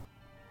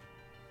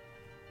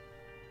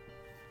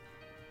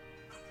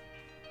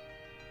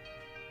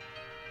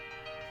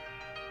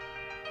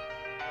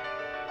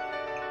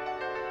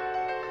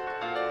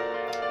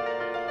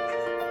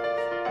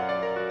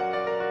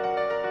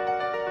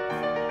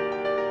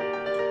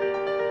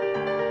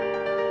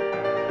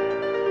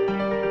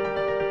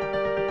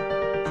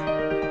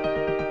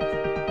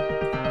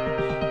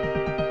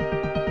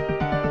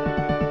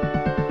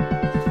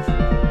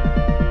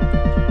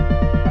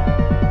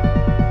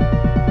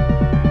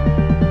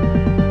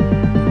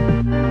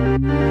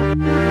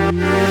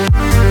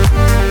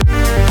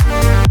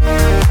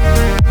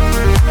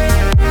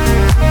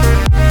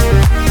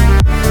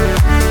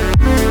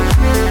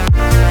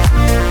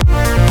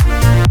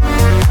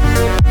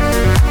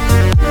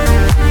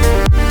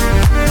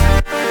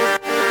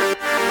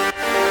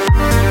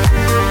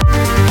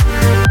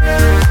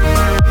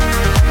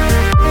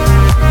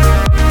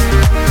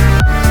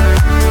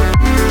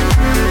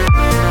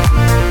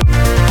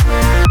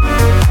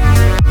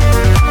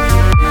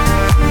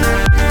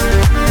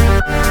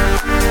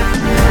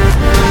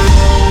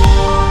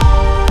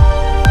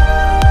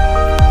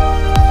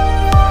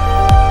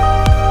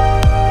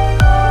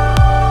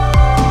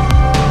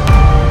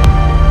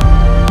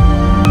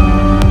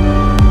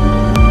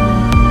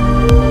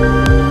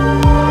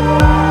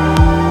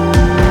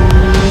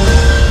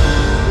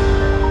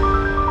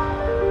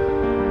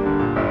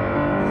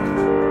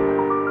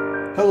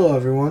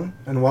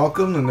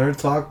Welcome to Nerd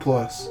Talk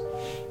Plus.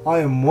 I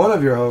am one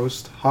of your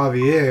hosts,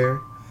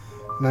 Javier,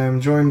 and I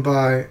am joined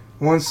by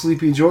one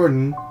Sleepy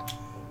Jordan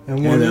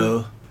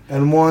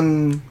and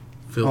one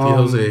Filthy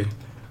Jose.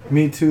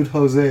 Me Too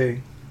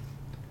Jose.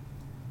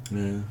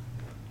 Yeah.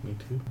 Me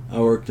too. I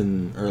worked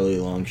an early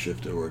long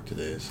shift at work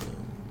today, so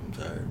I'm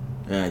tired.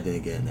 And I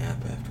didn't get a nap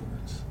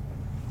afterwards.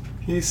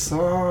 He's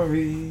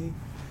sorry.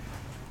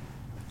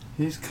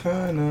 He's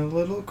kinda a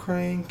little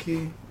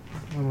cranky.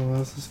 I don't know,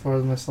 that's as far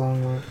as my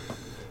song went.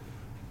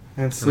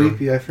 And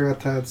Sleepy, I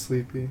forgot to add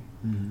Sleepy.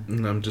 Mm-hmm.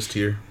 And I'm just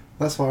here.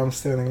 That's why I'm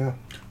standing up.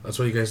 That's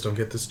why you guys don't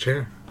get this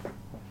chair.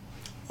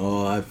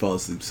 Oh, I'd fall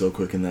asleep so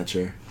quick in that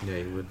chair. Yeah,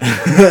 you would.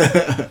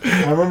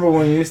 I remember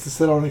when you used to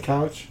sit on the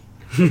couch.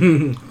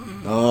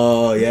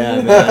 Oh,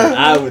 yeah,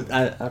 man.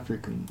 I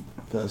freaking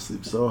fell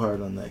asleep so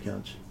hard on that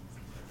couch.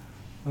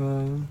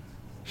 And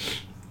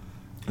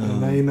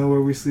now you know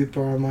where we sleep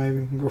on my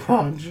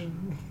garage.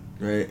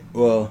 Right.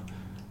 Well,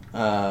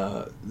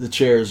 the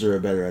chairs are a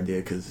better idea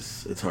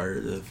because it's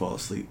harder to fall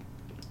asleep.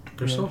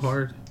 They're so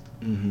hard.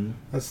 Mm-hmm.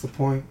 That's the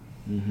point.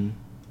 Mm-hmm.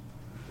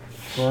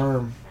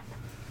 Firm.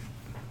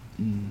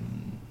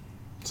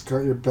 It's got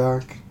your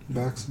back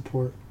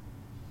support.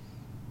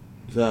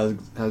 So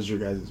how's your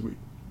guys'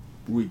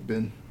 week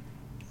been?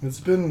 It's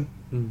been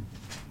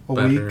a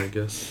Better, week. I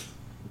guess.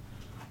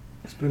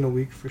 It's been a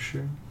week for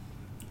sure.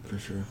 For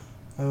sure.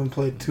 I haven't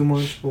played too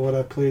much, but what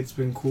I played's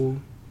been cool.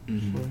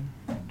 Mm-hmm.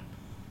 So.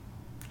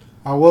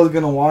 I was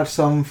gonna watch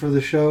some for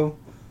the show,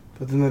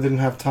 but then I didn't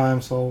have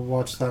time, so I'll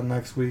watch that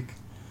next week.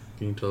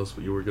 Can you tell us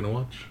what you were gonna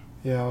watch?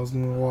 Yeah, I was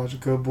gonna watch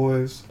Good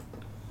Boys.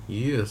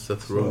 Yeah,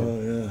 Seth Rogen.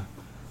 Oh, yeah.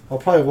 I'll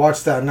probably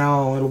watch that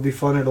now. It'll be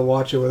funner to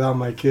watch it without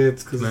my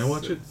kids. Cause Can I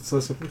watch it? It's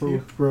less with you?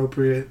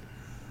 appropriate.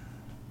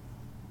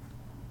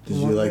 Did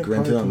you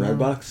rent it on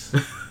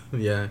Redbox?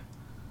 Yeah.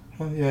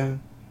 Well, yeah.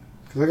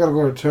 Because I gotta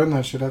go return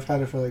that shit. I've had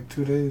it for like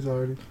 2 days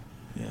already.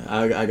 Yeah,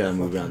 I got a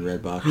movie on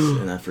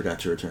Redbox and I forgot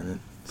to return it.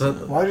 So.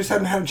 That- Well, I just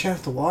haven't had a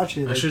chance to watch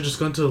it. I should have just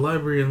gone to the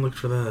library and looked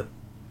for that.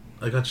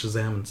 I got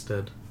Shazam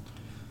instead.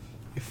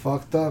 You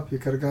fucked up. You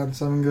could have gotten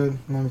something good.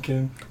 No, I'm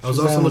kidding. I was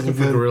Shazam also looking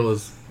for good.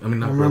 Gorillas. I mean,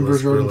 not I remember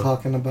Gorillas, Jordan Gorilla.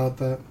 talking about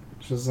that.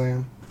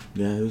 Shazam.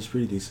 Yeah, it was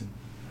pretty decent.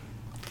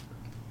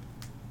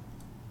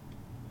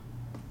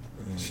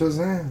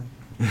 Shazam.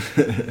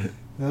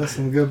 That's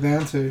some good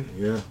banter.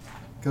 Yeah. You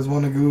guys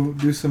want to go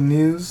do some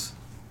news?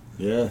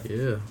 Yeah.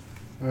 Yeah.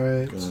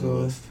 Alright, Go on the so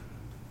list.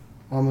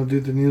 I'm going to do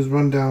the news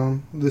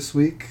rundown this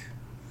week.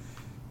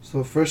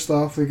 So first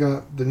off, we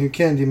got the new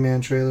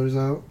Candyman trailers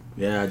out.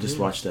 Yeah, I just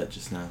watched that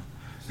just now.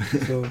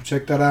 So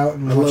check that out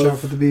and I watch love- out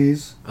for the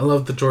bees. I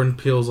love that Jordan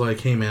Peele's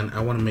like, hey man,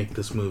 I want to make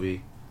this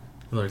movie.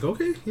 I'm like,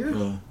 okay,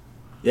 yeah.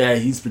 Yeah,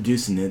 he's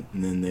producing it,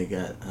 and then they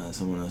got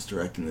someone else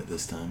directing it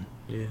this time.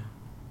 Yeah.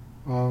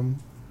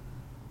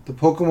 The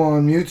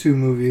Pokemon Mewtwo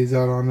movie is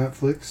out on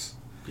Netflix.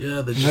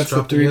 Yeah, they And just that's the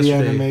dropped it 3D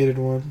yesterday. animated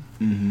one.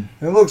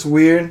 Mm-hmm. It looks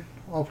weird.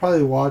 I'll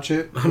probably watch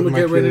it. I'm with gonna my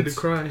get ready to kids.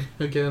 cry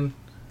again.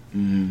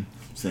 Mm-hmm.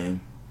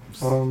 Same.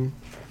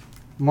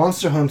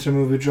 Monster Hunter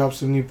movie dropped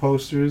some new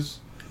posters.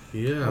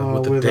 Yeah,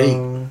 with the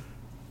date.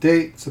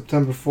 Date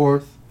September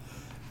 4th,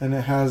 and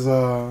it has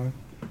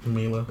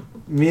Mila.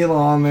 Mila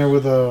on there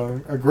with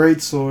a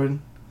great sword,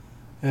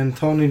 and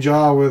Tony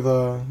Jaa with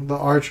the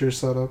archer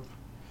setup.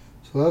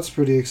 So that's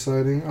pretty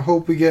exciting. I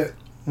hope we get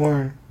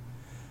more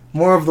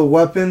of the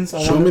weapons.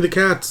 Show me the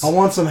cats. I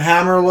want some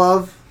hammer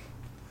love.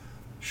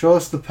 Show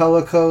us the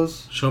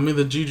Pelicos. Show me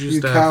the Juju You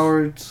staff.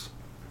 cowards.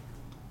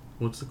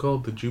 What's it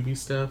called? The Juby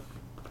staff?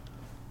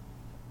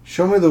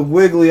 Show me the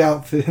Wiggly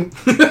outfit.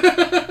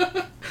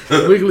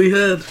 Wiggly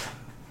head.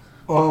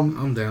 Um,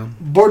 I'm down.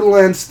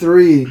 Borderlands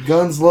 3,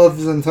 Guns,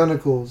 Loves, and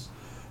Tentacles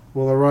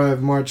will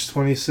arrive March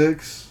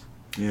 26th.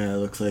 Yeah, it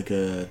looks like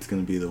it's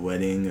going to be the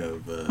wedding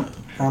of...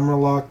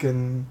 Hammerlock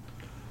and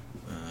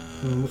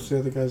what's the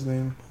other guy's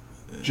name?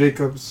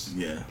 Jacobs.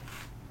 Yeah.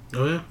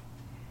 Oh yeah?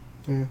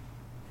 Yeah.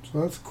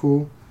 So that's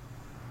cool.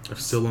 I've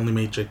still only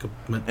made Jacob.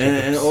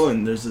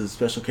 And there's a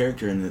special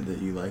character in it that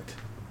you liked.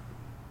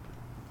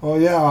 Oh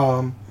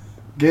yeah,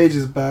 Gage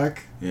is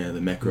back. Yeah,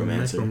 the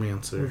Necromancer.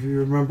 If you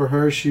remember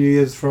her, she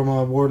is from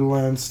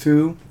Borderlands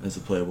 2. As a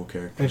playable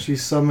character. And she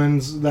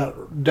summons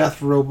that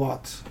death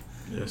robot.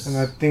 Yes. And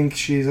I think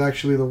she's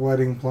actually the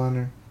wedding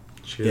planner.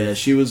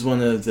 She was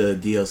one of the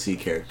DLC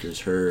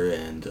characters. Her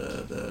and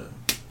the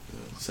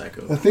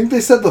Psycho. I think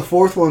they said the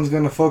fourth one's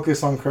going to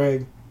focus on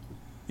Craig.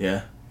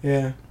 Yeah?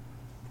 Yeah.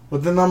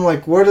 But then I'm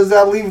like, where does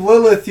that leave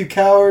Lilith, you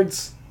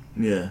cowards?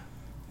 Yeah.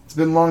 It's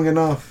been long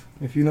enough.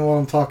 If you know what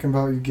I'm talking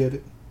about, you get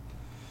it.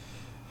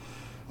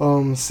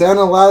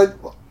 Santa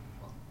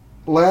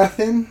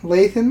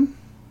Lathan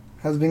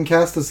has been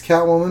cast as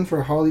Catwoman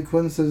for Harley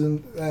Quinn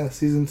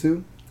season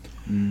 2.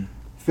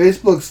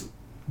 Facebook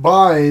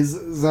buys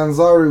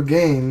Zanzaru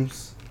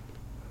Games,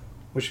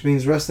 which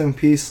means rest in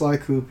peace Sly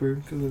Cooper,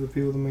 because of the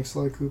people that make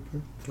Sly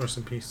Cooper. Rest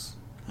in peace.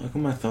 How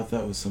come I thought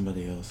that was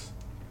somebody else?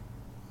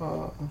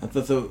 I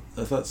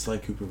thought Sly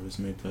Cooper was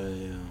made by...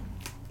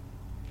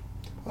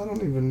 I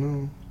don't even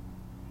know.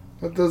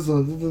 That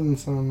doesn't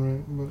sound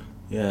right, but...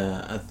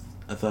 Yeah,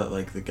 I thought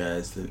like the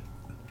guys that,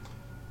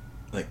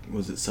 like,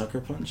 was it Sucker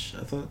Punch?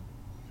 I thought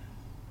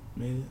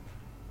made it.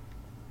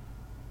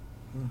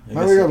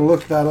 Now we gotta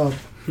look that up.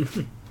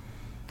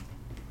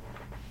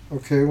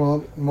 Okay,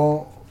 well,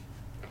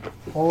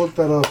 I'll look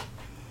that up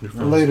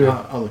later.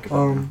 I'll look it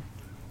up.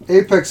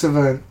 Apex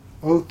event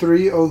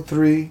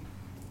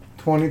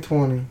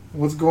 03/03/2020.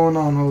 What's going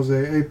on,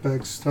 Jose?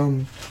 Apex, tell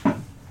me.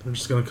 They're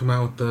just gonna come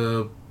out with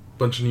a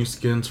bunch of new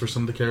skins for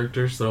some of the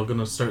characters. They're all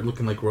gonna start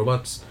looking like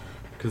robots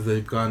because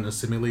they've gotten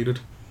assimilated.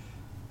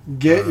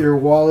 Get your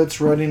wallets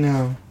ready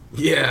now.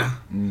 Yeah.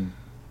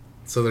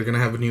 So they're gonna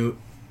have a new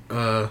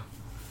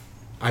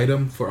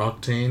item for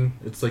Octane.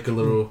 It's like a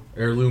little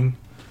heirloom,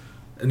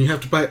 and you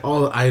have to buy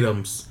all the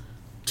items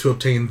to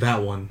obtain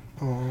that one.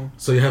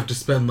 So you have to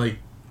spend like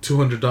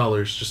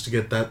 $200 just to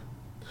get that.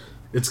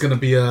 It's gonna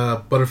be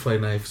a butterfly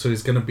knife, so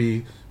he's gonna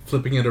be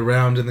flipping it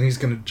around, and then he's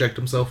gonna inject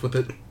himself with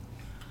it,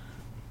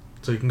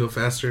 so he can go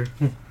faster.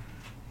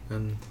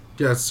 And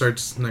yeah, it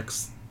starts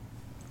next.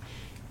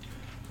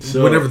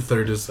 So whenever the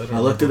 3rd is. I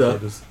looked it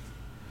up,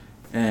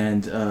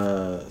 and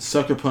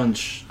Sucker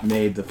Punch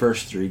made the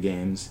first 3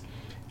 games,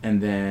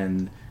 and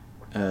then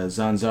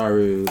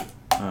Zanzaru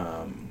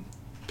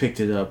picked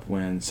it up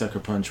when Sucker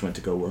Punch went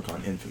to go work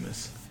on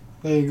Infamous.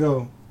 There you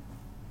go.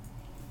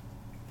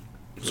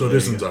 So it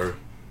isn't Zaru.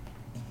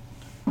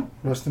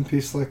 Rest in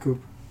peace, Sly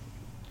Cooper.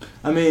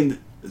 I mean,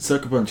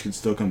 Sucker Punch could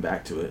still come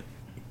back to it.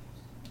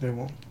 They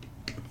won't.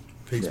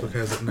 Facebook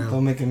has it They'll now.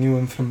 make a new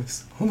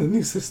Infamous on the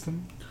new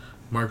system.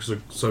 Mark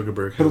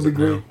Zuckerberg It'll has be it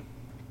great. now.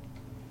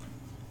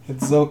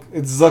 It's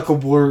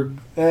Zuckerberg.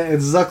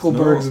 It's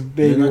Zuckerberg's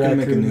baby they're not gonna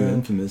make a raccoon, new man.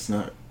 Infamous,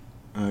 not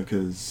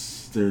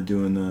because they're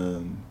doing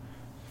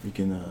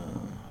freaking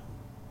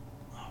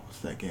what's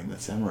that game?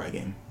 That samurai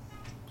game?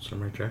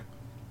 Samurai Jack.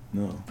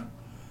 No,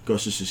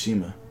 Ghost of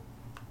Tsushima.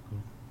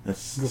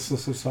 That's Ghost of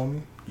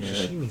Tsushima. yeah,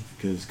 Sashimi.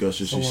 because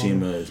Ghost of So long.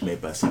 Tsushima is made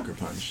by Sucker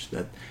Punch.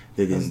 That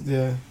they didn't.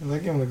 Yeah,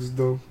 that game looks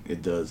dope.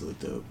 It does look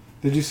dope.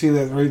 Did you see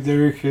that right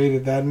there? He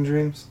created that in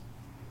Dreams.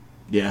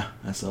 Yeah,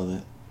 I saw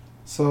that.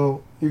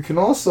 So you can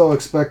also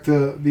expect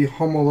to be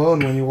home alone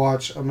when you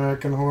watch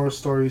American Horror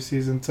Story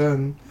Season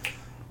 10,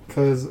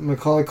 because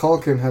Macaulay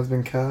Culkin has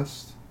been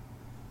cast.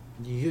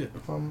 Yeah.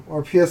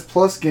 Our PS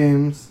Plus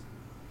games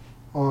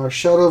are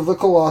Shadow of the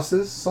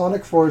Colossus,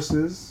 Sonic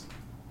Forces,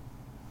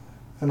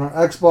 and our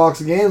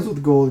Xbox games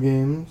with gold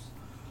games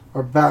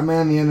are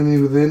Batman: The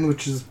Enemy Within,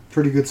 which is a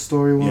pretty good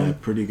story one. Yeah,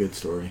 pretty good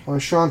story.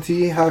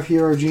 Shantae, Half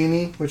Hero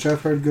Genie, which I've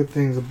heard good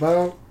things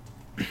about.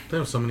 They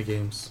have so many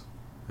games,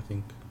 I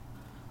think.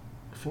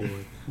 I feel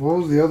like. What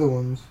was the other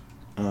ones?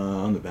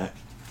 On the back.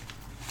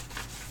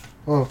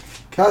 Oh,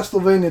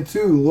 Castlevania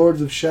 2,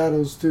 Lords of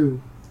Shadows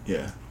 2.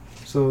 Yeah.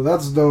 So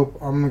that's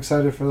dope. I'm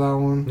excited for that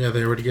one. Yeah,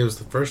 they already gave us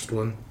the first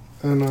one.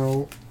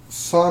 And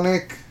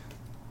Sonic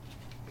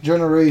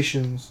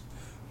Generations,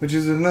 which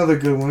is another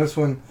good one. This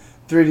one,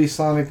 3D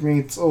Sonic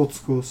meets old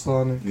school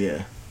Sonic.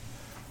 Yeah.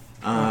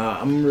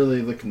 I'm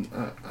really looking.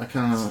 I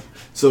kind of.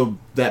 So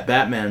that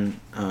Batman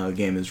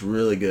game is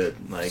really good.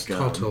 Like It's a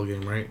Telltale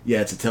game, right?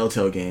 Yeah, it's a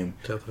Telltale game,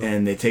 Telltale.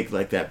 and they take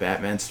like that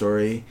Batman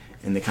story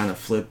and they kind of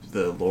flip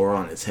the lore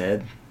on its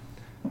head,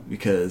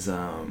 because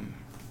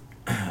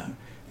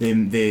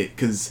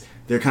because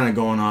they're kind of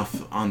going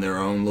off on their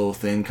own little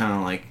thing, kind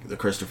of like the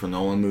Christopher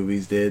Nolan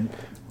movies did,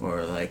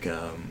 or like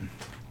the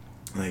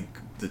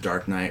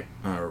Dark Knight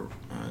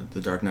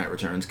the Dark Knight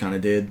Returns kind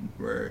of did,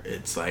 where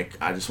it's like,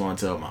 I just want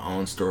to tell my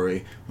own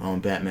story, my own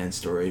Batman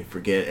story,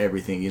 forget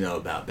everything you know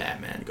about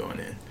Batman going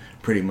in,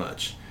 pretty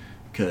much,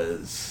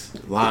 because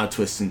a lot of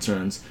twists and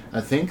turns.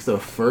 I think the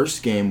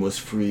first game was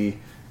free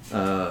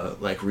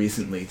like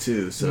recently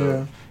too, so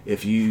Yeah.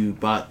 if you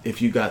got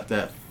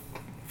that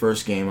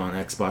first game on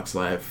Xbox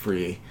Live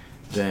free,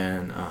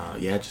 then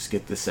just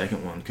get the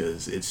second one,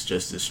 because it's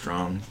just as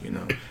strong.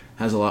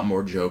 Has a lot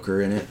more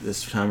Joker in it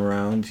this time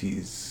around.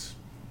 He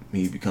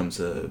becomes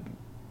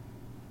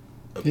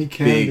He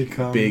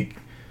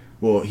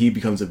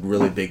becomes a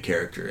really big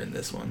character in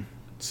this one.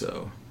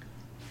 So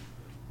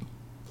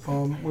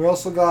we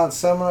also got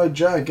Samurai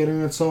Jack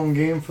getting its own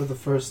game for the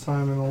first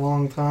time in a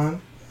long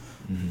time.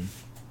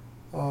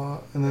 And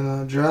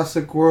then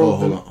Jurassic World.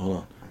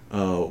 Hold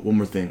on. One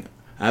more thing.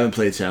 I haven't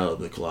played Shadow of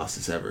the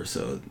Colossus ever,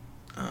 so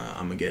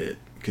I'm gonna get it,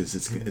 because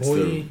it's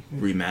the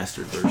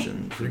remastered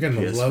version for You're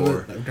gonna PS4. love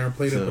it. I've never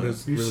played it, but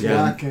it's You're really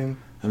slacking.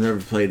 I've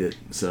never played it,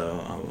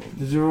 so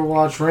Did you ever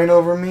watch Reign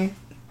Over Me?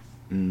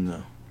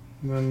 no.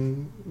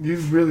 Then you're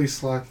really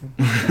slacking.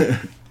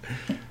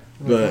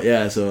 But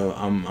yeah, so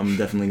I'm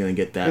definitely gonna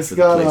get that It's for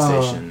the got,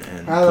 PlayStation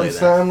and Adam play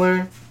that.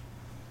 Sandler.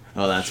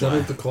 Oh, that's Shadow why.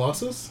 of the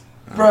Colossus?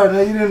 Bro,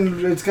 you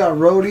didn't. It's got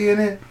Rhodey in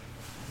it.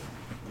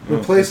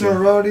 Replacement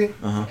Rhodey.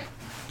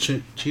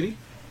 Cheaty?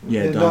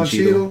 Yeah, And Don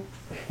Cheadle.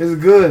 It's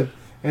good.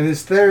 And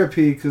his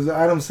therapy, because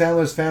Adam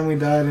Sandler's family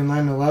died in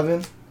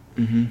 9/11.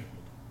 Mm-hmm.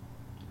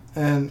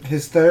 And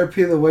his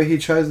therapy, the way he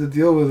tries to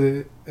deal with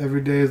it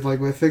every day, is like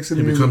by fixing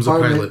He his becomes a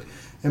apartment pilot.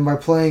 and by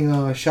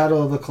playing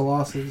Shadow of the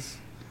Colossus.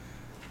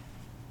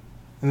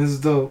 And this is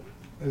dope.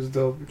 is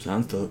dope.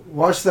 Sounds dope.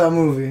 Watch that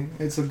movie.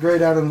 It's a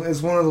great Adam.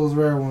 It's one of those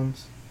rare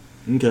ones.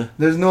 Okay.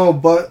 There's no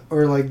butt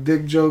or like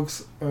dick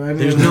jokes or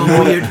anything. There's no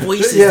weird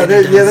voices.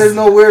 There's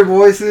no weird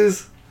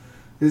voices.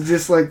 It's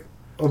just like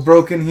a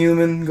broken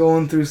human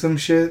going through some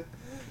shit,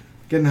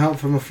 getting help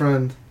from a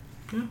friend.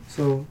 Yeah.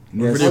 So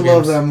Yes. I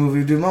love that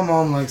movie, dude. My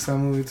mom likes that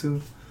movie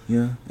too.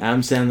 Yeah.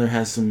 Adam Sandler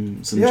has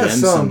some Yeah,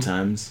 gems some.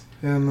 sometimes.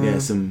 Yeah, man. Yeah,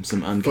 some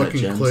uncut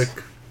Fucking gems. Click.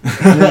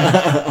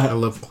 Yeah. I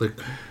love Click.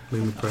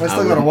 Made me I cry.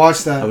 still gotta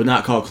watch I that. would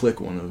not call Click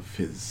one of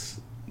his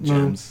No.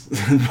 gems.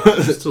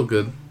 It's still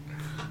good.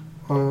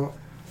 One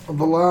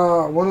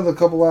of the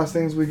couple last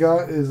things we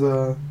got is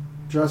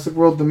Jurassic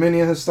World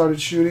Dominion has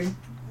started shooting.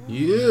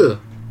 Yeah.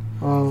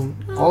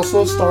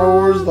 Also, Star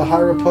Wars: The High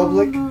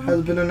Republic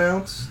has been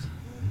announced,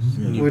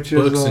 New which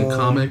books is and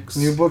comics.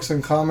 new books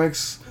and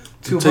comics.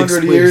 It takes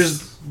 200 place-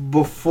 years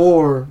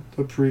before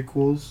the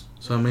prequels.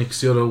 So that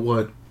makes Yoda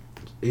what?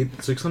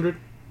 600?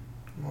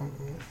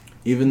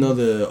 Even though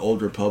the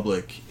Old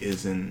Republic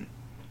isn't,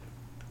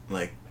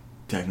 like,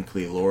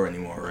 technically lore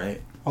anymore,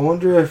 right? I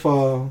wonder if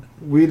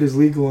weed is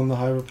legal in the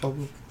High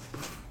Republic.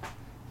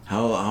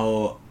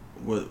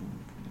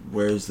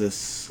 Where's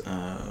this,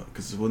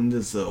 because when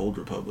does the Old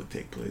Republic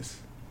take place?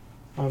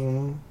 I don't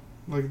know,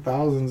 like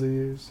thousands of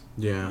years.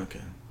 Yeah.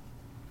 Okay.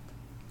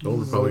 The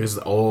Old Republic is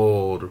the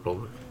Old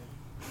Republic.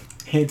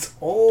 It's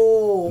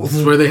old. This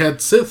is where they had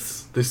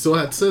Siths. They still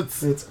had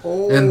Siths. It's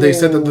old. And they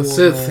said that the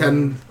Sith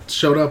hadn't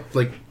showed up,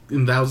 like,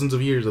 in thousands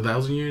of years.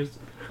 1,000 years?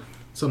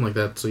 Something like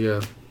that, so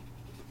yeah.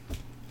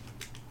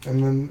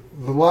 And then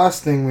the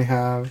last thing we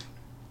have.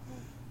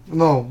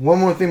 No, one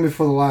more thing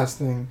before the last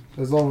thing.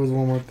 There's always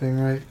one more thing,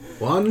 right?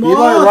 One more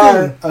Eli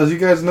thing! Roth, as you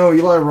guys know,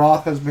 Eli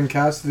Roth has been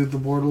cast to do the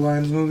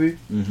Borderlands movie.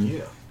 Mm-hmm.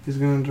 Yeah. He's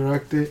going to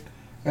direct it.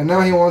 And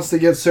now he wants to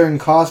get certain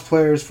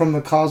cosplayers from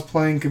the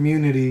cosplaying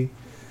community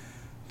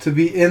to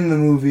be in the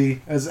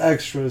movie as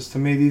extras, to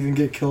maybe even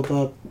get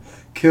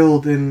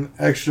killed in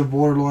extra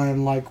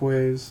Borderland-like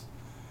ways.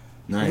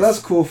 Nice. So that's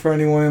cool for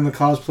anyone in the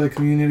cosplay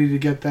community to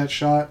get that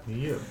shot.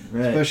 Yeah.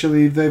 Right.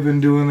 Especially if they've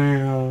been doing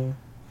their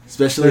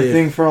Especially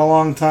thing for a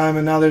long time,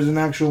 and now there's an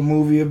actual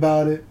movie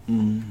about it.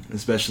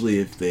 especially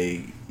if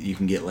you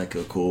can get like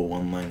a cool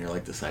one-liner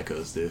like the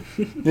Psychos do.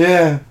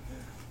 Yeah.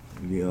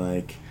 Be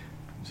like,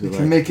 You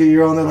can make it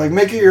your own. They're like,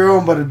 make it your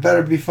own, but it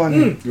better be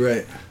funny.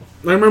 right.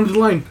 I remember the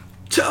line,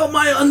 "Tell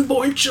my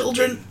unborn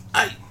children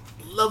I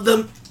love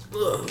them."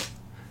 Ugh.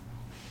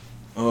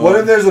 Oh, What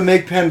if there's a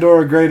Make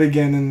Pandora Great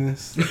Again in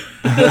this?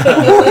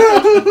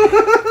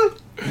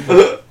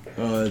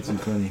 Oh, that's too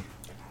funny.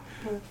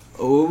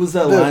 Oh, what was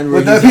that line where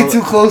Would that he's be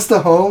too close to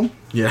home?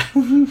 Yeah.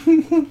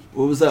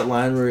 What was that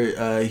line where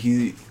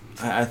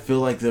I feel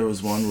like there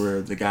was one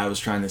where the guy was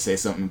trying to say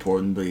something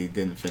important but he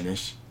didn't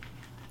finish.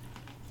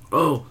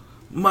 Oh,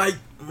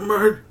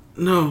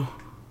 no.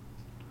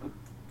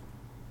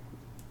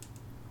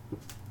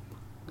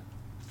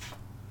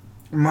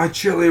 My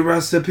chili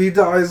recipe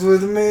dies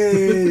with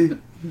me.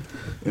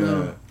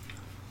 Yeah.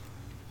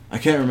 I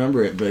can't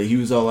remember it, but he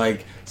was all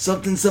like,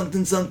 something,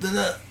 something, something,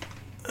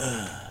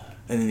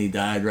 and then he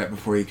died right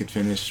before he could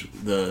finish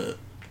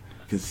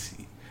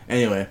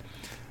anyway,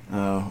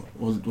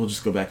 we'll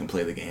just go back and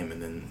play the game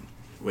and then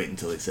wait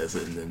until he says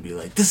it and then be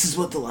like, this is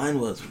what the line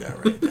was. We gotta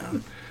write it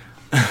down.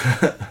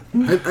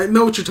 I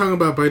know what you're talking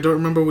about, but I don't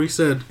remember what he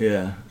said.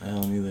 Yeah, I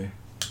don't either.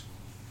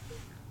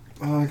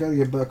 Oh, I gotta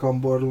get back on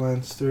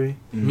Borderlands 3.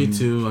 Me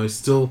too.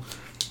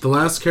 The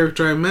last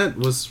character I met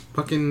was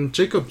fucking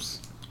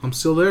Jacobs. I'm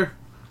still there.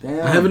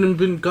 Damn. I haven't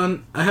even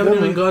gone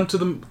to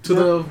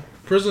the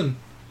prison.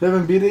 You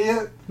haven't beat it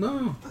yet?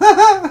 No.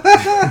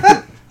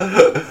 How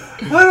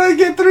did I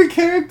get 3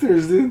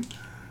 characters, dude?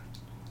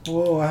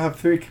 Whoa, I have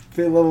 3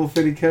 level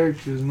 50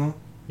 characters, no?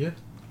 Yeah.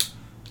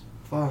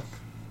 Fuck.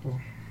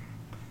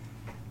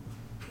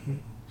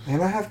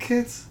 And I have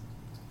kids?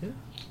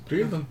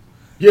 3 of them.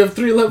 You have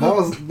 3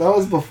 levels. That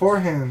was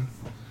beforehand.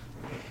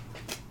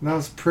 That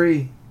was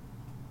pre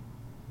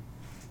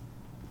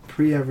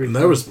everything.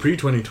 That was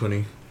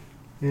pre-2020.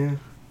 Yeah.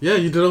 Yeah,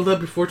 you did all that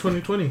before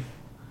 2020.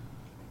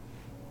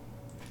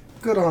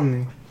 Good on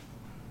me.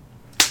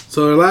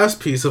 So our last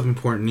piece of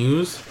important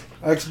news.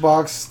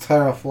 Xbox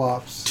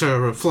teraflops.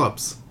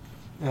 Teraflops.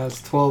 Yeah,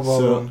 it's 12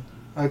 of them.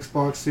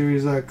 Xbox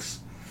Series X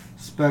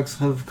specs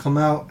have come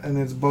out, and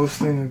it's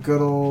boasting a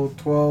good old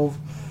 12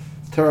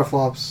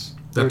 teraflops.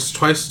 That's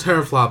twice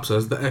teraflops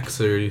as the X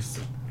series.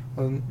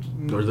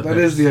 That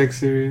is the X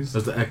series.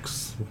 As the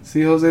X.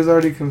 See, Jose's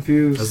already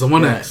confused. As the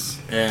One X.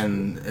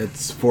 And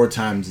it's 4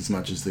 times as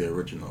much as the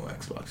original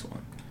Xbox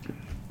One.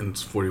 And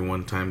it's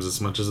 41 times as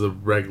much as the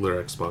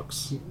regular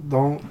Xbox.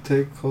 Don't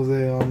take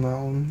Jose on that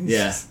one.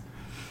 Yeah.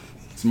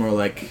 It's more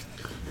like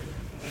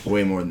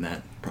way more than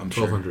that, I'm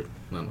sure. 1,200.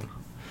 No.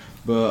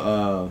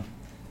 But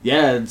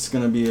yeah, it's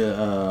gonna be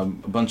a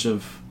bunch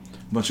of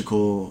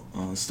cool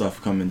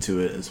stuff coming to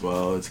it as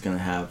well. It's gonna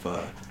have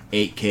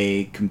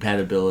 8K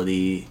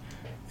compatibility.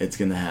 It's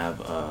gonna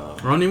have I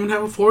don't even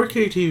have a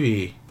 4K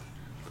TV.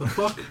 The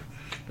fuck?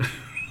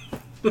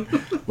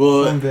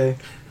 well, Someday.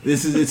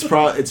 it's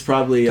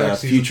probably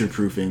future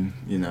proofing,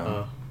 you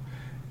know.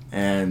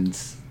 and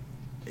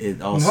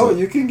it also. No,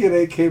 you can get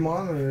 8K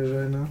monitors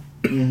right now.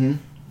 Mm-hmm.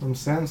 From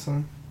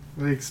Samsung.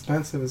 They're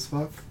expensive as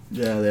fuck.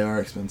 Yeah, they are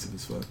expensive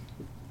as fuck.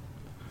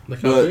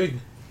 Like how big?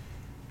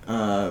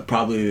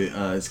 Probably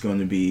it's going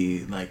to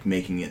be like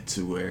making it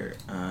to where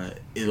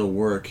it'll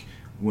work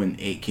when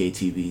 8K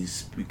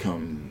TVs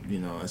become,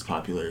 as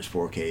popular as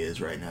 4K is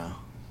right now.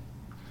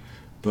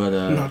 But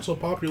not so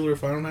popular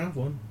if I don't have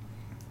one.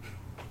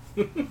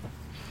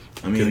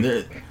 I mean,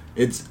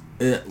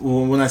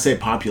 well, when I say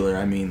popular,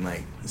 I mean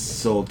like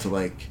sold to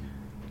like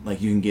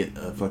you can get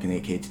a fucking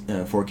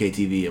 4K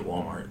TV at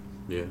Walmart.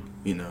 Yeah.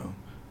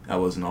 That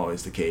wasn't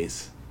always the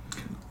case.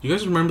 You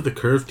guys remember the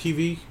Curve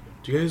TV?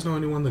 Do you guys know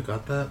anyone that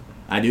got that?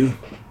 I do.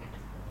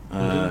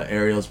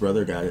 Ariel's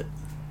brother got it.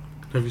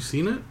 Have you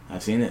seen it?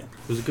 I've seen it.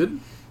 Was it good?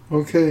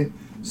 Okay,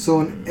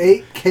 so an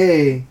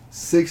 8K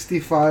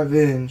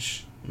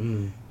 65-inch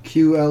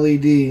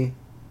QLED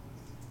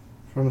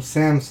from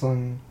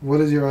Samsung. What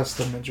is your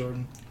estimate,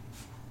 Jordan?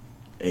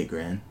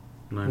 $8,000.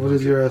 What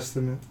is your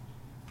estimate?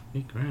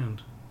 $8,000.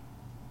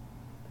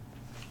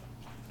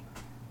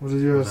 What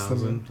is your 1,000,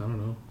 estimate? I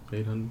don't know.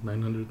 800,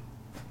 900.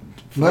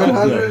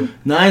 900?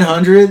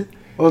 900?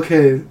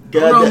 Okay. I don't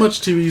know how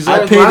much TVs.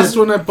 The last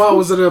one I bought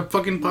was at a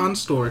fucking pawn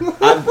store.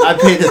 I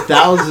paid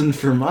 $1,000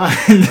 for mine.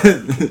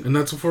 And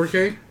that's a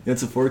 4K?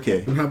 That's a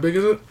 4K. And how big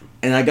is it?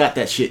 And I got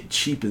that shit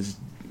cheap as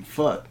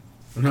fuck.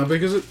 And how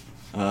big is it?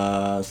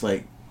 It's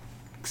like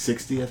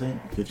 60, I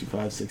think.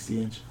 55,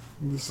 60 inch.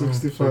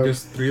 65. So I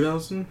guess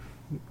 3,000?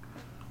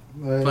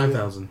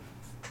 5,000.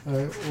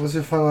 Alright, what's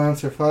your final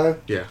answer?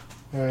 5? Yeah.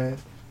 Alright.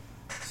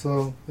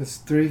 So it's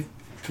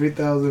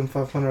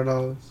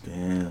 $3,500.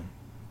 Damn.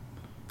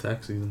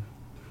 Tax season.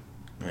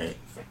 Right.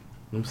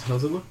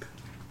 How's it look?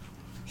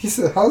 He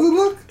said, how's it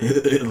look?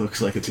 It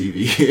looks like a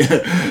TV.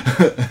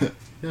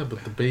 Yeah,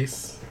 but the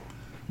base.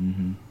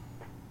 Mm-hmm.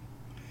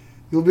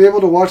 You'll be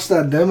able to watch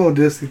that demo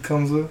disc it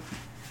comes with.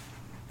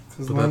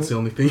 But that's the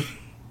only thing.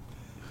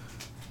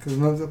 Because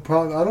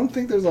I don't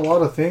think there's a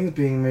lot of things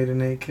being made in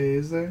 8K,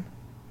 is there?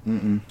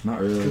 Not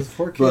really. Because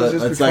 4K but is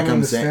just it's like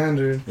becoming the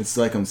standard. It's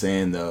like I'm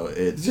saying, though.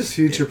 It's just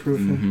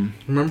future-proofing. Mm-hmm.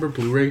 Remember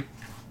Blu-ray?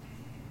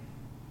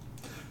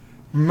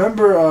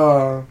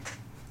 Remember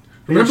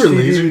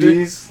HD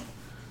DVDs?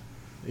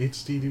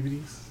 HD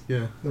DVDs?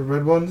 Yeah. The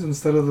red ones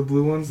instead of the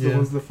blue ones? Yeah. The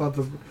ones that fought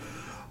the...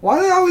 Why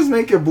do they always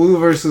make it blue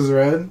versus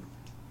red?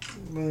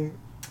 Like,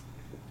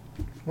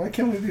 why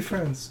can't we be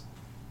friends?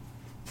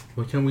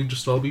 Why can't we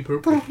just all be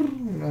purple? You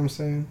know what I'm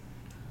saying?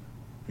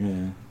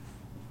 Yeah.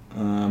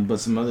 But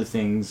some other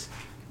things,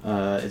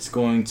 they're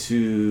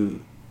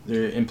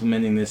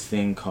implementing this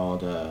thing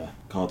called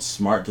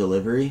Smart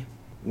Delivery,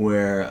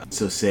 where,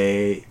 so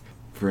say,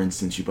 for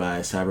instance, you buy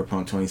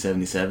Cyberpunk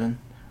 2077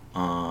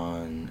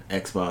 on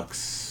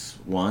Xbox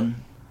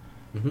One,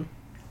 mm-hmm.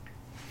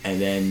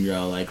 and then,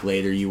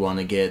 later you want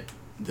to get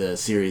the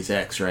Series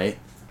X, right?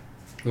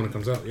 When it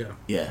comes out, yeah.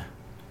 Yeah.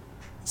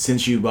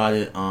 Since you bought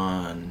it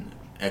on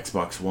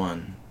Xbox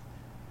One,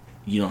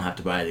 you don't have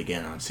to buy it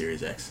again on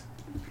Series X.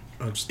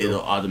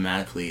 It'll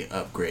automatically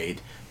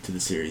upgrade to the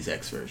Series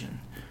X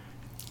version.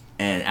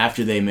 And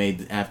after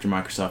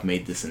Microsoft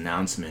made this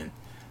announcement,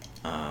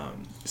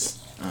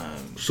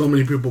 so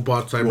many people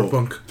bought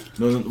Cyberpunk.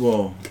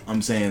 Well,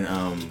 I'm saying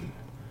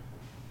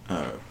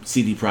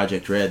CD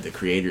Projekt Red, the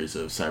creators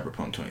of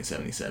Cyberpunk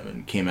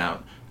 2077, came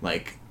out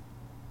right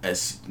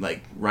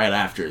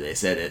after they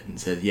said it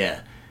and said,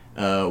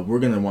 we're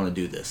gonna want to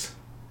do this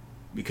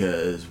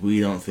because we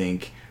don't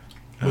think.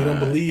 We don't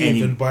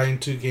believe in buying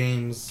two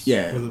games.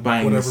 Yeah, for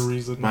whatever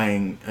reason.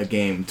 Buying a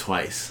game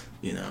twice.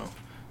 We don't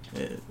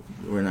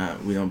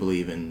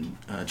believe in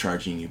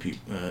charging you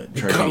people.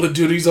 Call of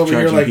Duty's over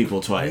here like people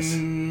twice.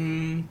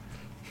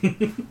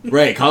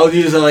 Right, Call of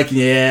Duty's are like,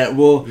 they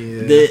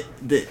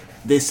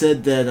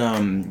said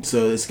that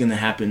so it's gonna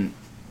happen.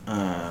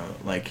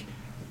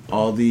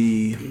 All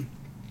the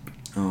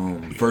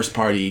first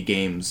party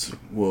games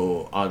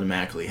will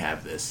automatically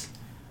have this.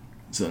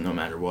 So no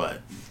matter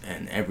what,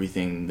 and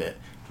everything that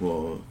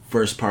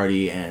first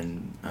party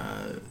and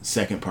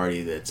second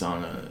party that's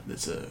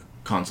a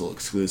console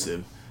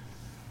exclusive,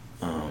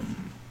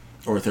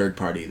 or third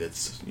party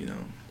that's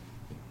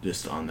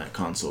just on that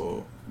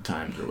console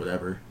timed or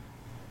whatever,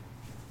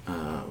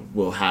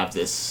 will have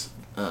this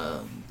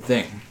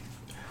thing,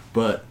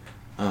 but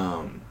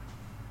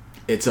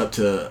it's up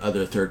to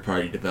other third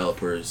party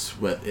developers.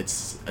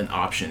 It's an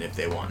option if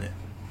they want it.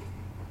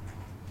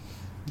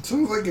 It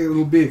sounds like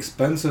it'll be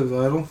expensive,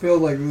 though. I don't feel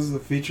like this is a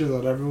feature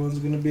that everyone's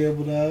going to be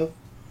able to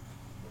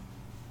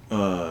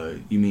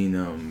have. You mean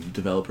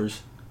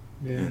developers?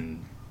 Yeah.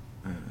 And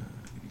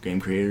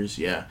game creators?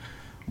 Yeah.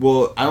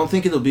 Well, I don't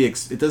think it'll be...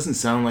 it doesn't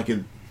sound like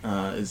it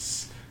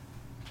is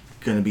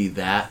going to be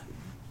that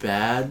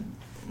bad.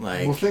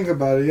 Well, think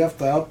about it. You have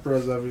to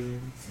outbrowse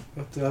everything.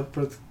 You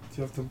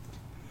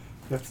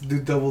have to do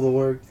double the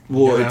work.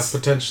 Well, it's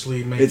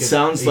potentially make it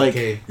sounds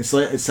 8K.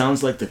 It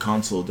sounds like the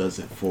console does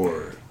it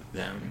for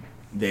them.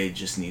 They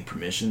just need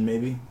permission,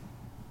 maybe.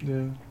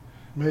 Yeah,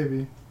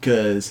 maybe.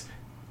 Because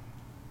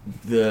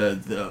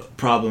the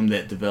problem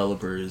that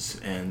developers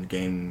and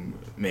game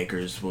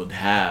makers would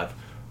have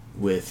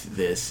with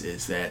this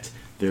is that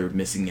they're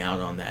missing out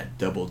on that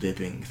double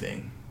dipping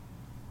thing.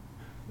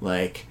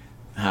 Like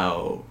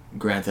how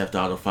Grand Theft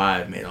Auto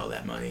 5 made all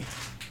that money.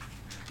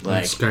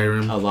 Like and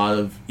Skyrim. A lot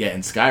of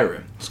and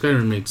Skyrim.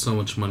 Skyrim made so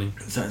much money.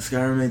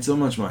 Skyrim made so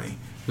much money.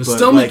 It's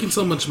still making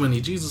so much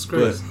money. Jesus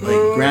Christ. But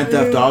like Grand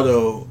Theft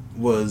Auto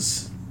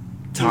was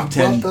top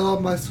 10. Bought that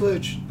on my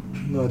Switch.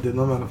 No, I didn't.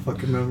 I'm out of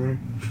fucking memory.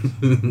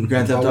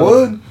 Grand Theft I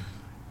Auto. would.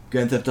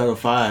 Grand Theft Auto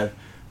 5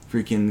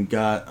 freaking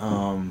got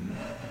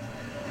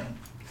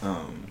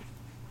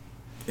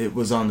it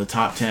was on the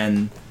top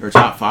 10 or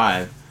top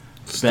 5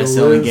 best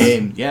selling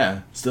game.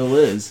 Yeah, still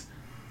is.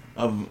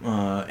 Of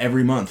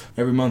every month.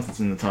 Every month it's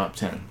in the top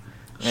 10.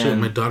 Shit,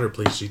 my daughter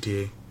plays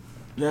GTA.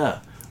 Yeah.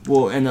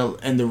 Well,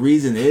 and the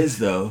reason is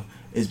though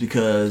is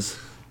because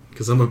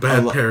I'm a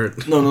bad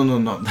parent. No.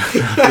 Not for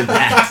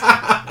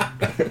that.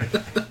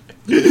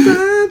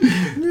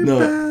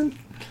 No.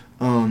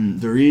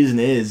 The reason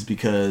is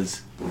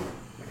because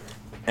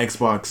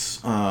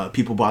Xbox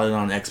people bought it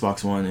on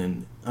Xbox One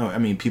and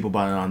people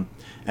bought it on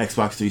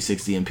Xbox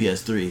 360 and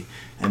PS3,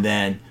 and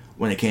then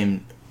when it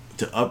came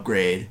to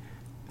upgrade,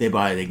 they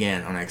bought it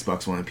again on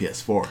Xbox One and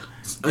PS4.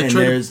 I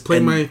tried to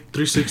play my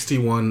 360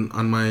 one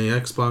on my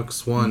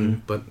Xbox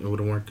One, but it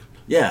wouldn't work.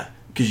 Yeah,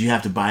 because you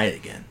have to buy it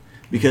again.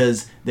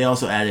 Because they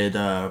also added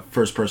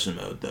first-person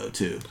mode, though,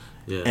 too.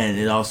 Yeah. And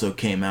it also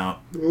came out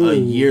a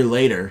year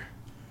later.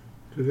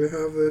 Do they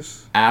have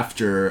this?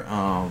 After,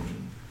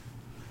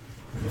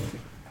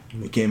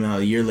 it came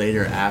out a year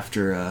later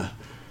after,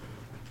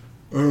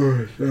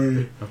 After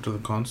the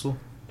console?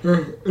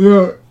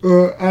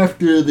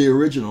 after the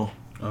original.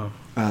 Oh.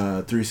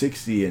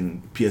 360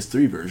 and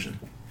PS3 version.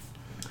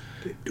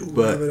 They do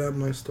But have it at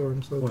my store.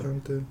 I'm so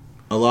tempted.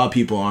 a lot of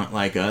people aren't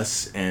like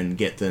us and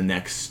get the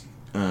next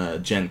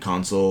gen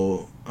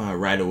console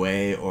right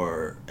away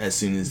or as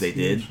soon as they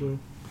did.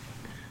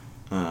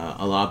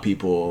 A lot of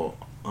people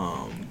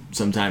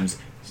sometimes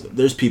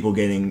there's people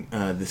getting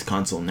this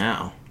console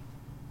now,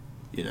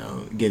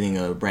 getting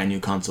a brand new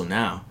console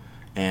now,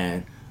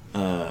 and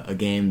a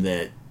game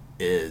that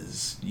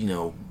is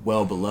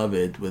well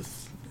beloved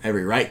with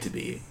every right to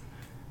be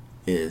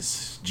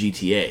is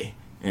GTA,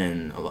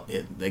 and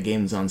the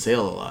game's on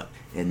sale a lot,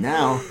 and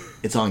now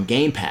it's on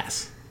Game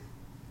Pass.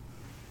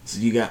 So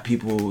you got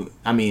people.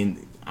 I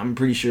mean, I'm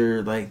pretty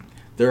sure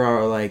there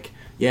are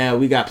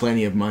we got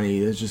plenty of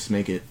money. Let's just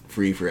make it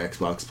free for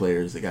Xbox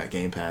players that got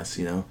Game Pass.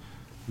 They're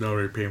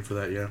already paying for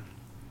that, yeah.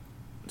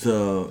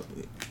 So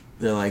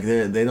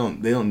they're they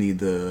don't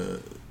need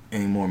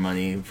any more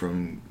money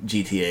from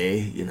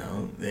GTA.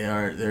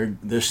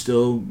 They're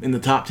still in the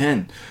top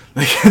 10.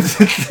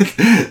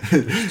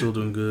 They're still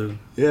doing good.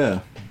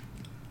 Yeah.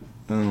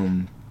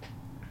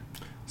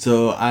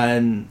 So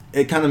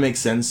it kind of makes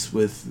sense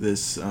with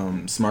this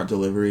smart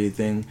delivery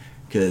thing,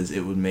 because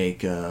it would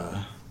make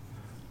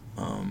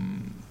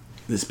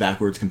this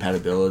backwards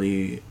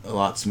compatibility a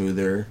lot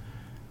smoother,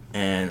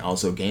 and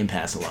also Game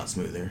Pass a lot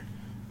smoother.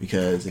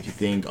 Because if you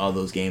think all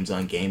those games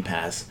on Game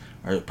Pass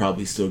are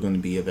probably still going to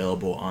be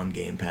available on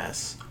Game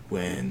Pass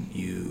when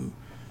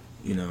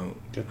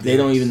they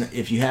don't even,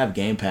 if you have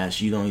Game Pass,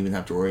 you don't even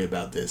have to worry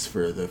about this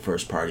for the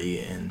first party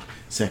and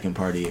second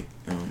party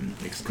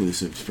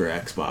exclusives for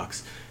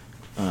Xbox.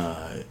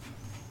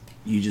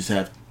 You just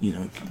have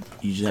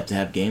to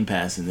have Game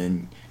Pass, and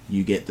then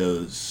you get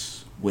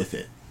those with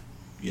it,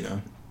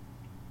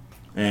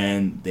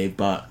 And they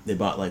bought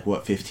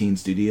 15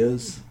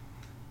 studios.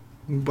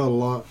 Bought a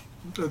lot.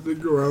 I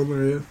think around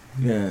there, yeah.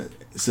 Yeah,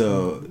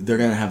 so they're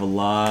gonna have a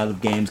lot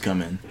of games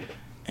coming,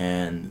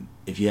 and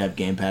if you have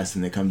Game Pass,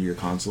 then they come to your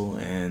console,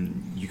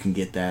 and you can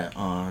get that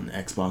on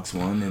Xbox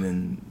One and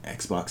then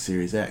Xbox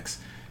Series X.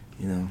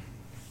 You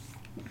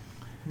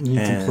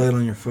can play it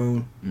on your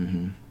phone.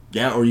 Mm-hmm.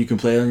 Yeah, or you can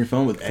play it on your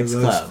phone with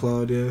xCloud.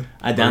 xCloud, yeah.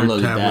 I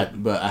downloaded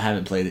that, but I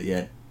haven't played it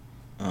yet.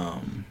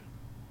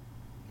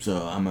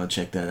 So I'm gonna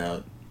check that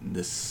out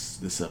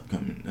this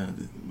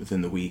upcoming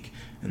within the week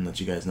and let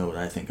you guys know what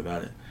I think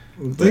about it.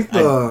 I think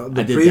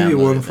the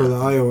preview one for the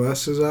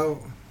iOS is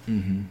out.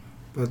 Mm-hmm.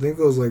 But I think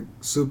it was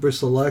super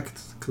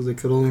select because they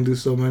could only do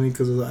so many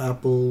because of the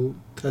Apple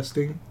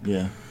testing.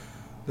 Yeah.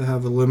 They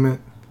have a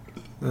limit.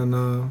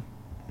 And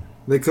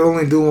they could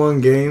only do one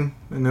game,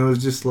 and it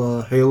was just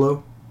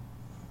Halo,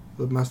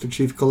 the Master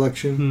Chief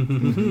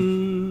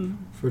Collection,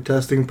 for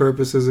testing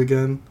purposes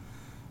again.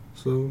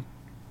 So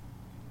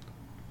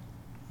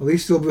at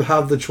least you'll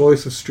have the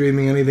choice of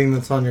streaming anything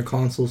that's on your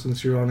console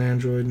since you're on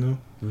Android now.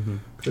 Mm-hmm.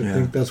 I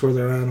think that's where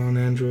they're at on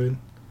Android.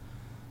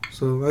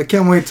 So I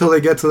can't wait till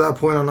they get to that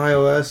point on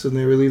iOS and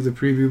they release the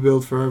preview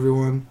build for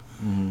everyone.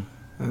 Mm-hmm.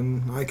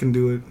 And I can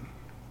do it.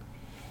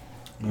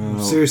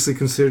 I'm seriously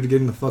considered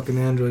getting the fucking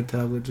Android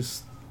tablet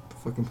just to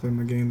fucking play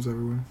my games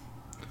everywhere.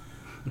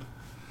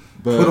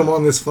 But put them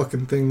on this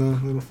fucking thing though,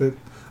 it'll fit.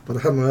 But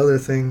I have my other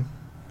thing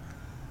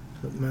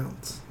that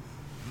mounts.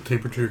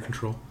 Temperature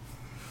control.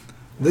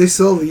 They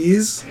sell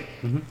these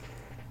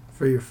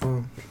for your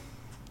phone.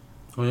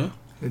 Oh yeah?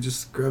 It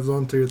just grabs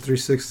onto your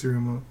 360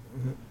 remote.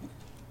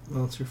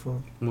 That's your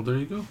phone. Well, there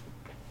you go.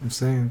 I'm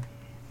saying.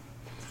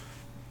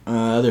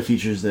 Other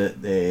features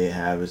that they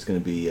have is going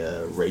to be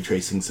ray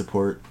tracing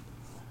support,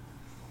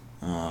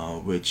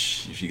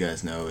 which, if you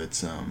guys know,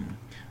 it's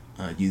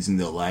using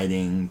the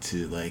lighting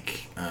to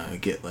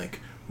get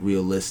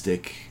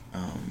realistic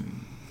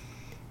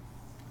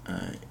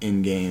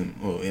in-game,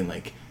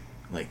 in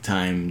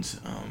timed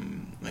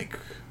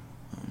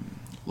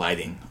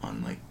lighting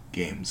on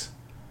games.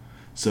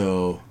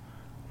 So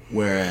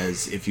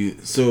whereas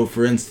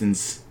for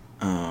instance,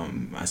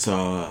 I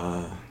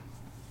saw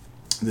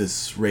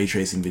this ray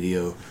tracing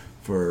video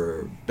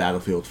for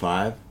Battlefield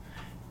 5,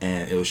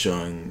 and it was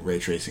showing ray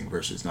tracing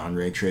versus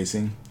non-ray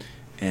tracing,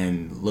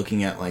 and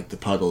looking at the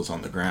puddles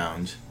on the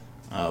ground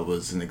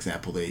was an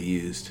example they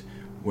used,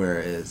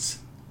 whereas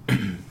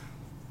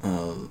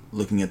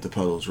looking at the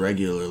puddles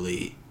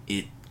regularly,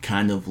 it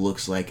kind of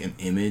looks like an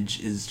image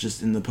is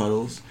just in the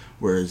puddles,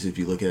 whereas if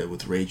you look at it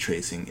with ray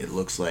tracing, it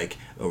looks like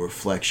a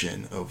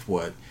reflection of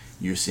what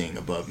you're seeing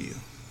above you.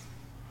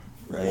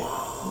 Right?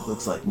 Whoa. It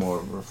looks like more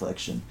of a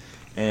reflection.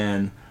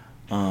 And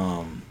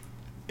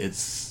it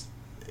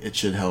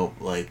should help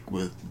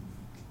with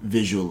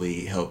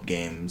visually help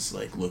games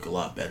look a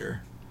lot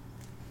better.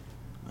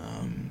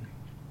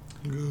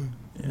 Good.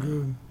 Yeah.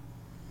 Good.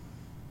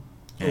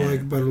 I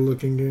like better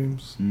looking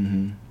games.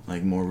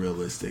 Mm-hmm. More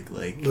realistic.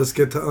 Let's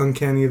get to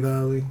Uncanny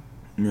Valley.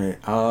 Right.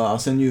 I'll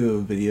send you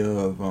a video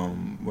of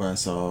where I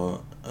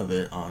saw of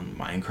it on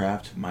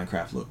Minecraft.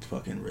 Minecraft looked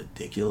fucking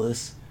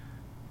ridiculous.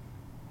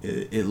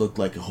 It looked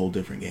like a whole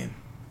different game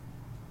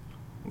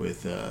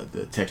with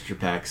the texture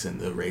packs and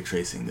the ray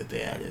tracing that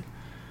they added.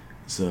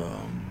 So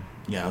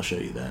yeah, I'll show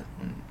you that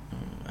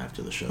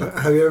after the show.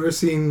 Have you ever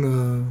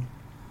seen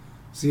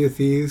Sea of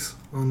Thieves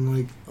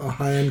on a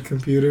high-end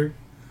computer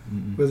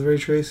with ray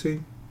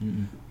tracing?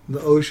 Mm-mm. The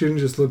ocean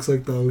just looks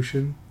like the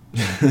ocean.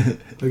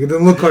 It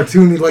doesn't look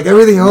cartoony.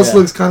 Everything else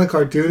looks kind of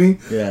cartoony.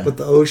 Yeah. But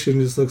the ocean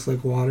just looks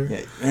like water.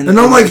 Yeah. And I'm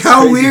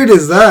how crazy. Weird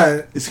is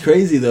that? It's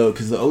crazy though,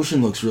 because the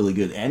ocean looks really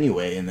good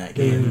anyway in that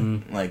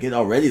game. Mm-hmm. It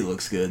already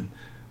looks good.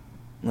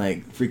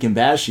 Freaking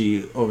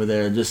Bashy over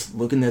there just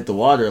looking at the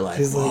water whoa,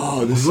 he's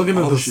looking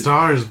at the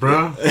stars,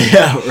 bro.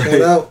 Yeah,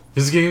 right.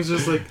 His game's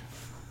just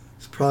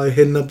he's probably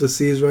hitting up the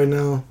seas right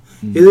now.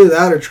 Mm-hmm. Either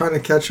that or trying to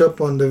catch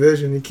up on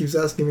Division. He keeps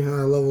asking me how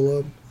I level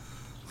up.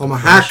 I'm a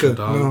hacker.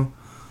 No,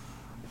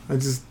 I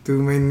just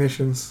do main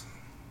missions.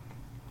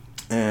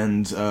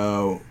 And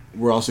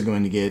we're also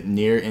going to get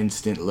near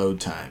instant load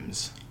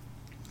times.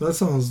 That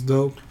sounds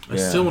dope. I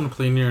still want to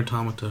play Nier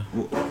Automata.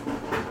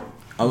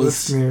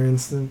 Near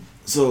instant.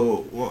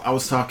 So I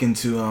was talking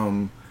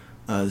to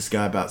this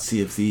guy about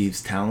Sea of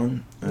Thieves,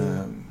 Talon.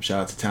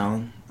 Shout out to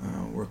Talon.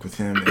 Work with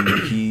him,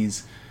 and he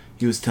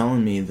was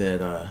telling me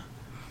that.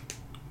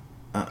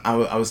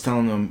 I was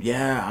telling him,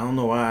 I don't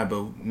know why,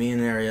 but me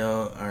and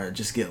Ariel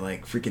just get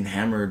freaking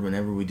hammered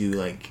whenever we do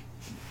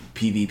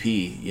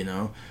PvP,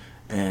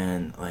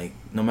 and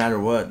no matter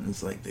what,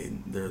 it's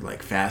they're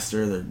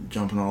faster, they're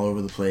jumping all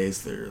over the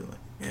place,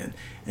 and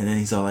then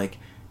he's all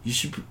you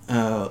should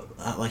how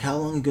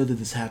long ago did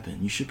this happen?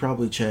 You should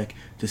probably check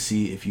to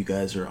see if you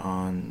guys are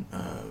on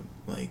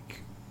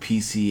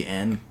PC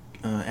and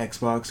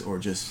Xbox or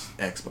just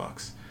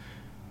Xbox.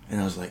 And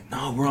I was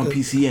no, we're on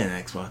PC and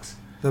Xbox.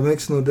 That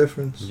makes no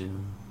difference. Yeah.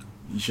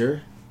 You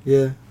sure?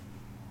 Yeah.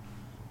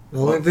 The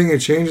only thing it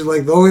changes,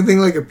 the only thing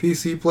a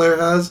PC player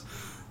has,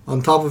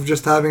 on top of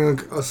just having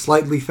a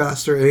slightly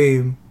faster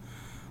aim,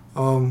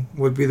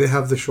 would be they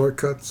have the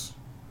shortcuts.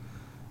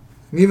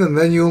 And even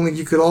then,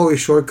 you could always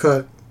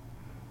shortcut.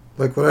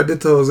 What I did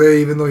to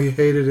Jose, even though he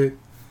hated it,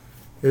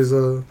 is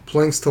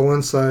planks to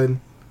one side,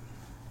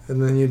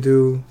 and then you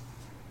do,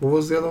 what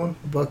was the other one?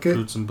 Bucket?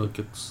 Fruits and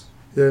buckets.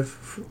 Yeah.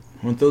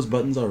 Weren't those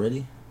buttons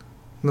already?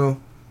 No.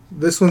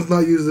 This one's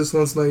not used, this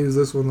one's not used,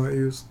 this one's not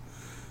used.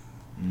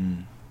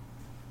 Mm.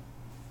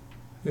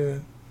 Yeah.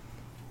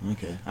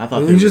 Okay. I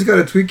thought you just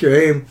gotta tweak your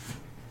aim.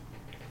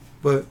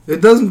 But it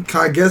doesn't,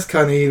 I guess,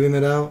 kind of even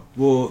it out.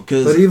 Well,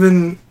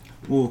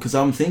 because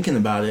I'm thinking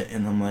about it,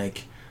 and I'm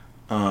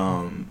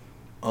and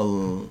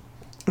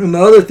the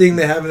other thing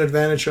they have an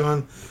advantage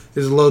on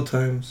is load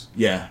times.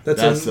 Yeah.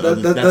 That's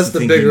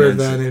the bigger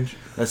advantage.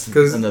 That's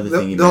another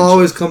thing they'll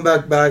always come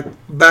back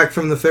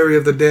from the ferry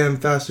of the dam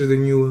faster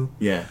than you will.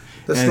 Yeah.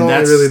 That's the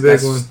only really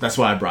big one. That's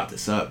why I brought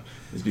this up,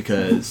 is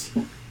because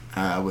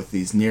with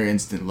these near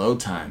instant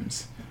load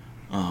times,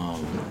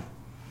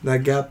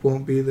 that gap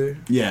won't be there.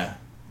 Yeah,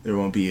 there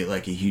won't be a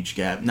huge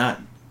gap.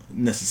 Not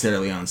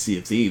necessarily on Sea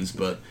of Thieves,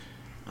 but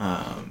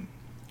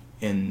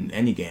in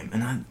any game.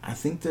 And I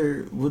think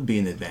there would be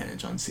an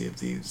advantage on Sea of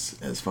Thieves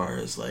as far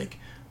as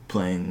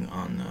playing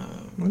on.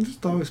 I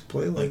just always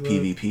play like that.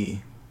 PvP.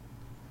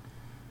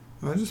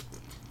 I just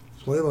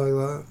play like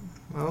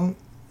that.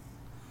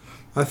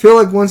 I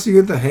feel once you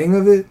get the hang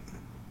of it,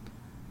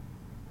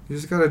 you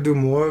just gotta do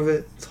more of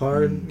it. It's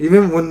hard.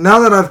 Even now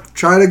that I've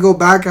tried to go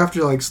back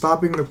after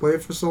stopping to play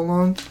for so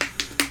long,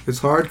 it's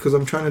hard because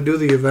I'm trying to do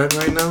the event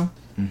right now.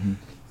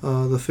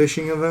 Mm-hmm. The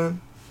fishing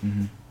event.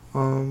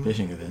 Mm-hmm.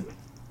 Fishing event.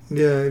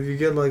 Yeah, if you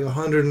get like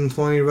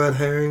 120 red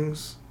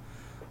herrings,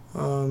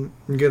 you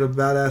get a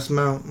badass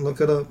mount.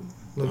 Look it up.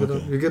 Look it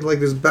up. You get like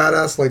this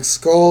badass like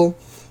skull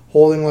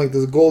holding like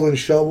this golden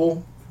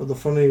shovel for the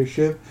front of your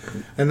ship,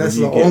 and that's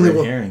the only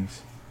one.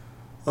 Herrings?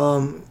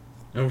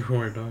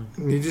 Everywhere, dog.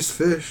 You just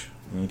fish.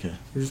 Okay.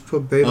 You just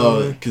put bait on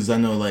there. Because I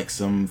know like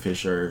some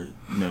fish are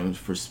known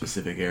for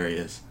specific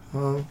areas.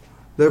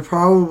 They're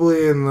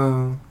probably in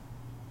the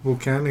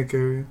volcanic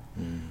area.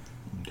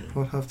 Okay.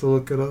 I'll have to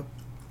look it up.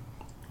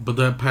 But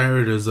that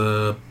pirate is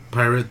a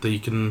pirate that you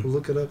can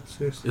Look it up,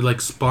 seriously. It like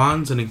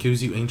spawns and it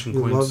gives you ancient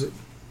You coins. love it.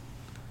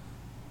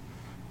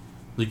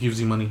 It gives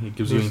you money. It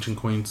gives you ancient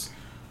coins.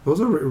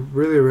 Those are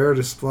really rare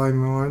to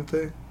spawn, though, aren't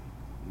they?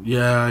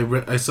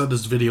 Yeah, I saw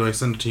this video. I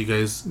sent it to you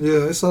guys.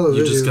 Yeah, I saw the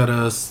video. You just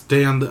gotta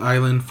stay on the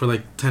island for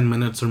like 10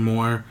 minutes or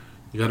more.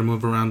 You gotta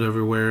move around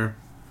everywhere.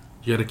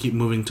 You gotta keep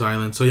moving to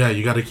islands. So yeah,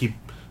 you gotta keep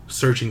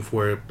searching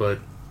for it, but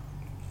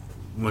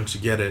once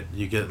you get it,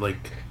 you get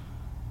like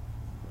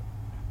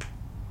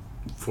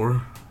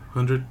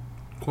 400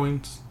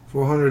 coins.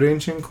 400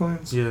 ancient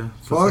coins? Yeah.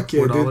 So Fuck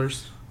yeah,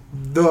 $4.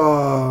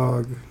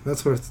 Dog.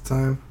 That's worth the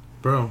time.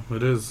 Bro,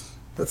 it is.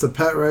 That's a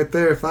pet right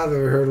there if I've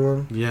ever heard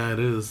one. Yeah, it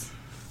is.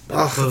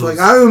 It's like,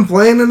 I haven't been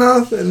playing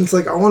enough, and it's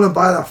like, I want to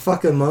buy that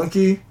fucking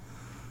monkey.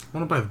 I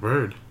want to buy the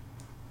bird.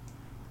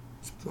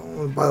 I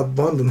want to buy a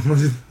bundle.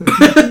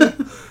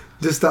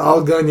 Just to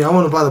outgun you. I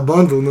want to buy the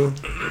bundle, no.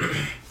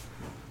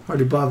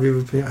 Already bought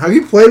Viva Pinata. Have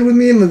you played with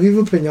me in the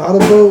Viva Pinata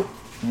boat?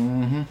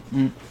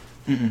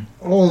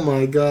 Oh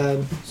my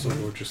god. So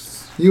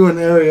gorgeous. You and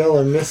Ariel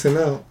are missing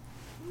out.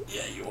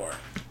 Yeah, you are.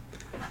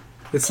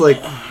 It's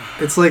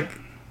like,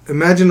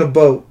 imagine a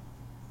boat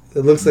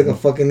that looks like a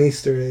fucking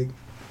Easter egg,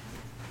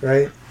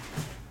 right?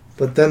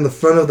 But then the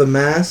front of the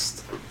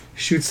mast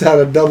shoots out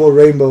a double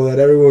rainbow that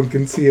everyone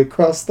can see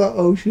across the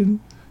ocean.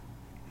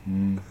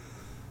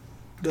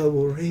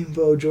 Double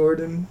rainbow,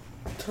 Jordan.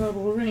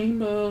 Double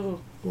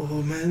rainbow.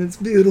 Oh man, it's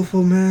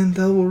beautiful, man.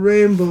 Double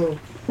rainbow.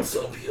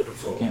 So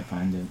beautiful. I can't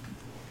find it.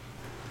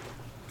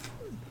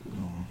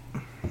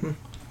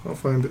 I'll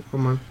find it.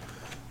 Hold on.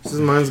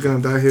 Mine's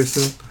gonna die here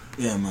soon.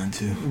 Yeah, mine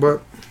too.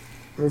 But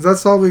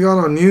that's all we got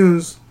on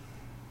news.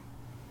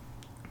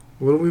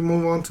 What do we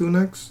move on to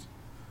next?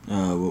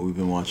 What we've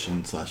been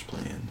watching /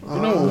 playing. You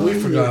know what we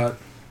forgot?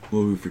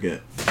 What did we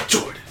forget?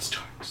 Jordan's.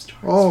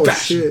 Oh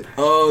fashion. shit.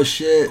 Oh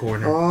shit.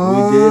 Corner.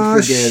 We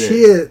did forget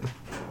shit.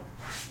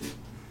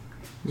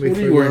 So what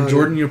are you wearing,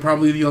 Jordan? You're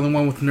probably the only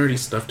one with nerdy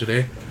stuff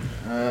today.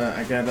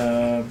 I got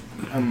a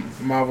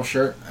Marvel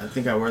shirt. I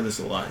think I wear this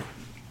a lot,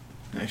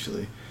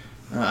 actually.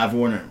 I've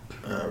worn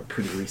it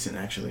pretty recent,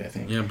 actually, I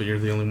think. Yeah, but you're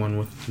the only one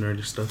with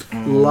nerdy stuff.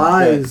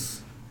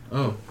 Lies.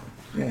 Oh,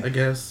 yeah. I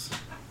guess.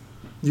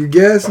 You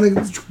guess, nigga,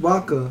 it's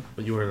Chewbacca.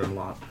 But you wear it a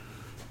lot.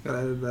 Gotta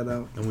edit that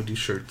out. And we do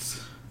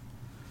shirts.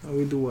 Oh,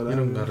 we do whatever. You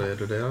don't gotta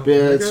edit it out.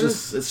 Yeah, it's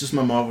just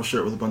my Marvel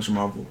shirt with a bunch of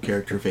Marvel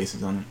character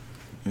faces on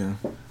it. Yeah.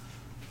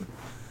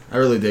 I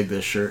really dig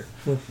this shirt.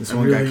 This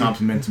one guy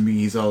complimented me.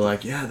 He's all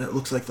like, "Yeah, that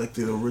looks like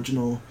the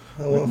original."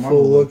 I want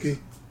full looky.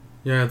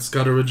 Yeah, it's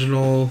got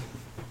original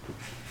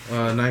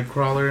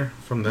Nightcrawler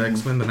from the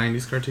X-Men, the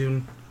 '90s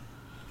cartoon.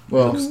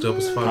 Well, looks dope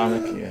as fuck.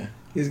 Comic, yeah.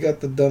 He's got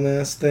the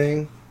dumbass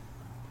thing.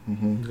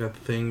 He's got the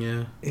thing,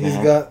 yeah. He's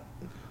got.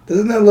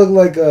 Doesn't that look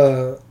like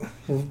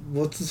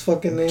what's his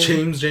fucking name?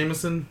 James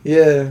Jameson.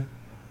 Yeah,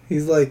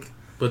 he's like.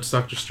 But it's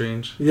Doctor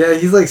Strange. Yeah,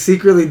 he's like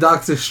secretly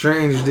Doctor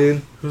Strange,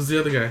 dude. Who's the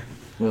other guy?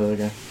 What other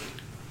guy?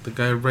 The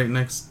guy right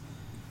next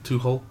to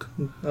Hulk.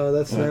 Oh,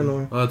 that's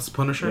Namor. Oh, it's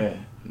Punisher? Yeah.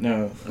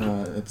 No,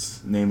 it's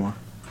Namor.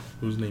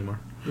 Who's Namor?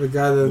 The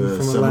guy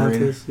from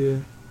Atlantis, yeah.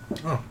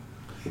 Oh.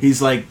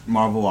 He's like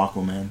Marvel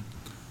Aquaman.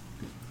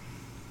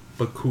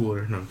 But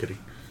cooler. No, I'm kidding.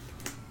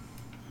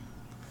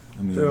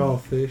 I mean, they're all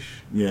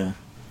fish. Yeah.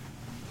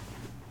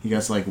 He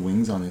got like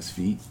wings on his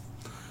feet.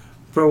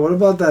 Bro, what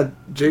about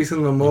that Jason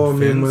Momoa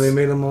meme where they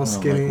made him all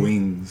skinny? Like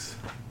wings.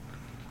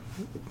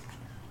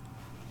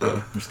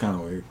 It's kind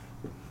of weird.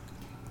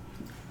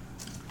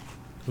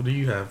 What do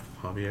you have,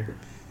 Javier?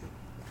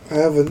 I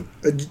have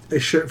a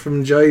shirt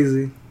from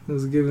Jay-Z. It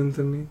was given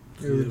to me.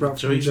 It was brought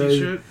from Jay-Z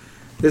shirt?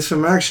 It's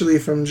from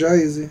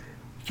Jay-Z.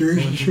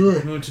 Jay-Z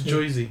shirt. Who went to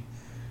Jay-Z?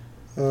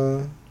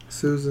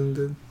 Susan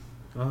did.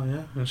 Oh,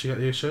 yeah? And she got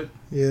you a shirt?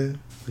 Yeah.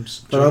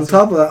 But on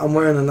top of that, I'm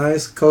wearing a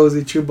nice,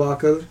 cozy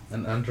Chewbacca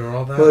and under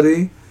all that?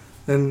 hoodie.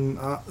 And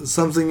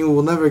something you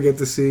will never get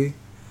to see,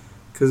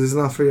 because it's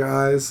not for your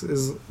eyes,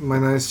 is my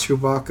nice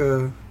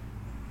Chewbacca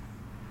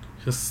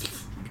Just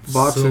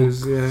boxers,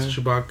 silk, yeah.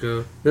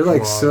 Chewbacca. They're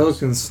like claws.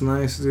 silk and it's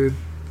nice, dude.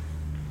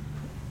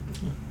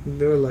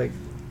 They were like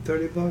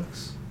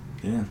 $30.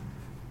 Yeah.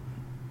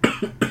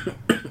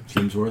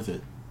 Seems worth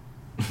it.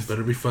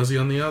 Better be fuzzy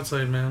on the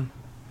outside, man.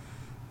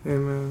 Hey,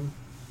 man.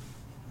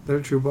 They're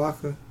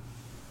Chewbacca.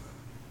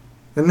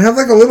 And they have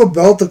like a little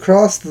belt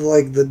across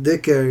the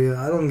dick area.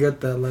 I don't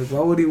get that. Like, why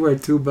would he wear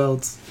 2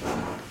 belts?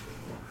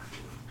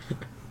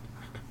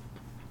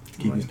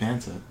 Keep his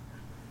pants up.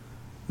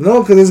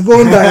 No, because it's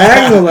going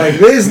diagonal like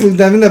this.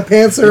 I mean, the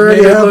pants are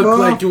already It made it half look off.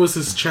 like it was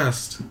his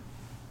chest.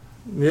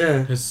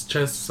 Yeah. His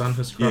chest's on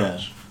his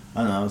crotch.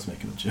 Yeah. I know, I was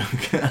making a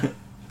joke.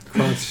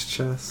 Crotch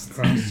chest.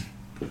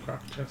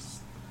 Crotch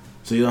chest.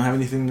 So you don't have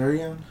anything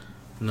nerdy on?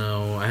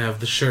 No, I have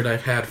the shirt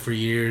I've had for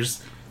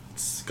years.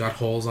 It's got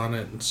holes on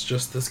it. It's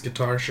just this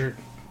guitar shirt.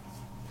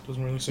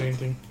 Doesn't really say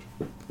anything.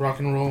 Rock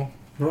and roll.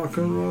 Rock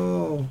and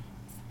roll.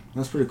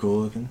 That's pretty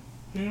cool looking.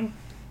 Yeah.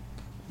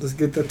 Let's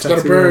get that It's tattooed.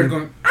 got a bird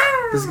going.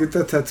 Let's get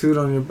that tattooed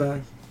on your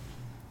back.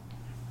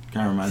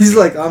 Kind of reminds He's me.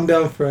 like, I'm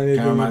down for anything.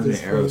 Kind of reminds me of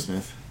at this point.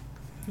 Aerosmith.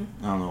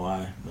 I don't know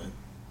why, but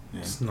yeah.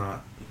 It's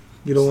not.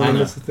 You don't want I to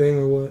know. miss a thing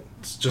or what?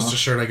 It's just a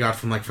shirt I got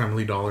from like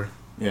Family Dollar.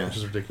 Yeah. Which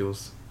is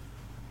ridiculous.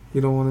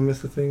 You don't want to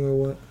miss a thing or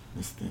what?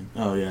 This thing.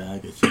 Oh yeah, I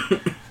get you.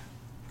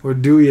 Or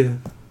do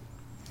you?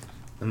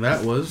 And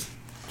that was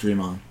Dream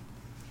on.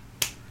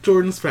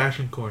 Jordan's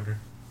Fashion Corner.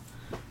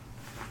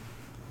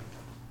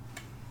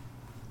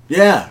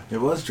 Yeah, it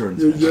was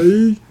Jordan's.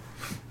 Fashion.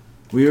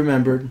 We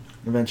remembered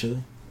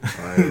eventually.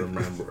 I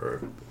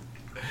remember.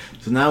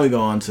 So now we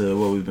go on to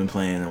what we've been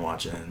playing and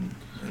watching.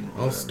 And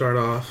I'll whatever. start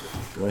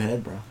off. Go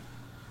ahead, bro.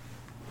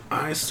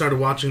 I started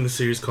watching the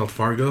series called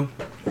Fargo.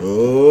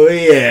 Oh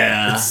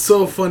yeah. It's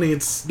so funny.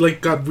 It's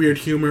like got weird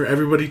humor.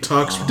 Everybody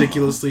talks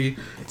ridiculously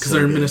because so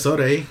they're in good.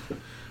 Minnesota. Eh?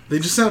 They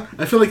just sound.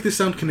 I feel like they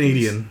sound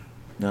Canadian.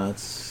 No,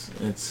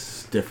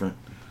 it's different.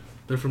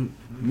 They're from.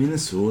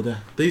 Minnesota.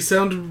 They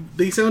sound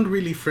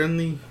really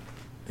friendly.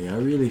 They are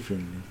really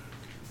friendly.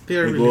 They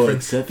are Hey, really boy, friendly.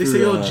 except They for,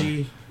 say, "Oh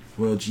gee."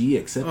 Well, gee,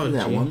 except Oh, for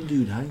that gee. one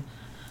dude, hi.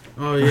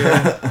 Oh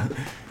yeah.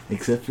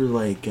 Except for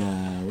like,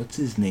 what's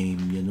his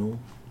name? You know.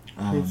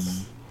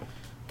 It's-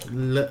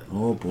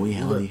 Oh boy,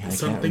 howdy! I can't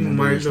something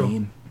remember his Marlo.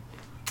 name.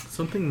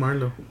 Something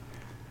Marlowe.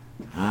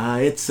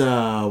 It's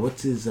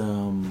what's his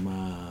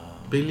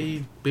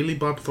Billy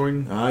Bob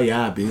Thornton. Oh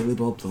yeah, Billy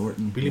Bob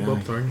Thornton. Billy Yeah,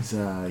 Bob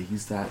Thornton.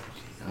 He's that.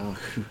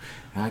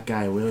 That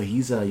guy. Well,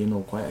 he's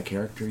quite a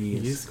character. He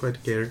is. He's quite a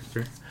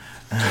character.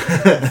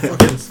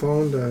 Fucking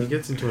phone He died.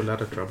 gets into a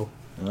lot of trouble.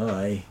 Oh,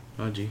 aye.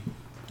 Oh gee.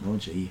 Oh,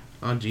 gee.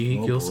 Oh gee, he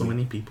Oh, kills so boy.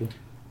 many people.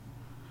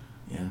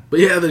 Yeah. But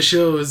yeah, the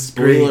show is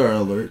great. Spoiler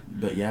alert.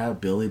 But yeah,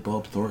 Billy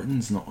Bob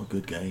Thornton's not a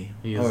good guy.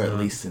 He is Or at not.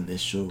 least in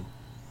this show.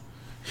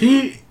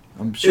 He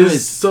I'm sure is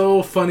it's,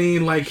 so funny.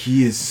 Like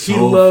he is so he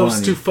loves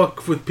funny. to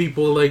fuck with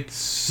people. Like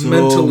so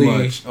mentally.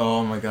 much.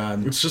 Oh my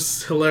god. it's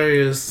just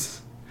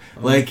hilarious.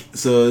 Like,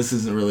 so this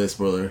isn't really a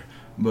spoiler,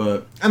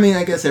 but I mean,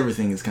 I guess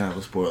everything is kind of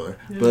a spoiler,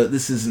 Yeah. but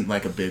this isn't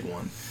like a big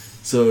one.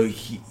 So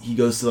he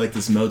goes to like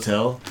this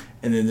motel,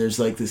 and then there's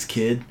like this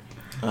kid,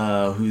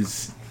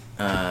 who's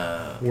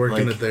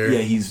Working like, it there. Yeah,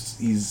 he's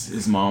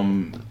his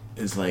mom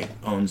is like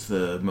owns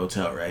the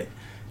motel, right?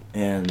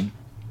 And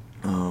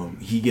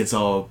he gets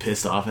all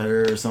pissed off at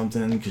her or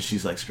something because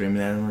she's like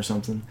screaming at him or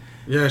something.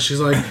 Yeah, she's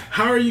like,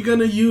 "How are you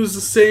gonna use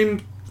the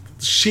same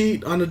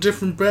sheet on a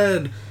different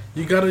bed?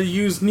 You gotta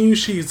use new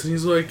sheets." And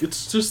he's like,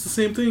 "It's just the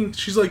same thing."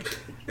 She's like,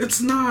 "It's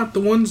not. The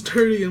one's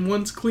dirty and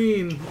one's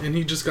clean." And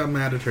he just got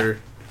mad at her.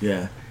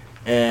 Yeah.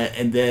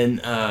 And then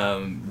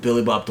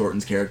Billy Bob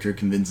Thornton's character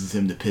convinces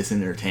him to piss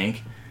in their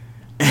tank.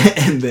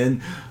 And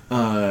then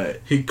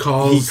He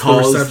calls the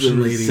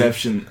reception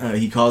lady.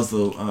 He calls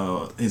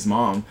his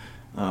mom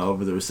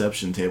over the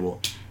reception table,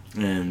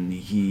 and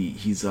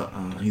he's all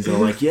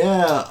like,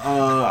 "Yeah,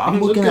 I'm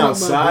looking Look out my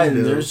outside, and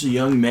window." there's a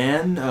young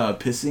man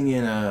pissing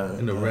in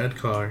a red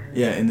car.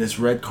 Yeah, in this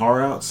red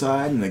car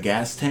outside in the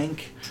gas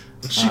tank.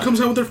 She comes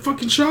out with her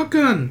fucking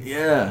shotgun.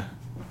 Yeah."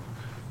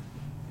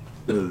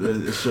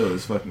 The show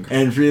is fucking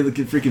crazy. And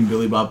freaking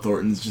Billy Bob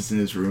Thornton's just in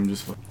his room,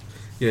 just fucking.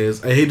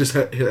 Yes, I hate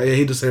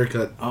his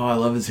haircut. Oh, I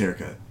love his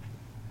haircut.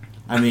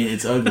 I mean,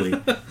 it's ugly,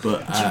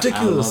 but It's I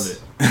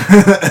ridiculous.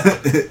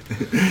 love it.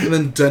 And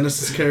then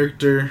Dennis's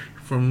character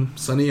from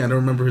Sunny, I don't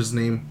remember his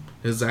name,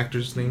 his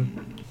actor's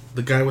name.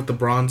 The guy with the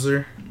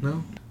bronzer,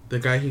 no? The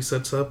guy he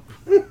sets up.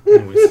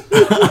 Anyways,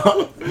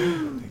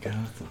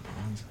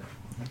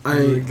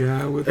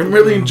 I'm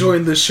really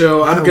enjoying this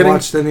show. I I'm haven't getting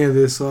watched any of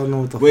this, so I don't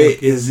know what the Wait,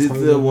 fuck is it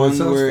talking the about. one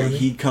Sounds where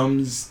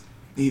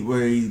funny.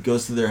 where he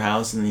goes to their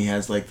house and he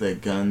has like the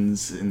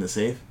guns in the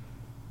safe?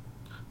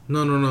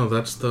 No,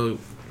 that's the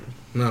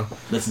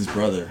That's his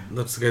brother.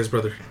 That's the guy's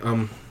brother.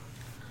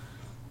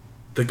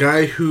 The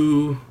guy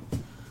who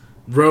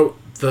wrote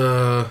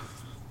the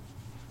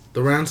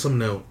ransom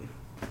note.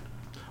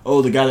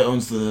 Oh, the guy that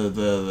owns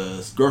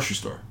the grocery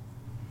store.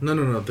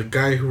 No. The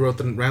guy who wrote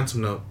the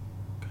ransom note.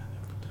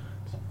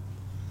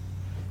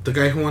 The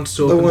guy who wants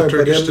to Don't open worry, the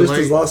but Turkish I'm just as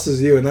Delight. lost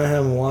as you, and I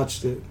haven't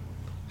watched it.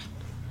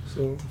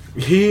 So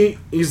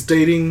He's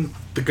dating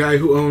the guy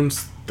who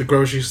owns the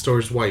grocery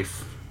store's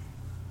wife.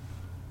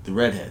 The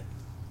redhead.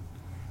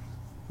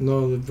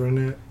 no, the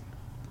brunette.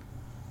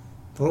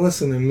 Don't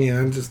listen to me. I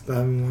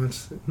haven't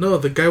watched it. No,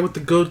 the guy with the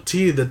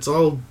goatee that's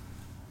all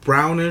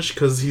brownish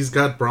because he's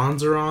got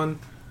bronzer on.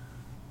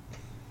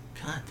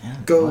 God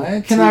damn. Go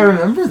Why can to- I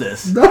remember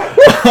this?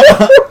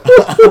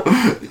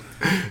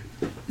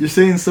 You're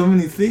saying so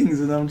many things,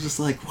 and I'm just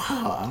like,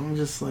 wow. I'm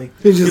just like.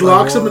 He He just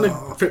locks him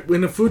 "Whoa."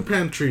 in a food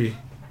pantry.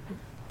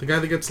 The guy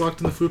that gets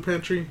locked in the food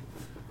pantry.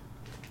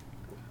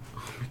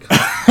 Oh my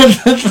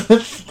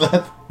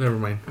god. Never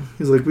mind.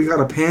 He's like, we got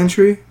a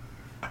pantry.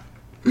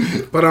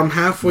 But I'm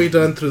halfway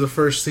done through the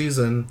first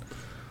season.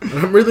 And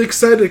I'm really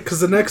excited because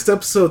the next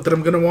episode that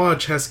I'm going to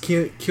watch has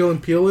Keel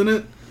and Peele in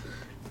it.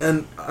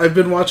 And I've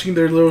been watching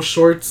their little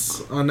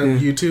shorts on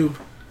YouTube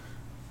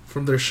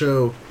from their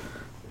show.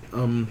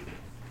 And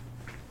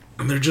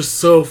they're just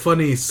so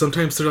funny.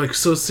 Sometimes they're like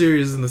so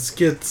serious in the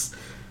skits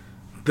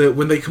that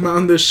when they come out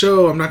on this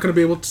show, I'm not going to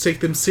be able to take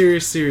them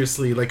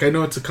seriously. Like, I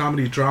know it's a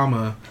comedy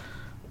drama,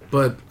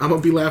 but I'm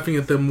going to be laughing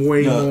at them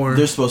way more.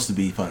 They're supposed to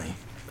be funny.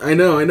 I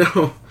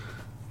know.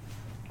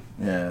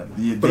 Yeah,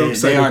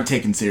 they aren't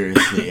taken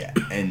seriously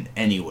in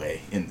any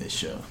way in this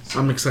show. So.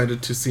 I'm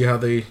excited to see how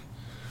the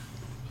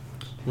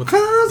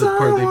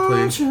part they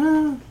play.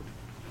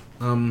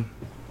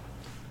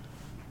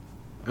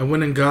 I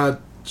went and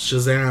got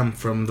Shazam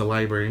from the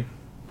library,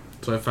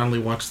 so I finally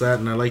watched that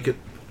and I like it.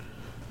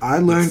 I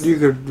learned you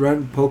could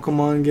rent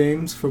Pokemon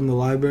games from the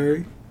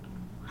library.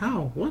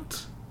 How?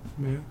 What?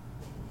 Yeah.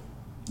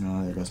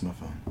 No, there goes my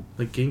phone.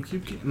 Like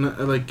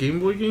GameCube, like Game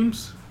Boy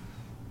games?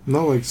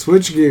 No, like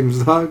Switch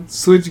games, dog.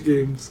 Switch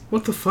games.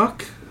 What the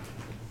fuck?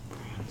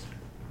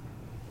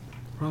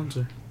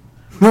 Bronzer.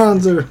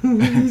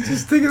 He's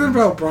just thinking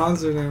about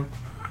Bronzer now.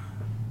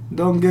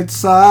 Don't get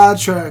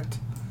sidetracked.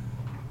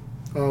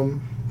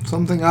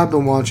 Something I've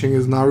been watching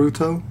is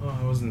Naruto. Oh,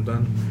 I wasn't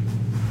done.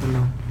 I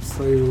know.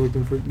 So you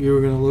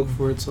were gonna look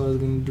for it, so I was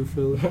gonna do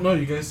filler. Oh no,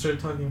 you guys started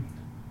talking.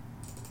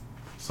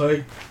 So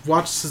I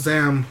watched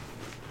Shazam,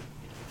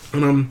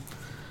 and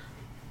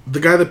the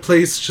guy that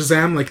plays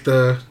Shazam, like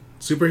the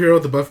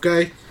superhero, the buff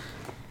guy,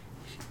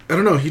 I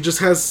don't know, he just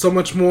has so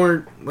much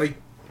more, like,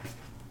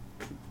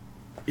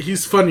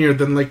 he's funnier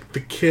than, like,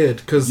 the kid,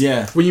 because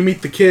when you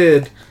meet the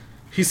kid,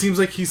 he seems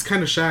like he's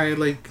kind of shy,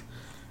 like,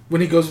 when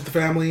he goes with the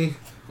family,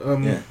 I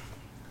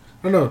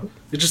don't know,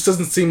 it just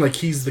doesn't seem like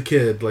he's the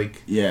kid,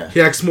 like, he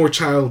acts more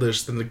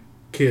childish than the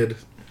kid.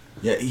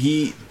 Yeah,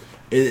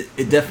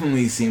 it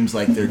definitely seems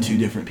like they're two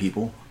different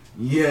people.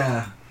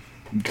 Yeah.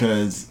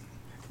 Because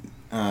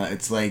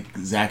it's like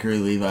Zachary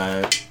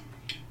Levi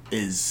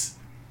has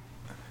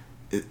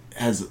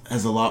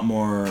a lot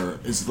more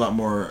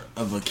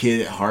of a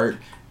kid at heart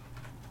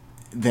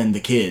than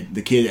the kid.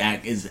 The kid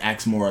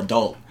acts more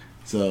adult,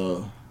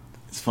 so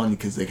it's funny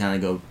because they kind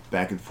of go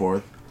back and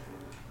forth.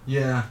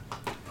 Yeah.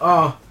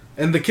 Oh,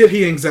 and the kid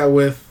he hangs out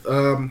with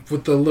the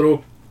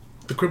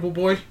cripple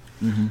boy.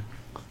 Mm-hmm.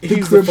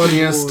 He's the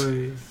funniest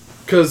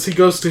because he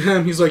goes to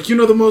him. He's like, "You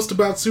know the most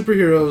about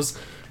superheroes."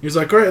 He's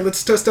like, "All right,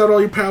 let's test out all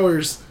your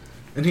powers,"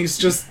 and he's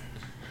just.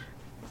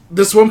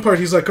 This one part,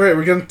 he's like, all right,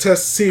 we're going to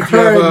see if you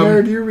have... All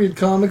right, nerd, you read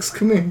comics,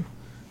 come in.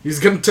 He's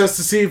going to test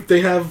to see if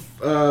they have,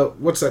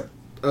 what's that?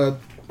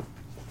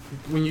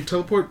 When you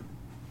teleport?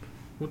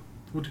 What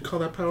do you call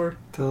that power?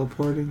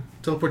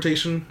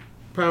 Teleportation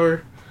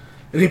power.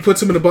 And he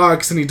puts him in a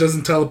box and he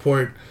doesn't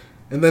teleport.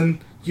 And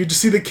then you just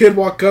see the kid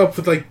walk up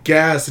with, like,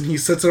 gas and he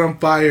sets it on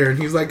fire. And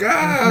he's like,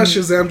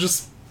 Shazam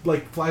just,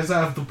 like, flies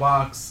out of the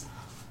box.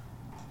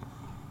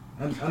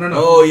 I don't know.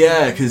 Oh,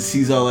 yeah, because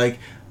he's all like...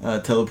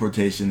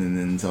 teleportation, and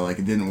then so like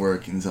it didn't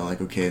work, and so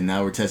like okay,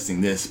 now we're testing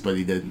this, but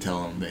he didn't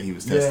tell him that he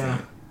was testing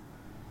it.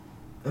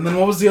 And then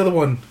what was the other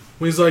one?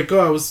 When he's like,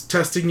 "Oh, I was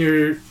testing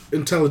your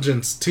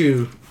intelligence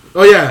too."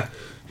 Oh yeah,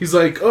 he's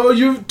like, "Oh,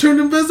 you turned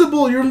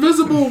invisible. You're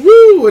invisible.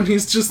 Woo!" And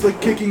he's just like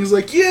kicking. He's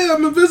like, "Yeah,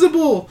 I'm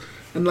invisible."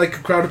 And like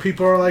a crowd of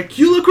people are like,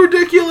 "You look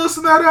ridiculous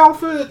in that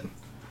outfit."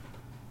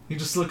 He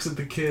just looks at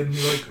the kid and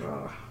he's like,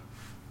 "Ah,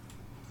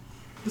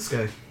 this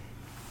guy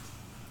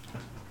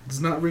does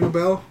not ring a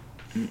bell."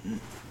 Mm-mm.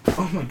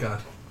 Oh my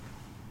god.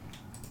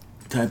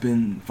 Type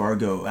in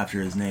Fargo after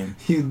his name.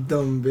 You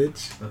dumb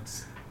bitch.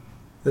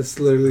 That's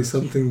literally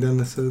something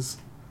Dennis says.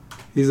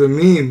 He's a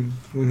meme.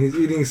 When he's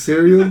eating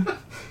cereal,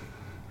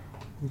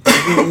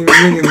 he's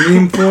eating in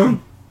meme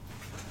form.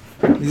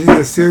 He's eating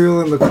the cereal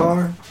in the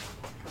car.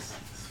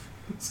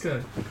 This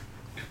guy.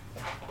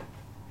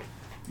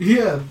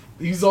 Yeah,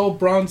 he's all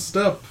bronzed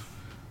up.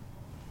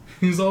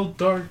 He's all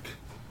dark.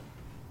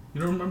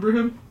 You don't remember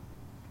him?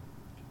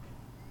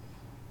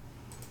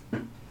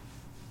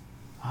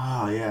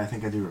 Oh, yeah, I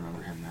think I do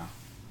remember him now.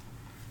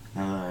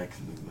 Now that I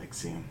can, like,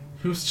 see him.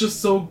 He was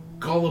just so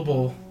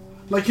gullible.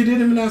 Like, he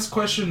didn't even ask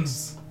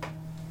questions.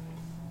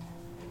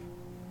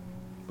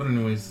 But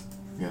anyways.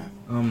 Yeah.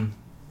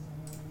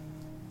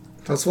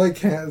 That's why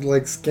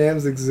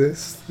scams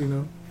exist, you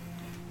know?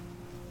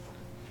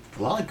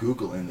 A lot of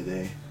Googling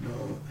today.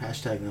 No,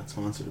 hashtag not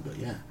sponsored, but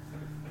yeah.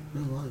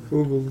 There's a lot of it.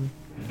 Googling.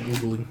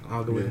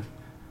 Ogling.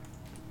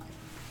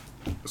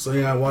 Yeah. So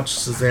yeah, I watched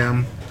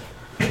Shazam.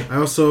 I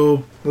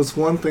also... That's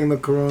one thing the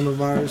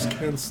coronavirus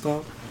can't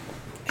stop.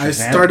 I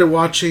started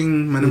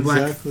watching Men in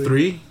Black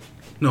 3.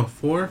 No,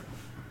 4.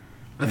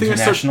 I think I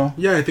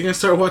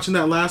started watching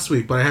that last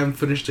week, but I haven't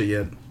finished it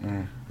yet.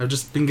 I've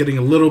just been getting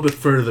a little bit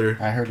further.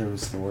 I heard it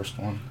was the worst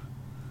one.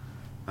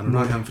 I don't know.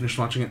 I haven't finished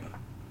watching it.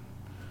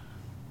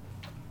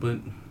 But...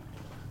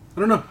 I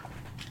don't know.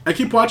 I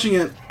keep watching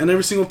it, and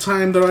every single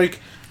time they're like,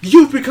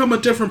 "You've become a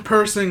different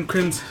person,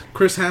 Chris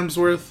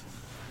Hemsworth."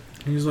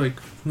 And he's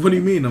like... What do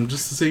you mean? I'm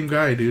just the same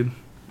guy, dude.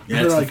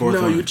 Yeah, it's like, the fourth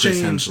no, one. you with Chris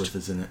changed. Hemsworth,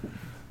 isn't it?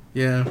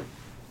 Yeah.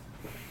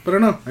 But I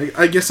don't know.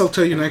 I guess I'll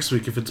tell you next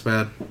week if it's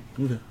bad.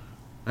 Okay.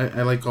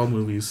 I like all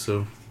movies,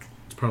 so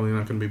it's probably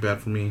not going to be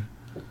bad for me.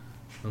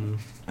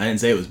 I didn't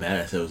say it was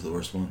bad. I said it was the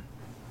worst one.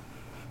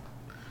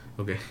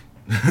 Okay.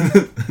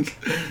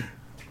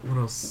 What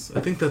else?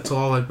 I think that's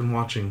all I've been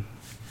watching.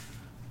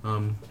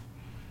 I've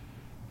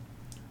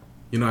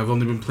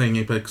only been playing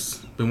Apex.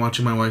 Been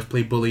watching my wife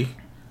play Bully.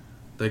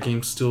 That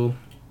game's still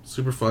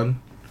super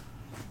fun.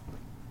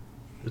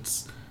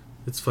 It's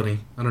funny.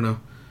 I don't know.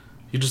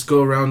 You just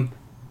go around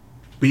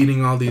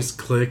beating all these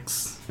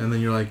cliques, and then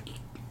you're like,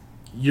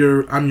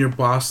 I'm your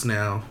boss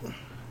now.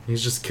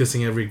 He's just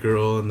kissing every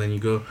girl, and then you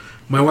go.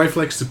 My wife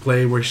likes to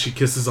play where she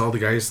kisses all the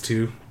guys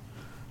too.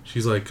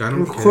 She's like, I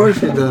don't care. Of course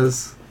she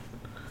does.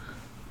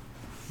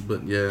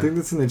 But yeah. I think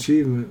that's an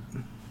achievement.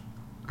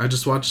 I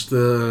just watched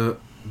the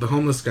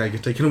homeless guy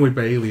get taken away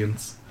by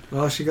aliens.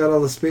 Oh, she got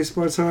all the space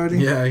parts already?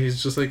 Yeah,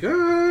 he's just like,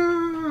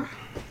 ah.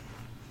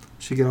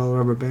 She get all the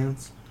rubber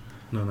bands?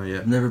 No, not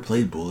yet. I've never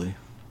played Bully.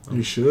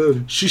 You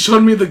should. She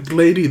showed me the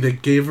lady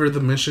that gave her the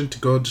mission to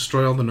go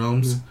destroy all the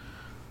gnomes.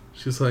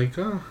 She's like,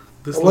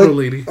 this little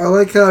lady. I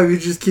like how you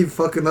just keep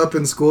fucking up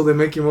in school. They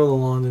make you mow the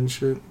lawn and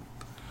shit.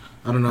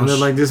 I don't know. And then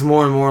like there's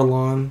more and more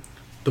lawn.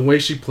 The way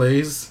she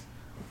plays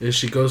is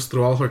she goes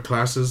through all her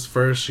classes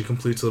first. She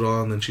completes it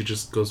all, and then she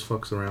just goes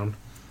fucks around.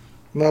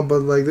 No,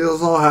 but like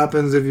this all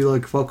happens if you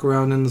like fuck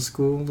around in the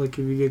school. Like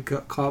if you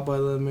get caught by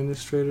the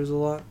administrators a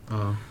lot.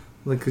 Oh.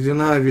 Like, cause you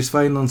know how if you're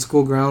fighting on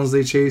school grounds,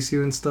 they chase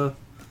you and stuff.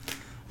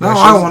 No, Yeah,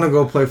 I want to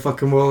go play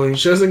fucking Bully.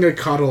 She doesn't get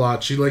caught a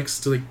lot. She likes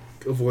to like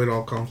avoid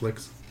all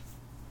conflicts.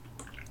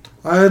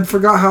 I had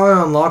forgot how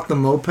I unlocked the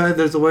moped.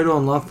 There's a way to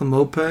unlock the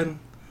moped.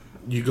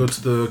 You go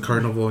to the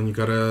carnival and you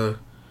gotta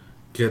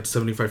get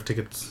 75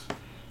 tickets.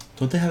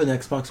 Don't they have an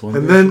Xbox One?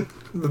 And version?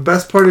 then the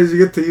best part is you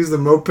get to use the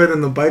moped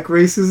in the bike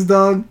races,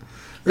 dog.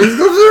 It just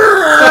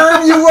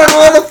goes, you won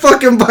all the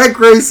fucking bike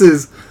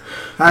races.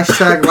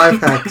 Hashtag life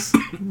hacks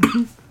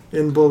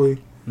in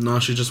Bully. No,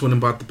 she just went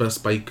and bought the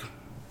best bike.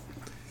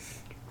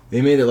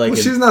 They made it like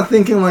Well, she's not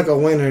thinking like a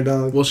winner,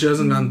 dog. Well, she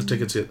hasn't gotten the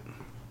tickets yet.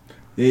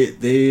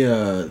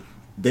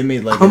 They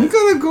made like I'm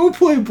gonna go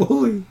play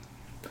Bully.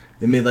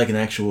 They made like an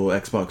actual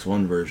Xbox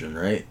One version,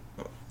 right?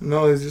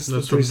 No, it's just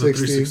That's the from the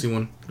 360.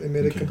 361. They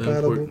made it Okay.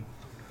 compatible.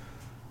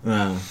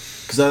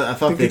 Because I I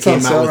thought think they it's on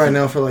came out sale with right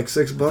now for like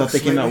 $6. I thought they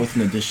came out maybe. with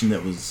an edition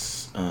that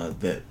was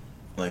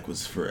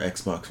was for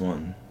Xbox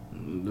One.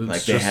 It's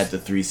Like they had the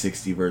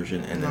 360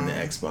 version and then the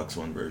Xbox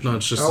One version. No,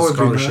 it's just That the would be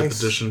scholarship nice.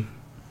 edition.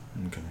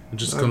 Okay. It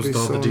just That'd comes be with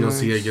all so the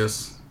DLC, I nice.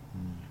 guess.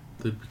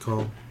 They'd be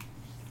called.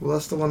 Well,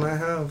 that's the one I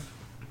have.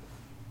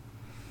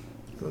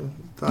 The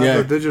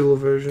Yeah, digital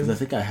Because version. I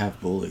think I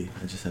have Bully.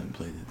 I just haven't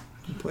played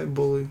it. Play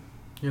Bully.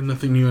 Yeah,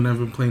 nothing new, and I've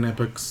been playing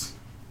Epics.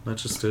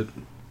 That's just it.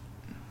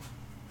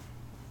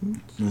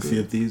 Let's see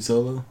if these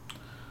solo.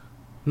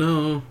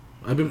 No,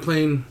 I've been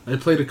playing. I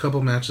played a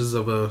couple matches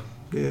of a.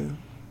 Yeah.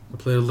 I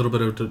played a little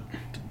bit of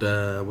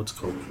the what's it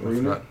called? I Arena?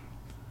 forgot.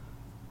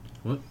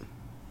 What?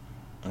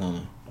 I don't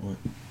know. What?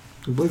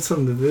 You played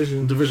some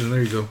Division. Division.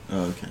 There you go.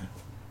 Oh, okay.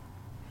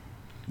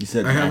 You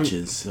said I haven't-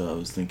 matches, so I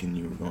was thinking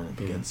you were going up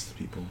Yeah. against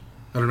people.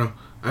 I don't know.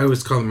 I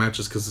always call them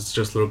matches because it's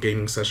just little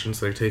gaming sessions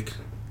that I take.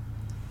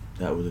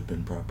 That would have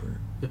been proper.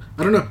 Yeah.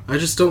 I don't know. I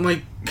just don't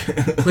like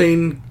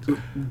playing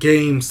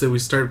games that we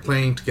start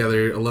playing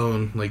together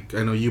alone. Like,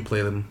 I know you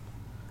play them.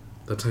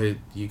 That's how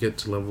you get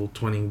to level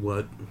 20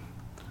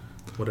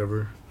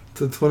 whatever.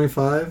 To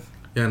 25?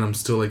 Yeah, and I'm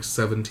still like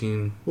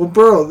 17. Well,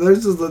 bro,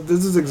 there's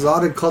this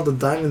exotic called the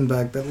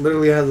Diamondback that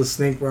literally has a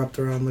snake wrapped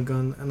around the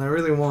gun, and I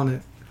really want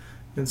it.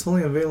 And it's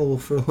only available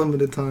for a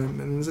limited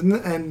time, and it's in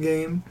the end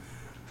game,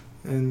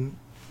 and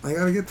I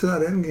gotta get to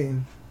that end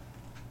game.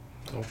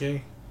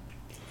 Okay.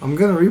 I'm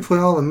gonna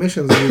replay all the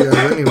missions with you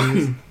guys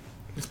anyways.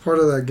 It's part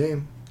of that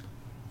game.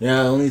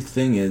 Yeah, the only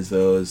thing is,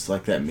 though, is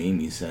like that meme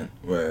you sent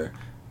where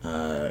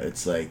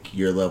it's like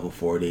you're level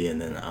 40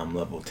 and then I'm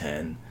level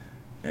 10.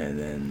 And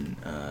then,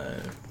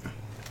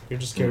 You're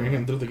just carrying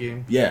him through the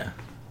game. yeah.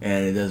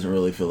 And it doesn't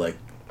really feel like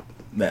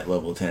that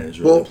level 10 is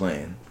really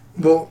playing.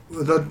 Well,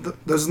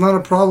 there's not a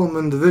problem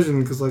in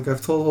Division, because like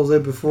I've told Jose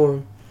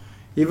before,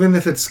 even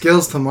if it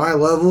scales to my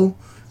level,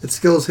 it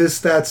scales his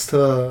stats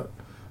to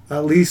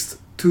at least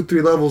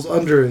 2-3 levels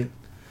under it.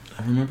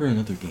 I remember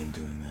another game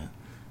doing that.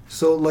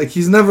 So like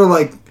he's never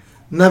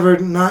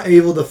not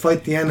able to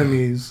fight the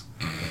enemies.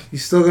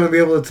 He's still gonna be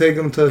able to take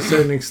them to a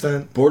certain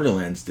extent.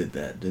 Borderlands did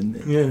that, didn't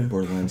it? Yeah.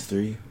 Borderlands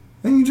 3.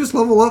 And you just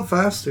level up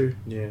faster,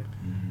 Yeah.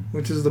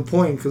 which is the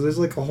point, because there's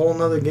like a whole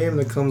nother game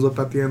that comes up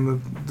at the end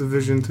of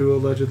Division 2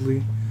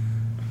 allegedly.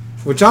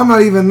 Which I'm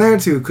not even there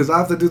to, because I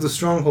have to do the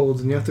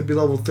strongholds, and you have to be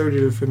level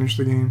 30 to finish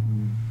the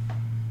game.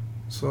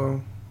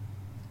 So,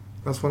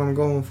 that's what I'm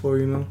going for,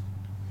 you know?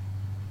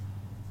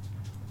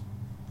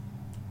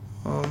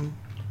 What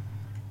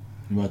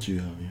about you,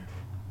 Javier?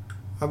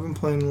 I've been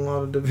playing a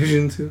lot of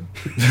Division 2.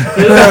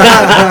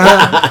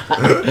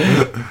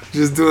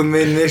 Just doing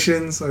main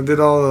missions. I did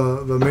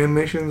all the main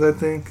missions, I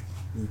think.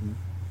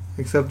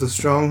 except the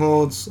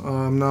strongholds.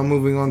 I'm now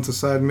moving on to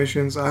side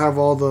missions. I have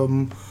all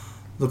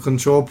the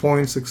control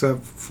points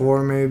except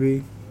 4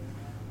 maybe.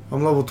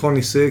 I'm level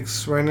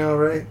 26 right now,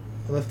 right?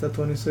 I left at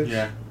 26?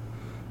 Yeah.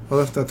 I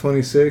left at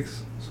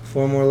 26, so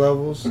 4 more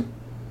levels.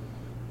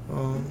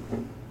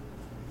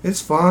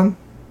 It's fun.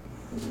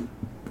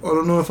 I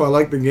don't know if I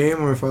like the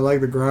game or if I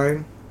like the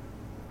grind.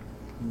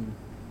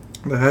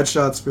 The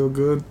headshots feel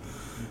good.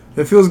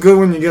 It feels good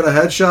when you get a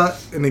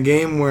headshot in a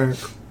game where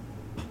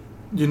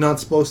you're not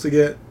supposed to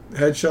get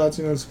headshots.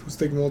 You're not supposed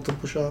to take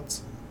multiple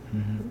shots.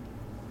 Mm-hmm.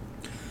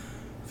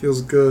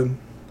 Feels good.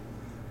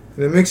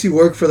 And it makes you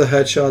work for the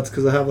headshots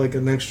because I have like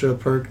an extra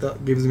perk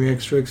that gives me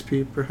extra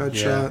XP per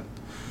headshot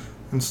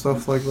and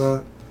stuff like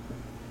that.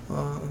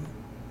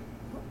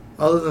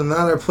 Other than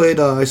that,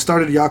 I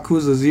started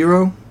Yakuza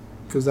 0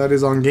 because that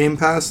is on Game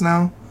Pass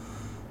now.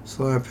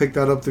 So I picked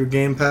that up through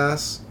Game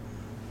Pass.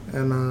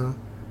 And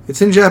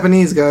it's in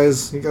Japanese,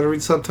 guys. You gotta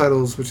read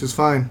subtitles, which is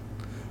fine.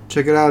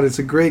 Check it out. It's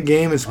a great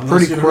game. It's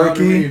pretty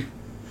quirky.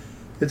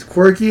 It's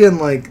quirky and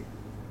like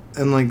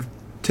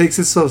takes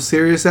itself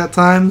serious at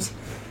times.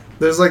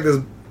 There's like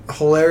this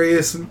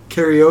hilarious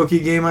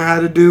karaoke game I had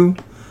to do,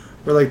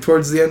 where like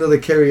towards the end of the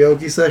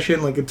karaoke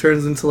session, like it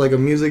turns into like a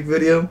music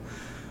video,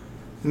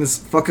 and it's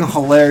fucking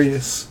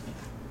hilarious.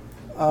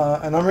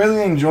 And I'm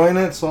really enjoying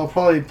it, so I'll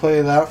probably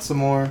play that some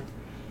more.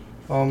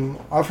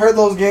 I've heard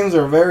those games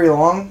are very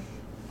long,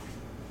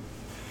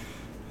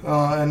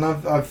 and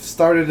I've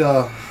started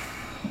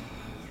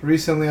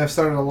recently. I've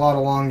started a lot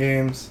of long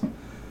games.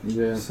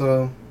 Yeah.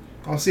 So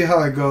I'll see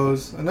how it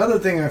goes. Another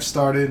thing I've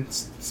started,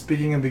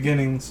 speaking of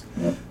beginnings,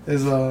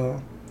 is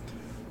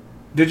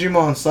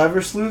Digimon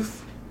Cyber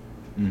Sleuth.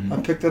 Mm-hmm. I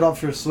picked it up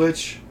for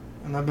Switch,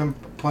 and I've been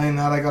playing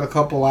that. I got a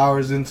couple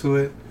hours into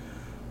it.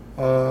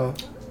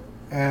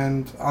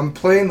 And I'm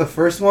playing the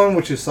first one,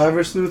 which is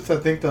Cyber Sleuth. I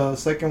think the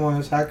second one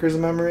is Hacker's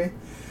Memory.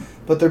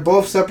 But they're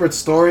both separate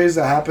stories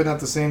that happen at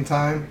the same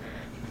time.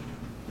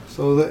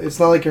 So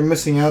it's not like you're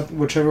missing out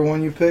whichever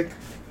one you pick.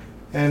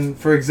 And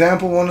for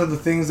example, one of the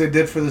things they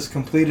did for this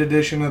complete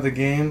edition of the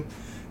game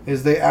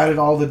is they added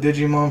all the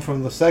Digimon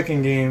from the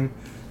second game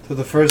to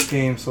the first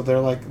game. So they're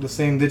like the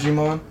same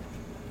Digimon.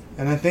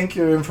 And I think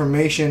your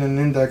information and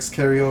index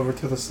carry over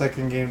to the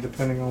second game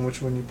depending on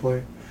which one you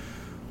play.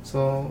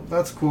 So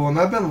that's cool, and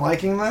I've been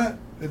liking that.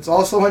 It's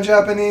also in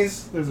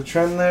Japanese. There's a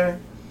trend there.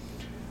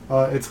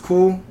 It's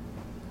cool.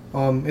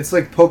 It's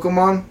like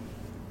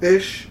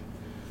Pokemon-ish,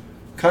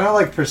 kind of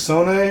like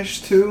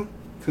Persona-ish too,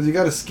 because you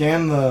got to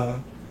scan the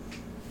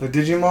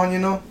Digimon. You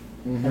know,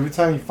 every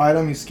time you fight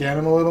them, you scan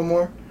them a little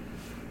more,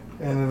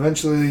 and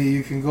eventually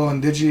you can go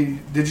and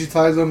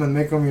digitize them and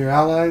make them your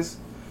allies.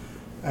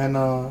 And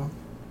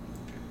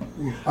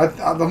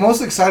the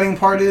most exciting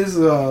part is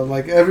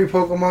like every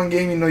Pokemon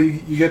game, you know,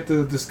 you get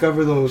to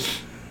discover those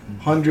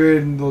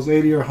 100, those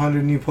 80 or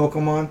 100 new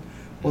Pokemon.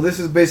 Well, this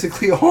is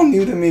basically all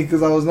new to me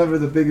because I was never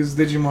the biggest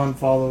Digimon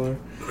follower.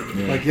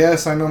 Yeah. Like,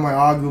 yes, I know my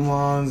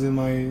Agumons and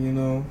my, you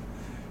know,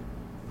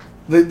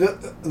 the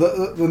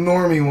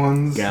normie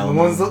ones. Galamon. The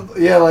ones that,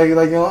 yeah, like you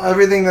know,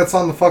 everything that's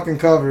on the fucking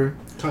cover.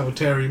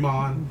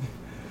 Toterimon.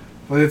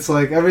 But it's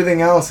like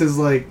everything else is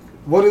like,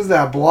 what is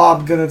that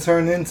blob gonna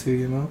turn into,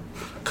 you know?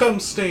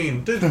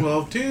 Cumstain,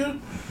 Digivolve too.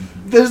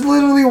 There's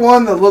literally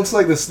one that looks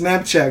like the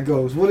Snapchat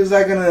ghost. What is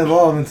that gonna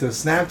evolve into?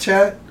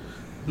 Snapchat?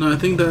 No, I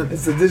think that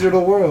it's the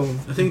digital world.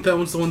 I think that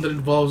one's the one that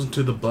evolves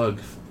into the bug.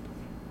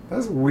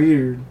 That's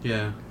weird.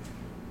 Yeah.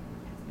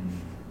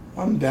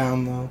 I'm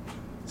down though.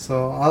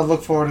 So I'll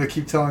look forward to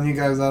keep telling you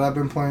guys that. I've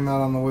been playing that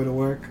on the way to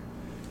work.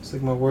 It's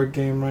like my work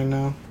game right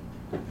now.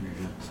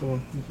 So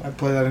I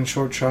play that in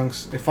short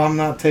chunks. If I'm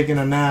not taking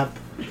a nap,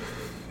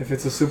 if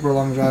it's a super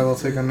long drive, I'll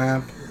take a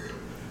nap.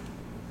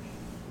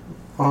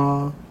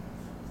 I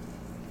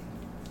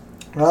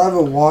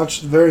haven't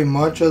watched very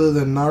much other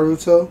than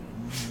Naruto.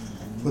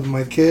 With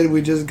my kid, we're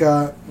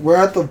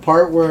at the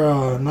part where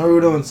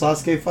Naruto and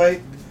Sasuke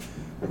fight.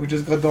 We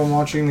just got done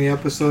watching the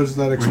episodes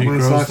that explain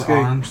Sasuke. The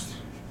arms.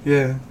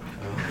 Yeah.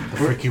 The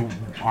freaky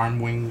arm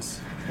wings.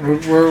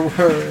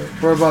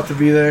 We're about to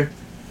be there.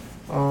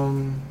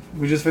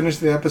 We just finished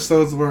the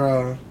episodes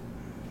where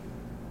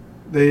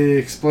they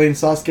explain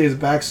Sasuke's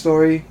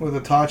backstory with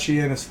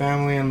Itachi and his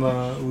family and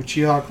the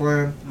Uchiha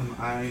clan. And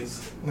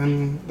eyes.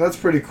 And that's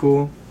pretty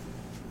cool.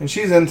 And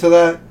she's into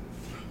that.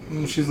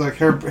 And she's like,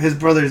 his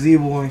brother's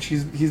evil and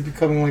he's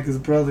becoming like his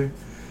brother.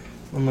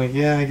 I'm like,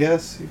 yeah, I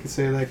guess you could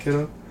say that,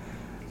 kiddo.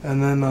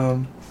 And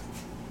then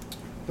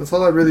that's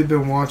all I've really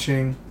been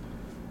watching.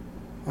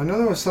 I know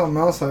there was something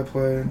else I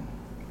played,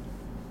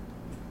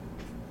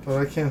 but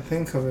I can't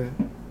think of it.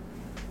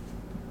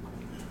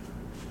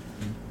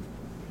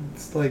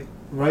 It's like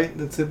right at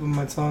the tip of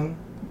my tongue.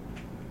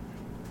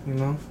 You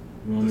know?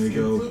 You want me to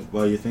go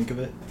while you think of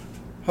it?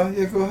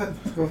 Yeah, go ahead.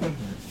 Go ahead.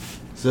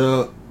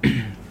 So,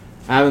 I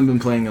haven't been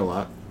playing a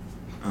lot,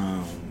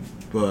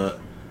 but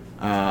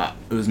I've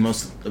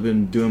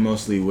been doing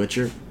mostly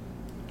Witcher.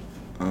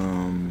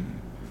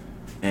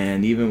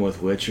 And even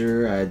with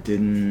Witcher, it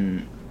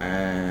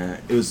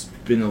was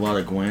been a lot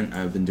of Gwent.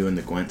 I've been doing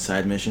the Gwent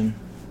side mission.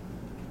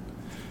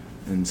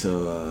 And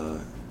so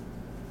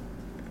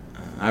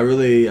I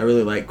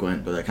really like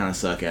Gwent, but I kind of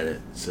suck at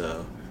it.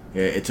 So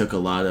yeah, it took a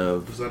lot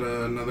of. Is that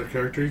another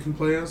character you can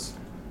play as?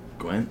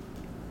 Gwent?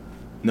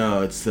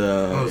 No, it's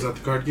the. Oh, is that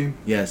the card game?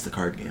 Yeah, it's the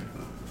card game.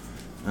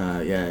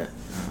 Yeah.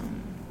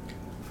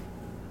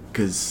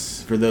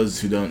 Because for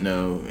those who don't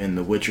know, in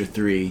The Witcher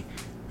 3,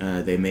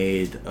 they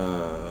made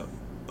a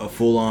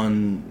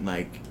full-on,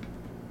 like,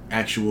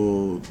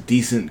 actual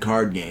decent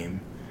card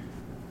game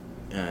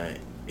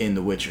in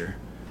The Witcher.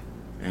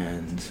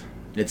 And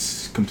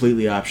it's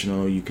completely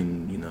optional. You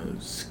can,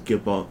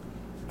 skip all...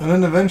 And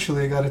then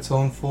eventually it got its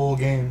own full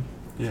game.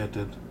 Yeah, it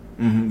did.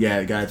 Mm-hmm, yeah,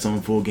 it got its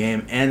own full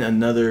game. And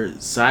another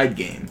side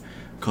game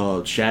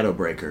called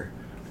Shadowbreaker.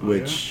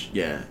 Which,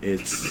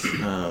 it's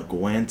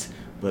Gwent,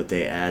 but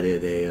they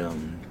added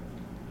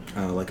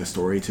a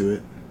story to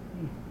it.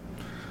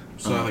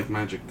 So I like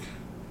Magic.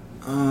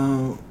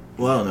 Well,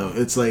 no,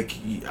 it's like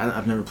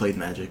I've never played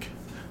Magic.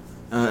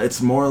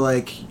 It's more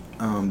like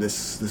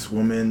this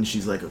woman.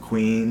 She's like a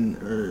queen,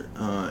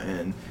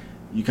 and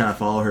you kind of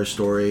follow her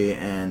story.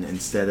 And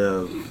instead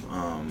of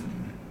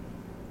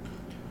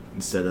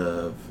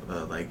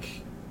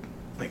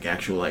like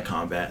actual like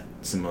combat,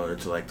 similar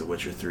to like The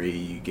Witcher 3,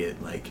 you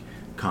get like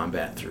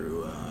combat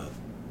through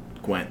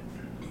Gwent.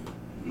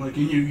 Like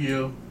in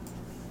Yu-Gi-Oh!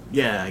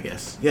 Yeah, I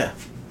guess. Yeah.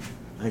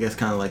 I guess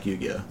kind of like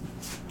Yu-Gi-Oh!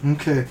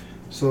 Okay,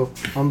 so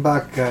I'm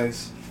back,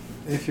 guys.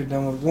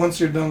 Once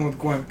you're done with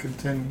Gwent,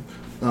 continue.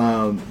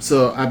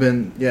 So I've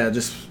been,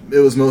 it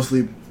was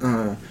mostly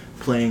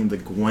playing the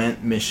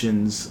Gwent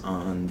missions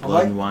on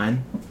Blood and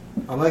Wine.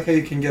 I like how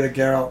you can get a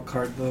Geralt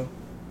card, though.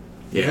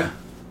 Yeah.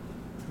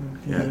 You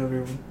can get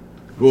everyone.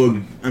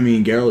 Well, I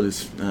mean, Geralt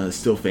is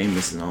still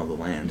famous in all the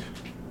land.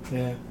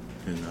 Yeah.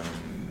 And,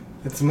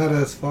 it's meta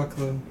as fuck,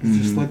 though. He's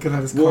just looking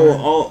at his card.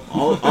 Well,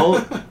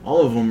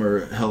 all of them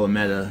are hella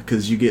meta,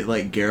 because you get,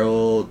 like,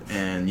 Geralt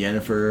and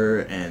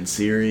Yennefer and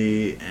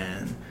Ciri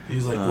and...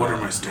 He's like, what are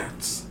my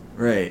stats?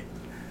 Right.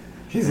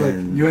 He's like,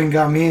 you ain't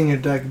got me in your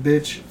deck,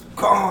 bitch.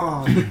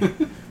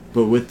 Gone!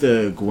 But with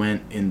the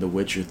Gwent in The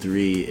Witcher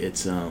 3,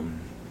 it's,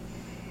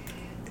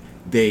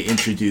 they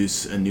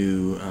introduce a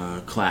new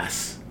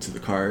class to the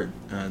card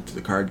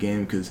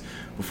game, because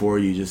before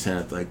you just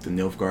had like the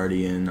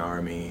Nilfgaardian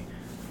army,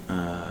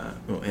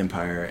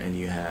 empire, and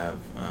you have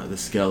the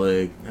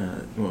Skellig.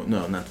 Well,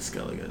 no, not the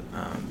Skellig.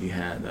 You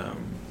had the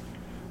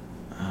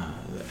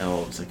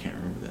elves. I can't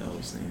remember the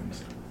elves'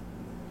 names.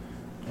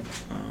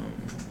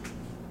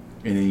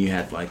 And then you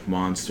had like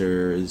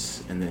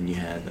monsters, and then you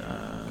had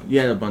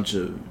a bunch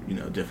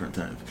of different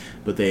types.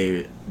 But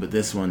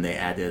this one they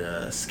added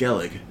a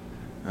Skellig,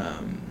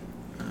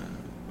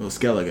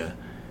 Skellige,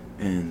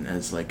 and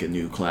as like a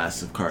new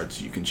class of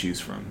cards you can choose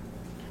from.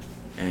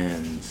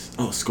 And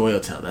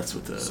Scoia'tael, that's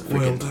what the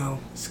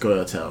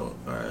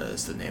Scoia'tael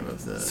is the name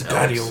of the elves.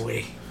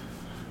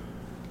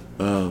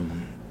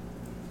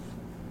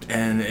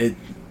 And it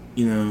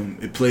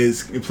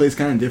plays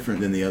kind of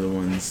different than the other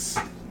ones.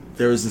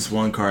 There was this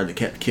one card that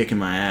kept kicking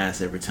my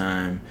ass every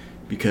time,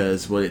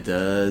 because what it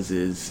does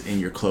is in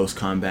your close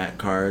combat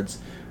cards,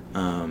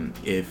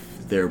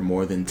 if they're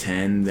more than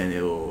 10, then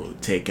it will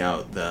take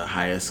out the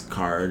highest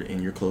card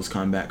in your close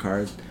combat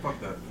cards. Fuck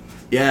that.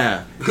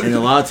 Yeah, and a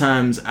lot of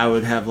times I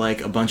would have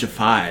like a bunch of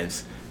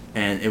 5s,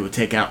 and it would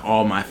take out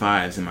all my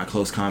 5s in my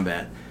close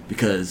combat,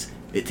 because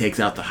it takes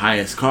out the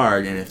highest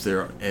card, and if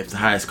the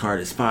highest card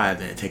is 5,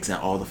 then it takes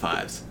out all the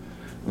 5s.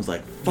 I was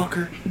like,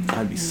 fucker.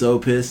 I'd be so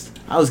pissed.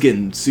 I was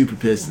getting super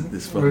pissed at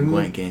this fucking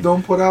Gwent game.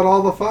 Don't put out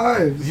all the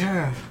 5s.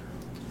 Yeah.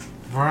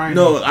 Right.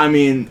 No, I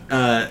mean,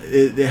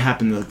 it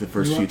happened like the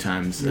first few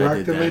times you I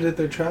did that. activated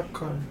their trap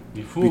card.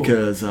 You fool.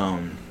 Because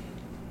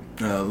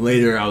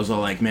later I was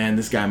all like, man,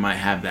 this guy might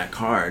have that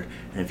card,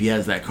 and if he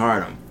has that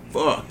card, I'm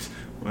fucked.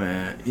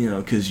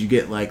 Because you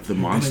get like the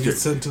monster. Get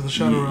sent to the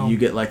Shadow Realm. You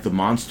get like the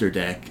monster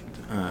deck,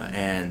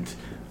 and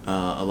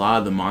a lot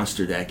of the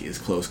monster deck is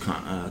close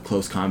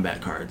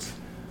combat cards,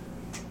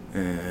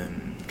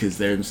 and because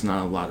there's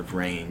not a lot of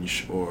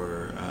range,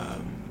 or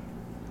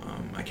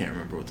I can't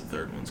remember what the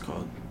third one's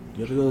called. Do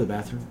you have to go to the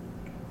bathroom?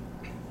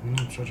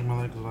 No, I'm stretching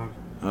my legs alive.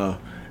 Oh,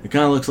 it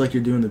kind of looks like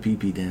you're doing the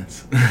pee-pee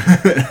dance.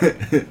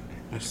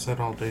 I said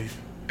all day.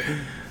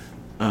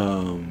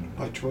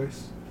 By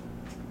choice.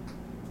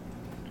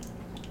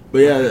 But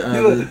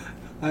yeah,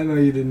 I know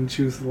you didn't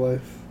choose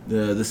life.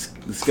 The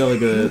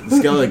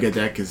Skellige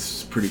deck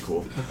is pretty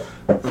cool.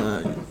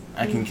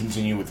 I can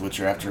continue with what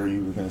after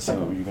you were gonna say.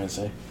 What were you gonna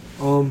say?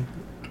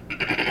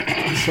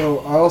 So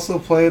I also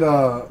played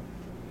a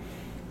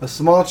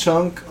small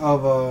chunk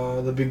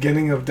of the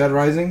beginning of Dead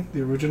Rising,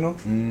 the original.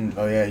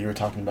 Oh yeah, you were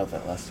talking about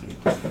that last week.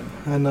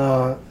 And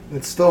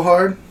it's still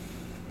hard.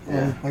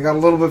 Yeah. I got a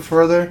little bit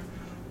further,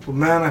 but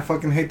man, I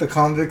fucking hate the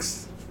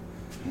convicts.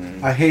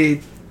 I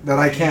hate that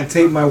I can't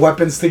tape my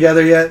weapons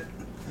together yet,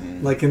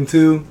 like in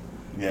 2.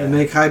 Yeah. And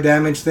make high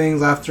damage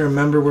things. I have to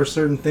remember where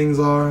certain things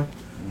are.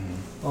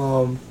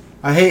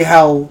 I hate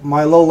how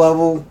my low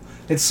level.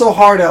 It's so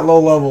hard at low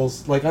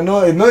levels. Like I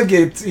know it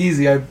gets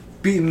easy. I've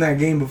beaten that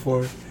game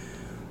before,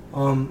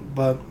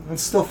 But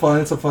it's still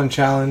fun. It's a fun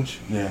challenge.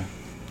 Yeah.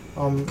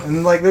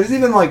 And like, there's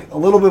even like a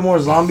little bit more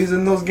zombies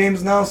in those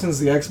games now since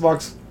the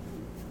Xbox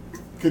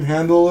can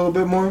handle a little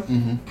bit more.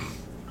 Mm-hmm.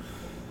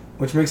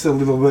 Which makes it a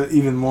little bit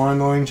even more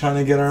annoying trying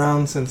to get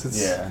around since it's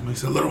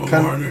makes it a little bit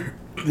more harder.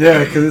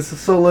 Yeah, because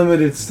it's so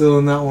limited still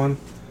in that one.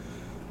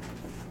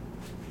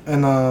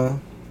 And I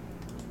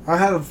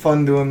had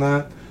fun doing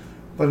that.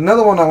 But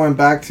another one I went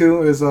back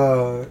to is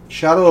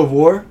Shadow of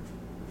War.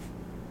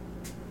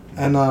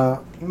 And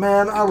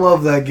man, I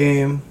love that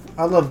game.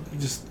 I love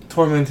just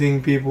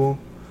tormenting people.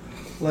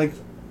 Like,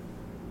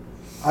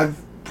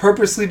 I've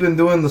purposely been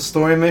doing the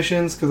story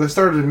missions because I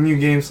started a new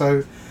game,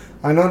 so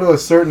I know to a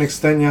certain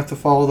extent you have to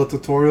follow the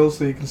tutorials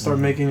so you can start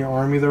making your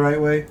army the right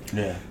way.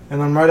 Yeah.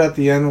 And I'm right at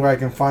the end where I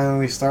can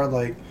finally start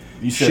like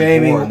You said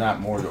shaming. War, not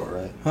Mordor,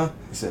 right? Huh?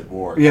 You said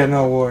War. Yeah,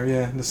 no, War.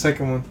 Yeah, the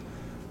second one.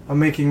 I'm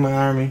making my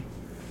army.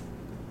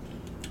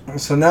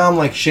 So now I'm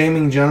like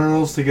shaming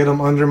generals to get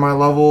them under my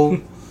level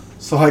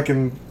so I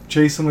can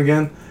chase them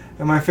again.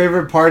 And my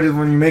favorite part is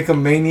when you make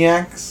them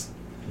maniacs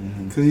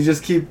because you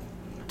just keep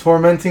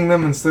tormenting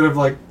them instead of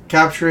like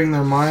capturing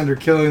their mind or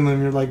killing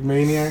them. You're like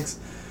maniacs.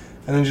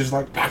 And then just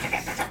like...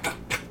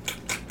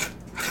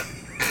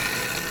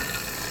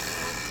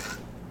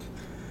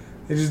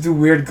 They just do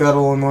weird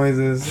guttural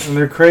noises. And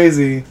they're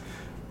crazy.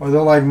 Or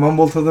they'll like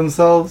mumble to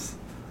themselves.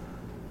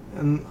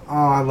 And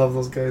I love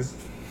those guys.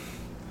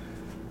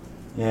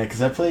 Yeah,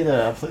 because I played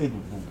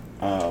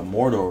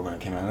Mordor when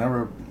it came out.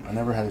 I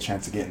never had a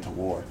chance to get into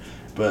War,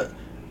 but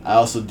I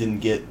also didn't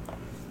get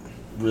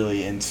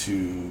really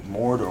into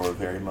Mordor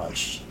very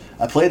much.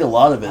 I played a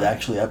lot of it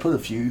actually. I put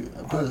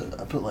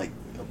like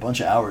a bunch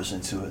of hours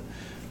into it,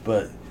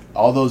 but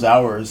all those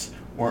hours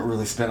weren't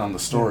really spent on the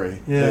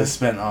story. Yeah. They were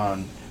spent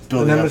on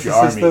building up your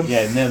army. System.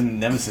 Yeah,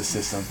 Nemesis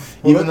system.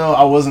 Well, Even though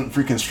I wasn't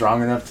freaking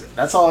strong enough,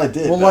 that's all I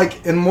did. Well,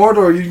 like in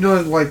Mordor, you know,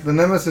 like the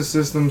Nemesis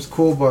system's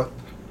cool, but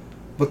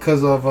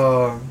because of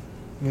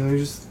you're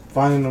just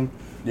finding them.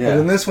 Yeah. But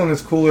in this one,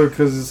 it's cooler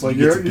because it's like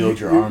You get to build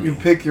your army. You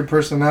pick your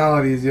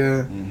personalities,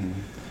 yeah. Mm-hmm.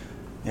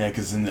 Yeah,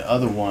 because in the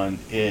other one,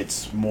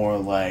 it's more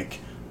like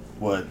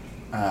what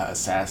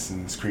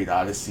Assassin's Creed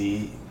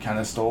Odyssey kind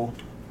of stole,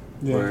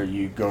 where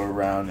you go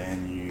around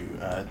and you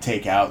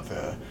take out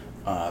the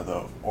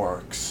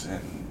orcs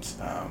and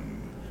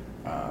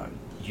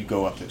you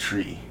go up the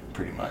tree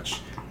pretty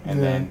much,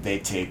 and then they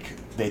take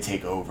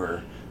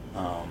over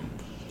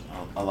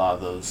a lot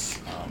of those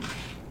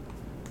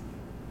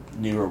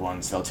newer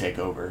ones. They'll take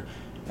over,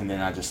 and then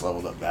I just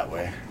leveled up that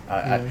way.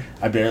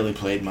 I barely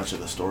played much of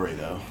the story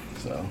though.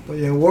 So. But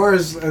yeah, War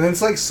is, and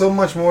it's like so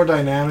much more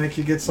dynamic.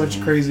 You get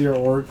such crazier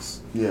orcs.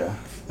 Yeah.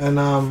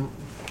 And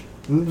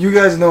you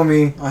guys know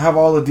me. I have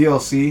all the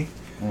DLC.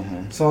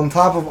 So on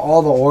top of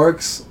all the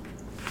orcs,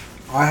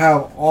 I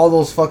have all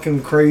those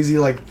fucking crazy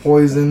like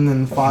poison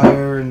and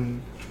fire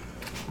and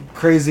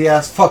crazy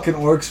ass fucking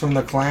orcs from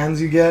the clans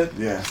you get.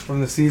 Yeah.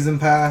 From the season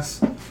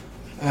pass,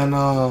 and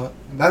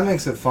that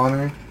makes it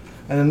funner.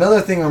 And another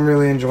thing I'm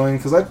really enjoying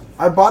because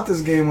I bought this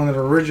game when it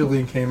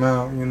originally came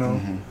out, you know.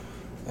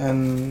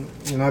 And,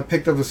 you know, I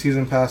picked up the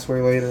season pass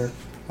way later,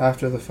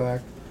 after the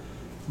fact.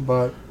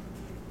 But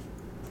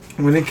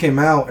when it came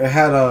out, it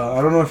had I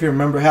don't know if you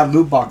remember, it had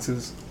loot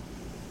boxes.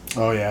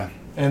 Oh, yeah.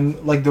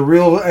 And, like, the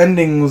real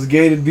ending was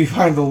gated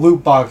behind the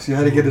loot box. You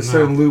had to get a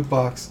certain loot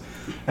box.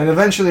 And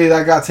eventually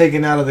that got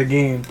taken out of the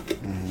game.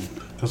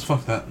 Just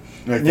fuck that.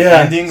 Like the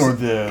ending or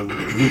the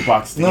loot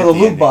box? No, the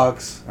loot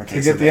box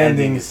to get the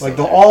endings. Like,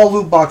 all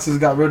loot boxes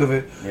got rid of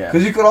it. Yeah.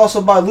 Because you could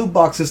also buy loot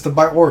boxes to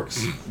buy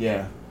orcs.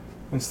 Yeah.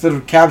 Instead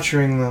of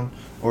capturing them.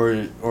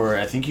 Or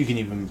I think you can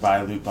even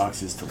buy loot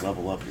boxes to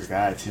level up your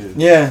guy, too.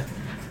 Yeah.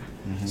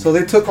 So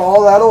they took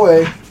all that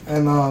away,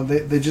 and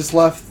they just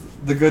left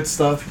the good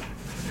stuff.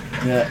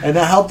 Yeah. And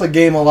that helped the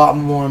game a lot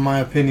more, in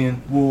my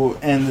opinion. Well,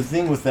 and the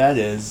thing with that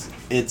is,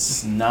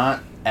 it's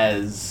not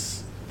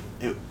as...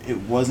 It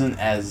wasn't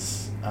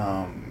as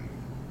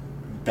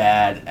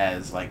bad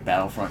as, like,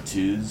 Battlefront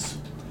 2's.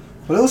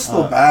 But it was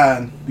still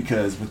bad.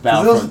 Because with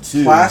Battlefront 2... it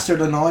was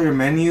plastered on all your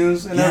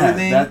menus and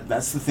everything.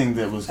 That's the thing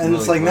that was And really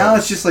it's like, close. Now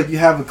it's just like you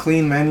have a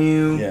clean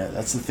menu. Yeah,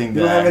 that's the thing You that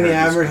don't have I any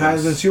heard was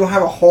advertisements. close. You don't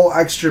have a whole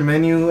extra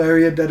menu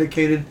area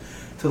dedicated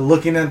to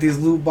looking at these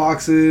loot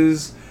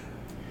boxes.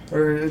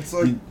 Or it's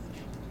like...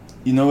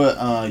 You know what,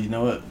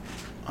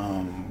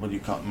 what do you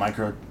call it?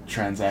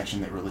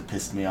 Microtransaction that really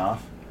pissed me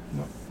off?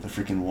 What? The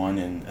freaking one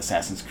in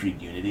Assassin's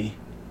Creed Unity.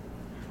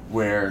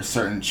 Where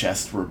certain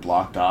chests were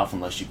blocked off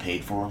unless you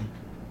paid for them.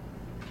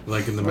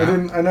 Like in the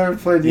map? I never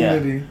played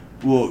Unity.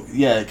 Well,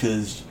 yeah,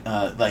 because,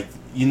 like,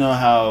 you know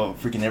how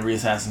freaking every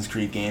Assassin's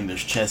Creed game,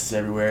 there's chests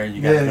everywhere, and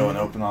you gotta go and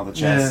open all the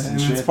chests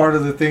and shit? It's part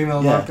of the thing,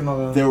 unlocking all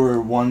the... There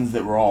were ones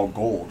that were all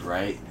gold,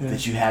 right? Yeah.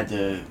 That you had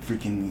to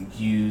freaking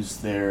use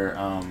their,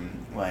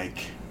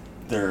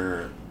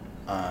 their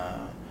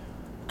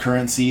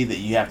currency that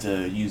you have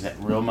to use that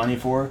real money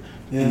for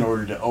in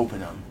order to open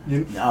them.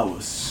 I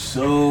was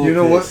so You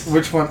know pissed.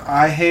 which one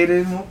I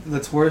hated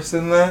that's worse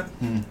than that?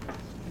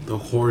 The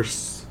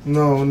horse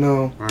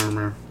No.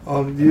 armor.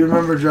 Do you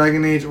remember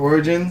Dragon Age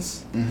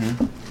Origins?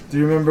 Do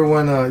you remember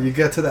when you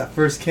get to that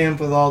first camp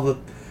with all the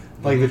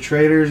the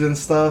traders and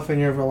stuff, and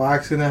you're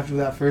relaxing after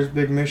that first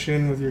big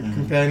mission with your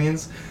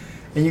companions,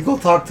 and you go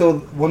talk to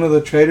one of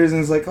the traders,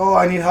 and he's like, "Oh,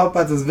 I need help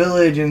at this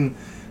village, and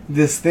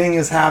this thing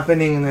is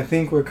happening, and I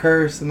think we're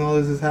cursed, and all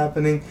this is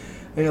happening."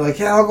 And you're like,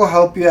 "Yeah, I'll go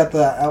help you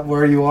at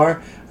where you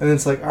are." And then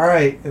it's like, "All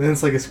right," and then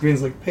it's like a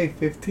screen's like, "Pay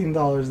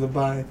 $15 to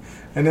buy,"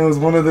 and it was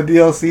one of the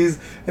DLCs,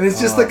 and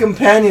it's just a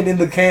companion in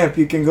the camp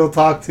you can go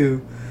talk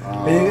to,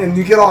 and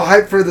you get all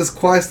hyped for this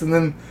quest, and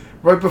then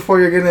right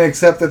before you're gonna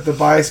accept it, the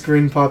buy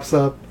screen pops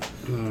up.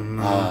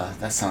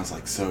 That sounds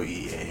like so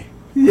EA.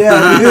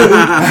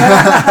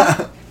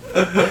 Yeah.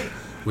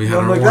 We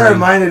had that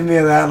reminded me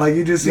of that. Like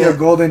you just see a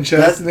golden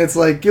chest, and it's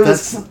like, give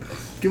us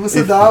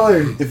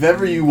 $1. If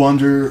ever you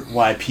wonder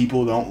why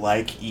people don't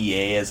like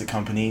EA as a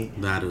company,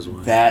 that is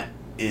why. That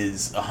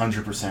is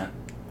 100%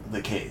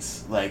 the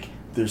case. Like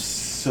they're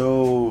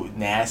so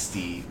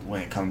nasty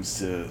when it comes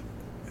to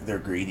their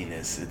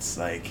greediness. It's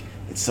like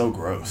it's so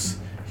gross,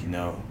 you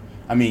know.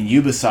 I mean,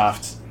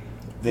 Ubisoft,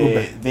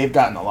 they've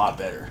gotten a lot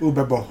better.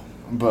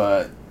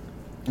 But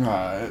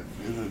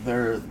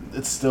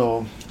it's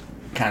still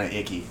kind of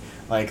icky.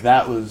 Like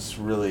that was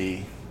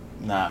really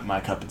not my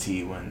cup of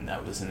tea when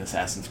that was in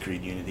Assassin's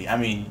Creed Unity. I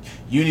mean,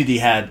 Unity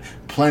had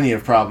plenty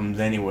of problems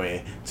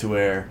anyway, to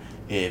where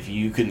if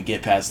you couldn't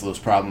get past those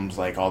problems,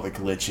 like all the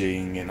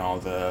glitching and all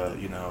the,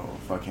 you know,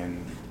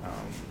 fucking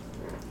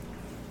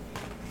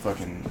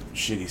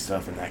shitty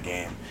stuff in that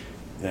game,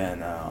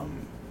 then,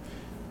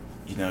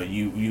 you know,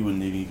 you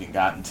wouldn't have even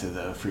gotten to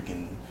the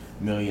freaking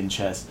million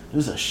chests.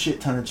 There's a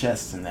shit ton of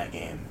chests in that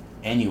game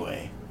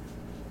anyway.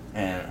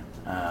 And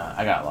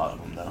I got a lot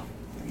of them, though.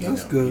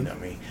 That's good. You know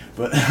me.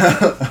 But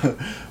I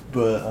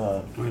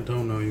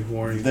don't know you,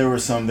 Warren. There were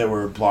some that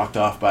were blocked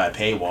off by a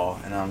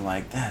paywall, and I'm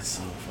like, that's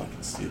so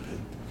fucking stupid.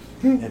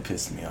 It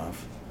pissed me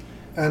off.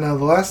 And the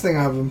last thing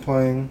I've been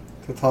playing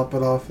to top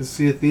it off is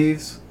Sea of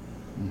Thieves.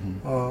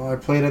 I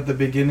played at the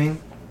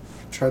beginning,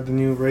 tried the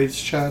new Raids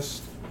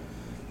chest.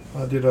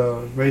 I did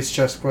a Raids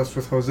chest quest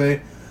with Jose.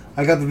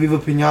 I got the Viva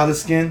Pinata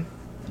skin,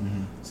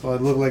 so I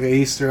look like an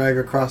Easter egg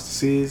across the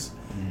seas.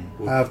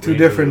 I have two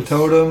different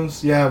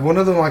totems. Yeah, one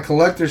of them, my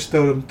collector's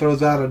totem,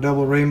 throws out a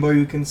double rainbow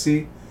you can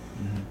see,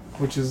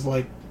 which is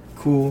like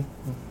cool.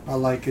 I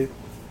like it.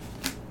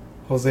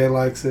 Jose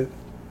likes it.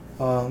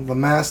 The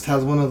mast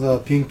has one of the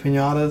pink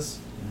pinatas.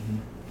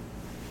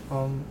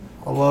 I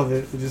love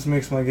it. It just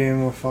makes my game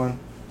more fun.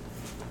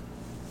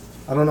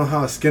 I don't know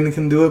how a skin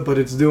can do it, but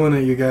it's doing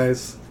it, you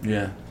guys.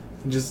 Yeah.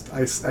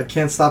 I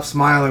can't stop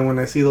smiling when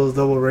I see those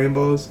double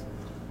rainbows.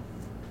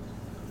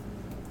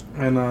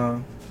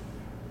 And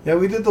yeah,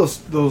 we did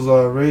those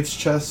Raids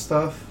chest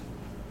stuff,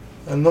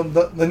 and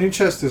the new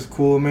chest is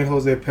cool. It made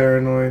Jose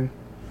paranoid.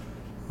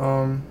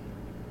 But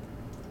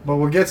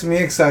what gets me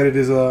excited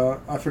is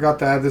I forgot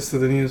to add this to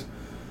the news.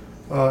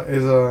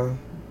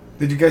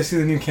 Did you guys see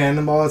the new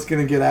cannonball that's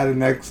gonna get added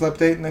next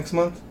update next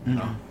month?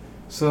 No.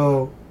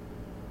 So,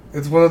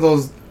 it's one of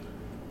those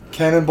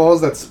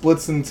cannonballs that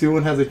splits in two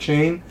and has a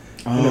chain,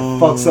 and it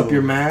fucks up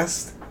your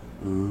mast.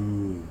 Ooh.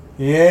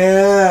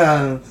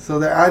 Yeah, so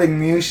they're adding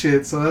new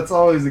shit, so that's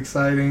always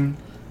exciting.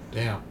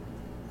 Damn.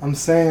 I'm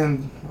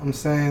saying.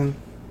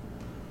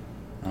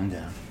 I'm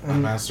down. My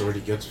mast already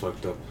gets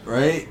fucked up.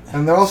 Right?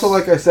 And they're also,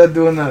 like I said,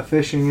 doing that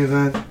fishing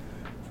event.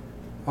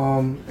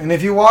 And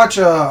if you watch,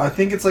 I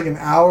think it's like an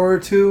hour or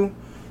two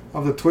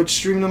of the Twitch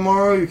stream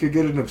tomorrow, you could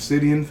get an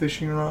obsidian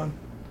fishing rod.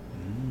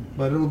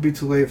 But it'll be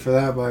too late for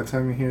that by the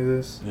time you hear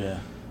this. Yeah.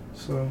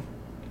 So.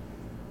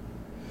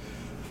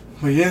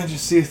 But yeah,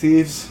 just Sea of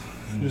Thieves.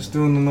 Just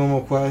doing the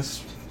normal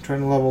quest,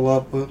 trying to level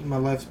up, but my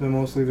life's been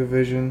mostly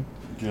Division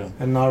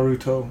and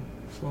Naruto.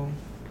 So,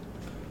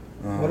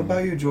 what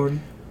about you,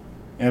 Jordan?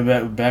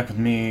 Yeah, back with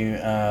me.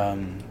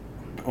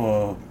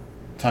 Well,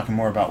 talking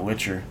more about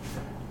Witcher.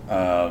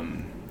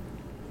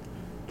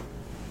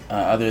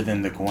 Other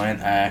than the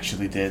Gwent, I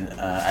actually did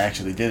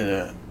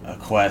a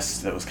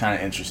quest that was kind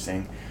of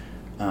interesting.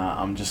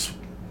 I'm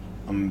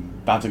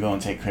about to go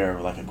and take care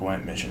of like a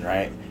Gwent mission,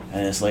 right?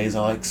 And this lady's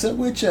all like, "So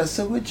Witcher,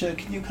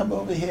 can you come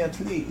over here,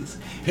 please?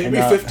 Pay me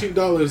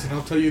 $15 and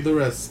I'll tell you the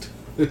rest."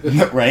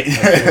 Right?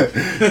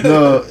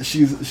 No,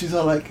 she's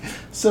all like,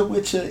 "So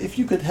Witcher, if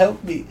you could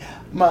help me,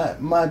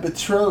 my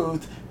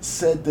betrothed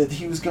said that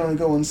he was going to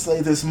go and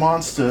slay this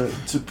monster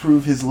to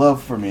prove his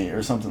love for me,"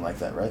 or something like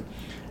that, right?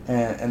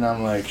 And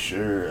I'm like,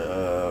 "Sure,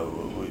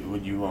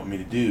 what do you want me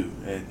to do?"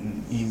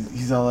 And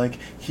he's all like,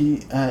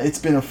 it's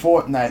been a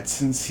fortnight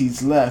since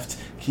he's left.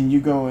 Can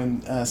you go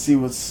and see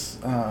what's,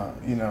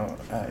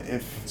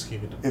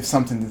 if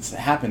something that's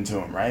happened to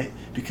him, right?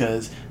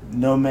 Because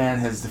no man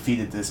has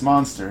defeated this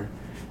monster,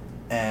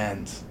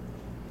 and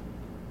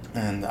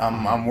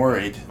I'm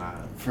worried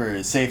for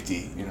his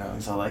safety, you know.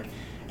 He's all like,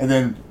 and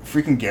then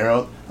freaking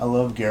Geralt, I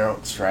love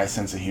Geralt's dry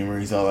sense of humor.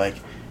 He's all like,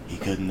 he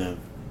couldn't have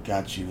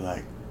got you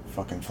like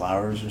fucking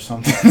flowers or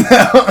something.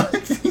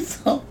 he's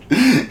all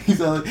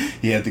like,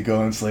 he had to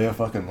go and slay a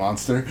fucking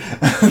monster.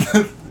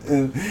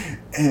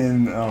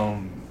 and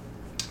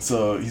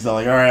so he's all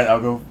like, all right,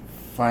 I'll go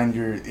find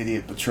your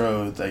idiot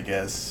betrothed, I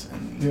guess.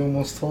 And you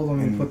almost told him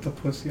you put the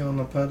pussy on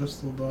the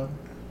pedestal, dog.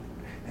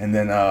 And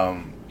then,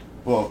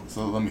 well,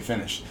 so let me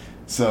finish.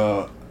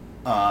 So,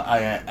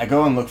 I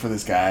go and look for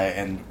this guy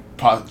and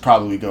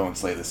probably go and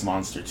slay this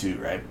monster too,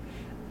 right?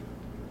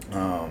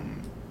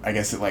 I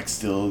guess it like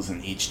steals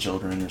and eats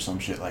children or some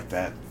shit like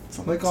that.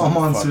 Like all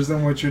monsters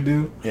and what you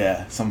do.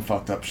 Yeah, some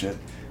fucked up shit.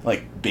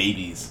 Like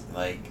babies.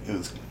 Like, it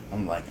was,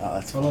 I'm like, oh,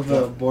 that's I love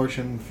the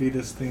abortion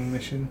fetus thing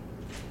mission.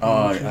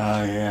 Oh,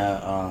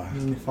 yeah.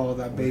 And you follow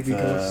that baby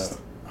ghost.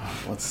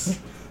 What's...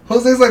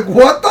 Jose's like,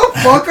 what the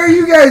fuck are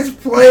you guys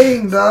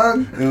playing,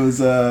 dog? It was,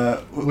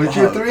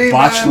 Witcher 3,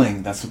 botchling.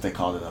 man. That's what they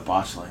called it, a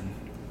botchling.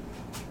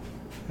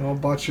 No,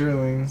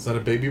 botchling. Is that a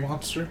baby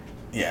monster?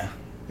 Yeah.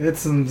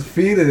 It's a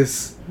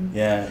fetus.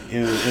 Yeah,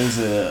 it's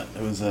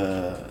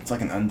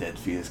like an undead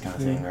fetus kind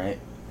of thing, right?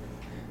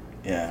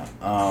 Yeah.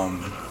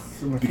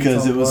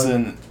 Because it was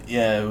blood.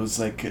 it was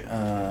like,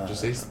 Did you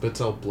say spits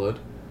out blood?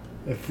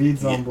 It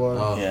feeds on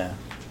blood. Yeah.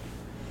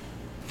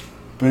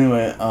 But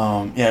anyway,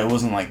 it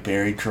wasn't like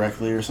buried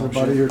correctly or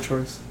something. Body your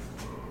choice.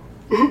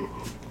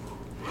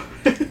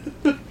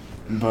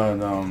 But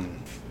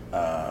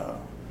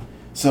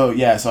so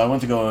I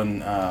went to go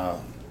and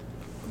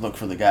look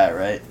for the guy,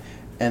 right?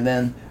 And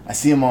then I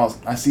see him all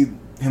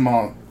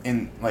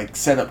in like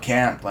set up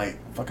camp, like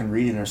fucking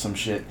reading or some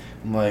shit.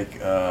 I'm like,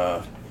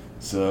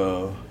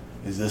 so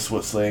is this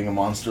what slaying a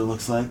monster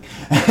looks like?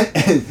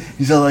 And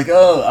he's all like,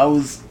 oh,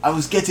 I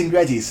was getting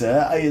ready,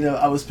 sir.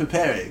 I was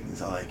preparing.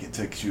 He's all like, it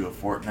took you a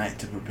fortnight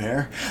to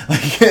prepare.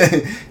 Like,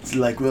 it's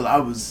like, well, I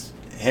was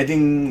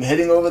heading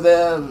over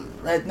there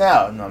right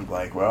now, and I'm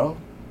like, well,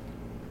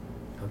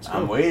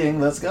 I'm waiting.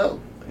 Let's go.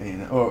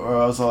 Or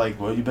I was all like,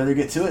 well, you better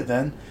get to it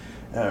then.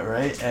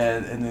 Right,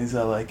 and he's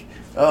like,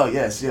 oh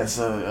yes,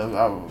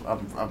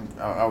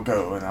 I'll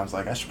go, and I was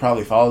like, I should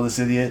probably follow this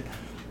idiot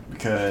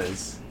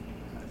because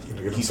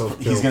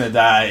he's gonna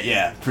die.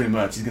 Yeah, pretty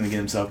much, he's gonna get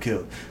himself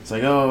killed. So I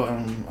go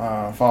and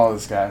follow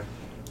this guy,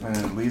 and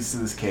it leads to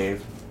this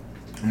cave,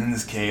 and in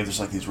this cave there's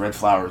like these red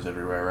flowers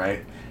everywhere,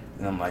 right?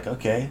 And I'm like,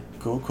 okay,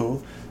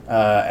 cool,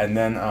 and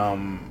then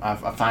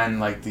I find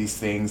like these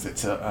things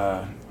that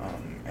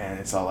and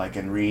it's all like,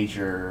 and read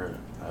your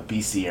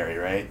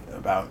bestiary, right,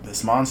 about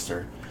this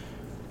monster,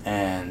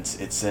 and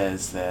it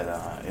says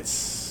that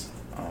it's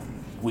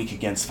weak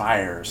against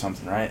fire or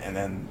something, right? And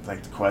then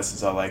like the quest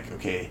is all like,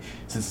 okay,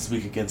 since it's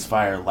weak against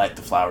fire, light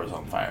the flowers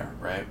on fire,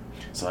 right?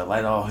 So I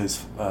light all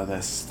his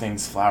this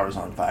thing's flowers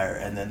on fire,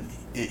 and then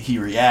he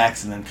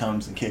reacts and then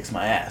comes and kicks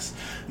my ass,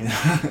 you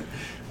know.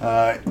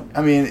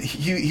 I mean,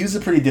 he was a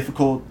pretty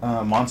difficult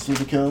monster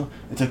to kill.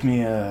 It took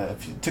me a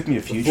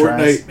few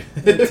tries.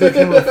 It took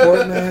him a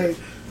fortnight.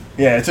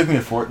 Yeah, it took me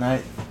a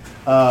fortnight.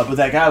 But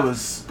that guy was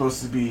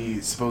supposed to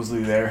be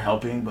supposedly there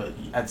helping, but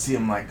I'd see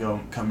him like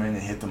come in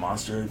and hit the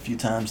monster a few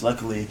times.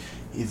 Luckily,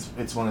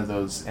 it's one of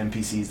those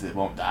NPCs that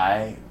won't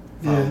die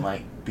from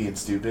like being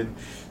stupid.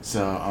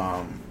 So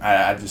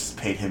I just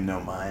paid him no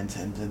mind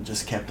and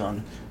just kept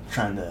on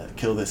trying to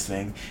kill this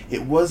thing.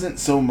 It wasn't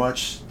so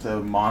much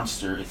the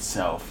monster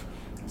itself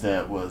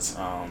that was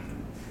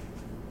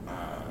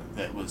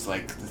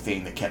like the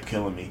thing that kept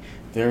killing me.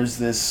 There's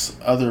this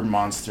other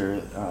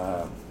monster.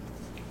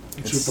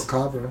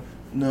 Chupacabra.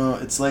 No,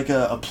 it's like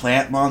a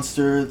plant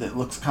monster that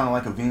looks kind of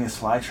like a Venus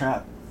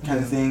flytrap kind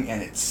of thing,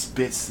 and it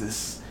spits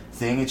this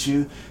thing at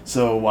you.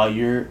 So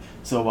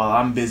while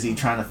I'm busy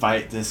trying to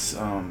fight this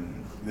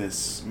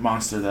this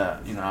monster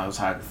that I was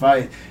hired to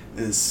fight,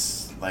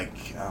 this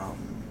like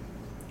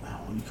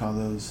what do you call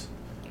those?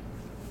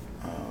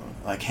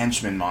 Like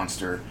henchman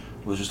monster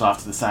was just off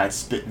to the side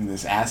spitting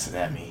this acid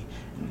at me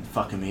and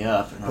fucking me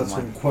up. And that's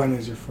when Quen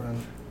is your friend.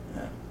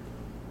 Yeah.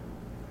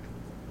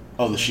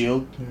 Oh, the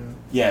shield?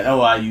 Yeah. Yeah,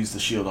 I use the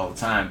shield all the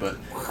time, but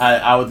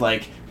I would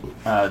like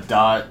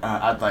dodge.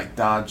 I'd like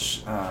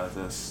dodge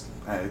this.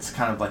 It's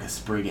kind of like a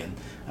Spriggan.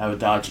 I would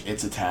dodge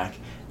its attack,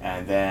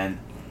 and then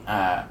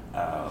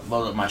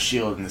load up my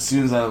shield. And as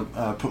soon as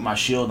I put my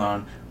shield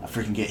on, I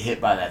freaking get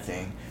hit by that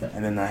thing,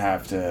 and then I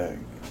have to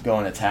go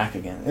and attack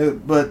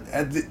again. But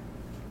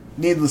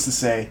needless to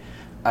say,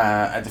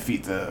 I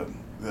defeat the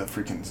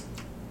freaking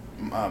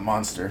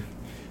monster.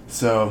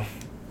 So,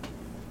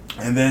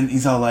 and then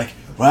he's all like,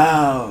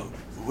 "Wow,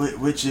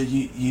 Witcher,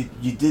 you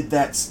did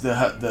that."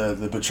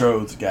 The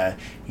betrothed guy.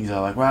 He's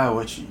all like, "Wow,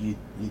 Witcher, you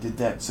did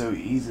that so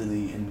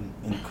easily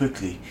and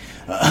quickly."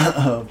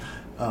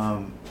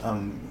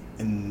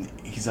 And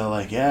he's all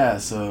like, "Yeah,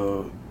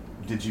 so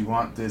did you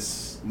want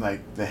this,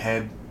 like, the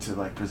head to,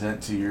 like,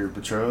 present to your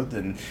betrothed?"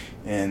 And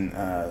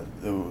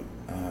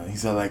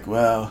he's all like,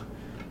 "Well,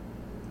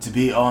 to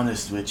be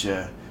honest with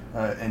you,"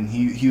 and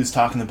he was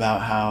talking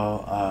about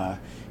how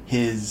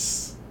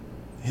his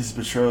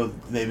betrothed,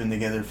 they've been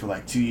together for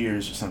like 2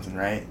 years or something,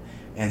 right?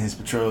 And his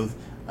betrothed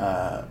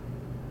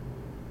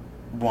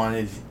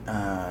wanted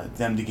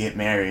them to get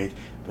married,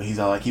 but he's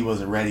all like, he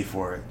wasn't ready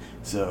for it.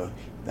 So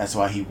that's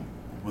why he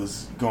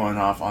was going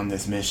off on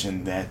this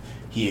mission that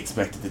he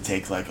expected to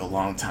take like a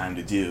long time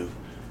to do.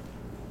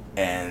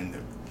 And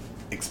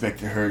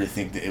expected her to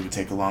think that it would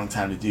take a long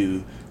time to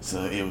do,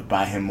 so it would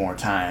buy him more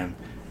time,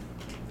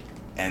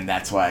 and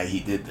that's why he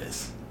did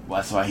this. Well,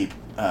 that's why he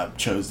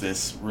chose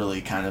this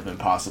really kind of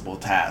impossible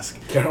task.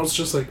 Carol's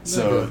just like,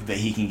 so that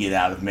he can get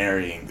out of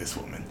marrying this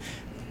woman.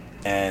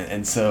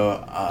 And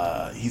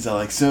so he's all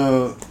like,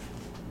 so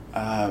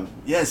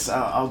yes,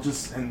 I'll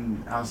just,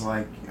 and I was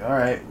like, all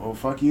right, well,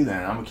 fuck you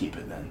then. I'm gonna keep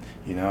it then,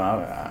 you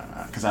know,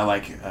 because I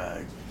like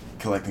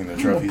collecting the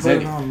trophies.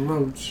 I'm gonna put it on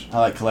Roach. I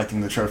like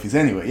collecting the trophies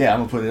anyway. Yeah,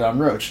 I'm gonna put it on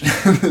Roach.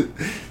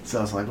 So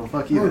I was like, well,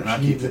 fuck you then. I'll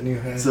keep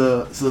it.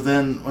 So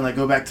then when I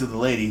go back to the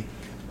lady,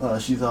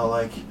 she's all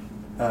like,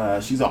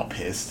 she's all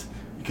pissed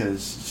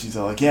because she's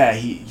all like, yeah,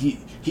 he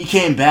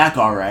came back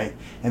all right,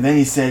 and then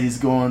he said he's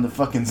going to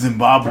fucking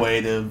Zimbabwe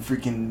to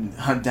freaking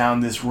hunt down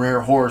this rare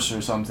horse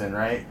or something,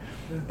 right?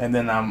 And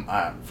then I'm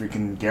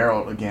freaking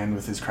Geralt again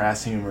with his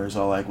crass humor is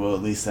all like, well,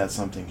 at least that's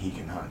something he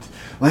can hunt.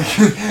 Like,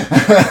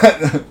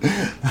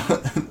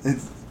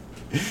 it's,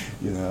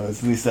 you know,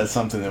 at least that's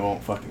something that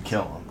won't fucking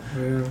kill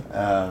him.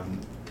 Yeah.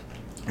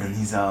 And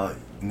he's all,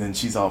 and then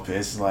she's all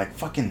pissed, like,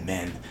 fucking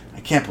men. I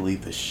can't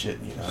believe this shit,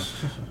 you know.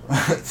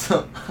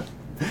 So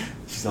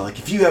she's all like,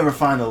 if you ever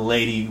find a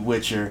lady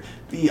witcher,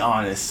 be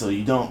honest, so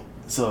you don't,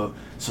 so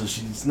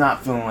she's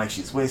not feeling like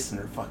she's wasting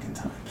her fucking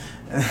time.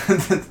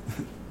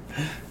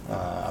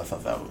 I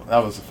thought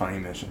that was a funny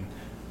mission.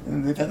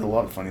 And they've had a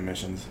lot of funny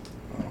missions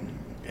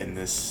in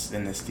this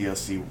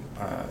DLC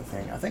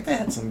thing. I think they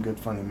had some good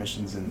funny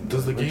missions in.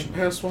 Does the Game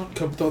Pass one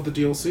come with all the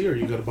DLC, or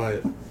you gotta buy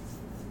it?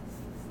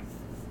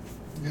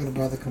 You gotta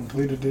buy the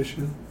complete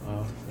edition.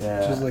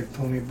 Yeah. Which is like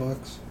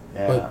 $20.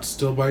 Yeah. But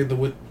still buying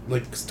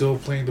still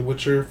playing The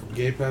Witcher from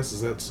Game Pass,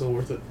 is that still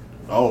worth it?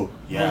 Oh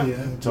yeah,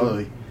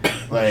 totally.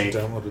 Like,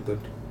 download it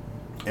then.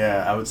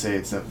 Yeah, I would say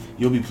it's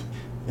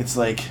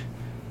like.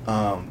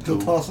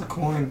 They'll toss a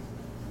coin.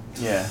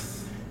 Yeah.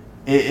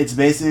 It's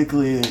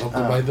basically... I'll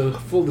buy the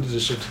full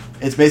edition.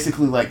 It's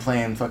basically like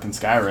playing fucking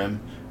Skyrim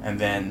and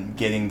then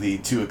getting the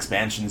 2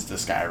 expansions to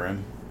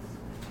Skyrim.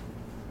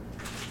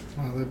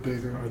 Oh, they're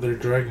bigger. Are there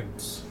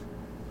dragons?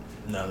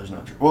 No, there's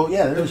not. Well,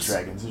 yeah, there's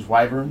dragons. There's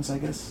wyverns, I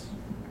guess.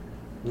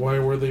 Why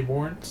were they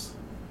born?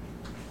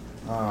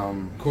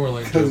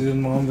 Because his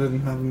mom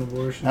didn't have an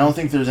abortion. I don't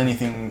think there's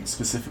anything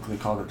specifically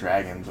called a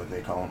dragon, but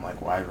they call them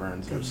like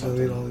wyverns or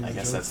something. I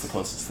guess that's the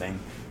closest thing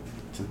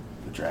to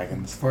the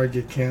dragons. Before I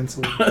get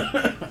canceled.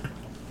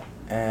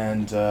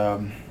 And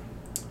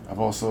I've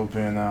also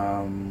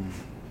been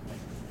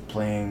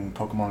playing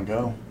Pokemon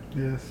Go.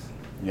 Yes.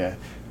 Yeah.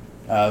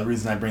 The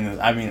reason I bring this,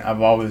 I mean,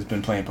 I've always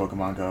been playing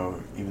Pokemon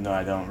Go, even though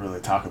I don't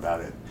really talk about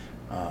it.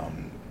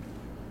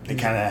 They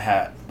kind of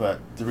had, but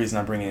the reason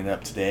I'm bringing it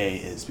up today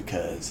is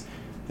because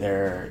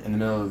they're in the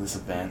middle of this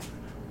event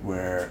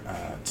where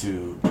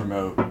to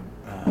promote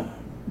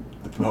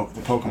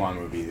the Pokemon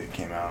movie that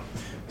came out.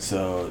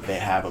 So they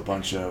have a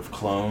bunch of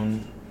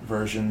clone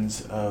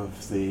versions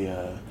of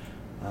the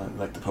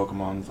like the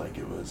Pokemon, like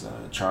it was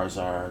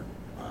Charizard,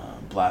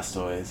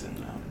 Blastoise,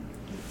 and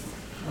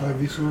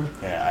Ivysaur.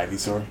 Yeah,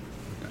 Ivysaur.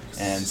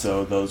 And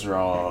so those are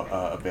all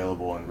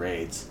available in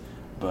raids,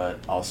 but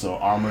also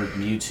Armored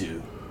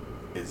Mewtwo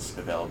is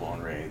available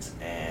in raids,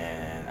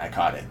 and I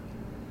caught it.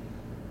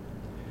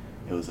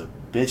 It was a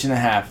bitch and a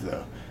half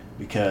though,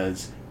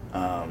 because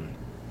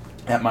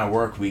at my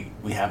work we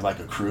have like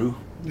a crew.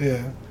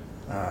 Yeah.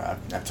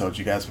 I've told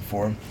you guys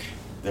before.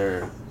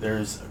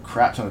 There's a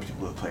crap ton of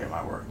people that play at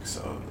my work,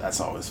 so that's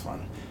always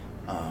fun.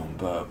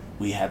 But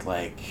we had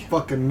like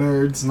fucking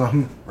nerds,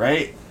 no.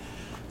 Right.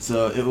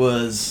 So it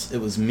was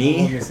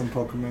me. Some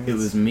Pokemon. It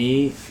was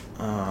me.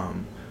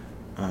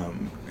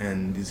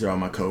 And these are all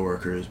my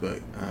coworkers,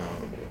 but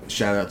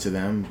shout out to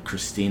them: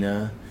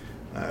 Christina,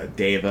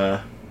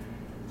 Deva,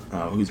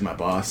 who's my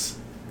boss.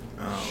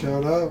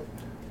 Shout out.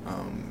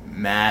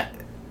 Matt,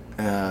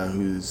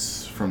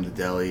 who's from the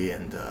deli,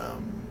 and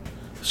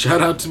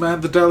shout out to Matt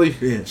in the deli.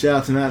 Yeah, shout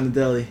out to Matt in the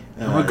deli.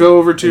 I'm gonna go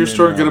over to your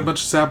store and get a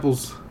bunch of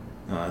samples.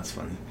 Oh, that's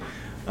funny.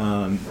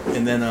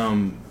 And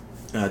then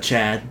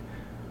Chad,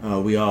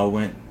 we all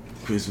went.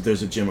 Because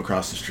there's a gym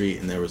across the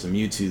street, and there was a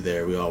Mewtwo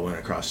there. We all went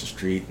across the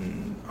street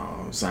and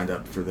signed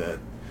up for that.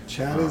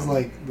 Chad is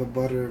like the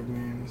butter of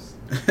memes.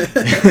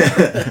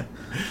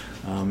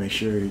 I'll make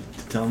sure to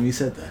tell him you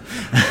said that.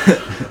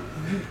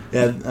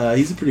 Yeah,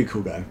 he's a pretty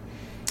cool guy.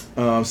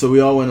 So we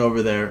all went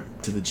over there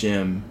to the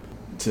gym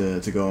to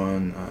go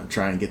and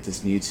try and get this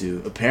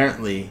Mewtwo.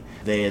 Apparently,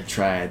 they had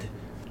tried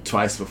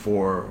twice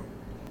before,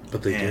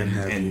 but they didn't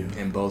have you.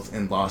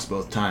 And lost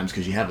both times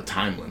because you have a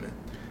time limit.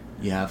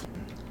 You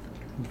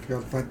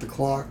gotta fight the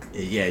clock.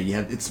 Yeah,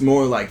 it's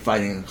more like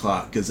fighting the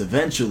clock, because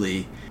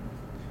eventually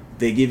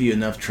they give you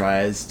enough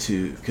tries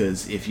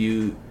because they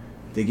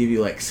give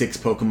you like 6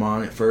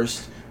 Pokemon at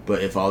first,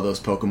 but if all those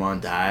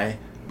Pokemon die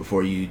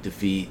before you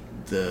defeat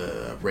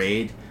the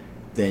raid,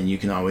 then you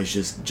can always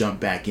just jump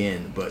back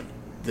in, but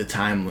the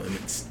time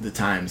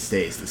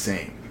stays the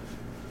same.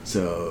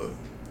 So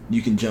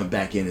you can jump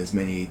back in as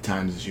many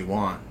times as you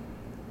want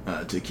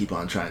to keep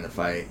on trying to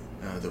fight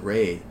the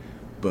raid.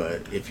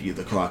 But if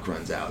the clock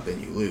runs out, then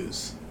you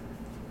lose.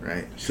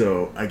 right?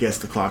 So I guess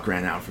the clock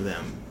ran out for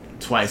them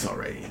twice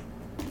already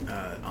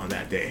on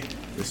that day.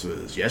 This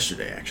was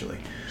yesterday, actually.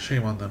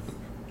 Shame on them.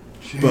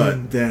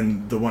 But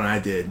then the one I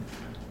did,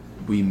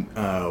 we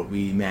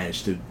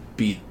managed to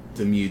beat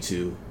the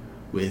Mewtwo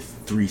with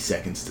 3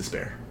 seconds to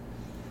spare.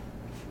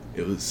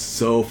 It was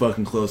so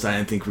fucking close. I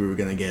didn't think we were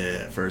gonna get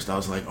it at first. I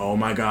was like, oh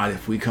my god,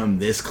 if we come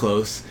this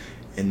close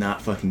and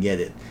not fucking get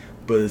it.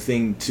 But the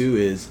thing too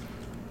is,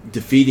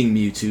 defeating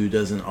Mewtwo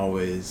doesn't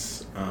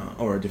always,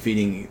 or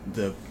defeating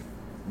the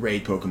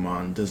raid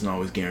Pokemon doesn't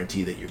always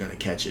guarantee that you're gonna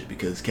catch it,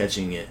 because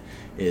catching it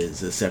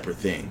is a separate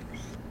thing.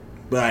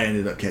 But I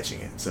ended up catching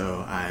it,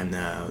 so I am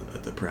now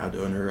the proud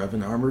owner of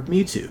an armored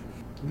Mewtwo.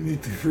 We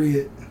need to free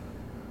it.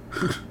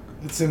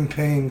 It's in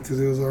pain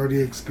because it was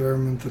already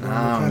experimented on.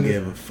 I don't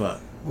give a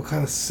fuck. What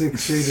kind of sick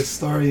shade to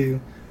star you?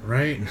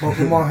 Right.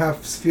 Pokemon have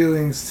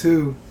feelings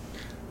too.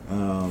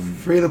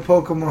 Free the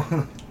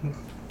Pokemon.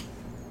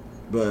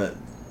 But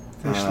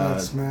Fish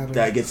lives matter.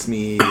 that gets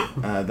me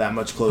that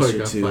much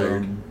closer to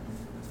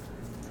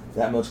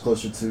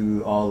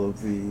all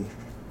of the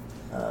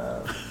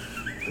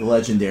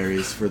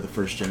legendaries for the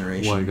first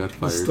generation. Why got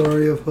fired? The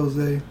story of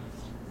Jose.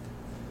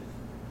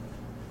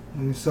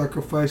 When you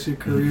sacrifice your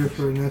career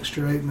for an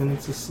extra 8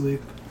 minutes of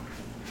sleep.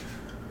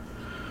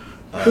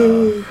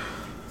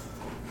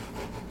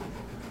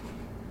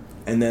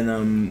 And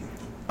then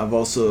I've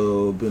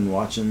also been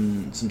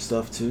watching some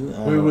stuff too.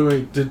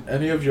 Wait. Did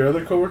any of your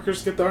other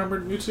coworkers get the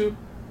armored Mewtwo?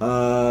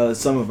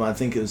 Some of them. I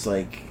think it was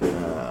like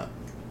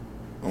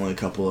only a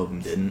couple of them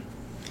didn't.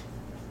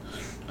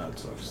 That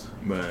sucks.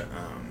 But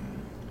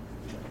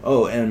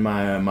and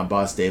my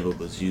boss David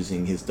was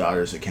using his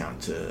daughter's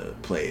account to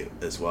play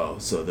as well.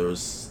 So there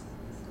was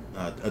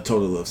a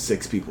total of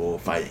 6 people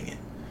fighting it.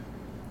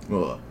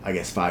 Well, I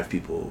guess 5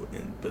 people,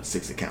 but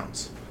 6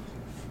 accounts.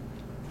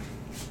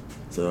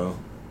 So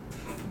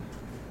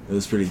it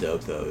was pretty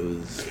dope, though. It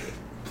was.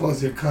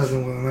 Plus your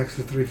cousin with an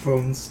extra 3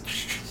 phones.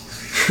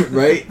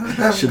 Right?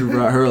 Should have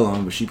brought her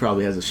along, but she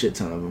probably has a shit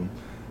ton of them.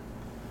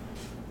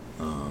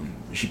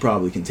 She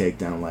probably can take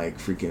down like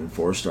freaking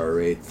 4-star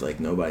raids like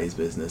nobody's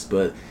business.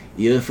 But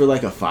even for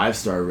like a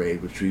 5-star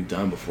raid, which we've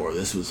done before,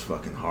 this was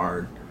fucking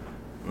hard.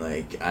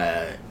 Like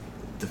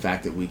the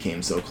fact that we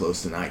came so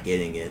close to not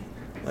getting it.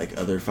 Like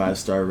other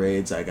 5-star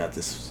raids, I got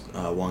this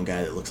one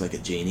guy that looks like a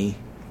genie.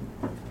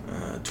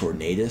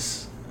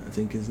 Tornadus, I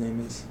think his name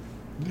is.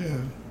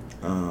 Yeah.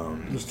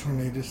 There's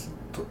Tornadus.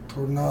 I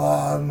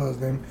don't know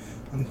his name.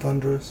 And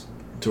Thunderous.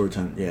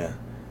 Yeah.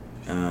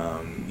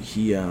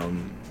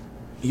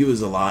 He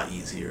was a lot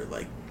easier,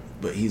 like,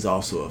 but he's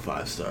also a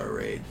 5-star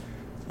raid,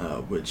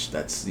 which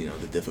that's, the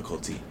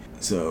difficulty.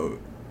 So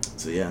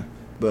yeah.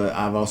 But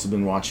I've also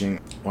been watching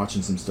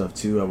some stuff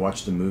too. I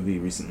watched a movie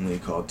recently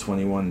called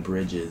 21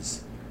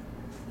 Bridges,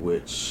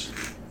 which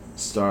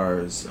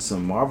stars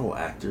some Marvel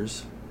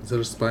actors. Is it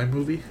a spy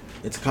movie?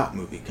 It's a cop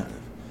movie, kind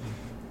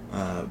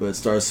of. But it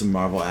stars some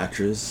Marvel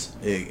actors.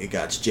 It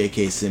got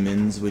J.K.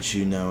 Simmons, which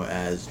you know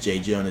as J.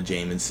 Jonah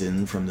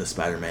Jameson from the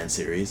Spider-Man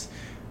series.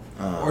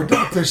 Or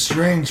Doctor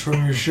Strange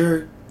from your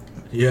shirt.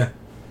 Yeah.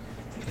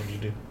 What do you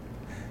do?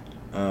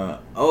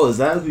 Is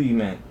that who you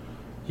meant?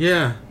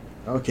 Yeah.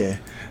 Okay.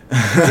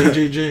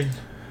 JJJ.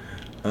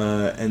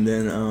 And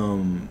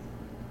then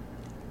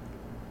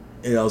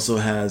it also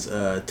has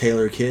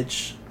Taylor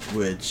Kitsch,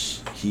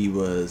 which he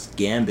was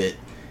Gambit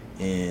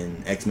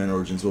in X-Men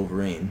Origins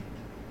Wolverine.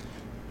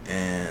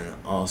 And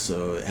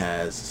also it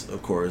has,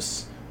 of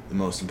course, the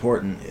most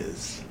important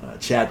is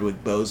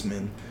Chadwick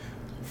Boseman,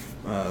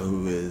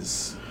 who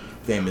is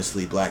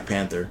famously Black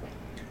Panther.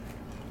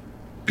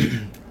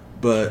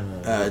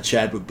 But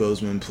Chadwick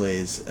Boseman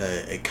plays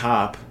a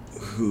cop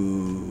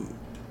who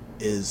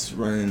is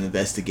running an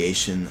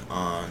investigation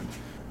on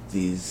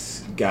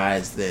these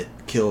guys that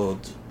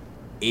killed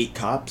 8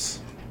 cops,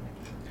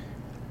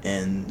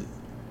 and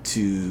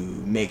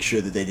to make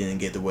sure that they didn't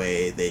get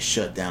away, they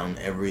shut down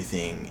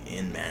everything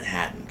in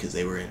Manhattan, because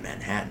they were in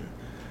Manhattan,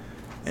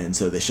 and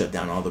so they shut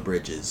down all the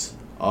bridges,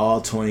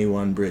 all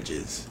 21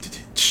 bridges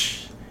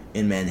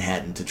in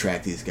Manhattan to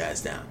track these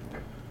guys down.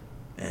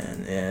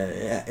 And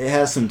it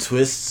has some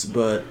twists,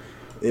 but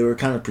they were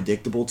kind of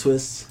predictable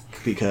twists,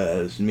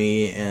 because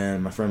me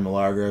and my friend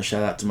Malarga,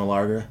 shout out to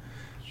Malarga,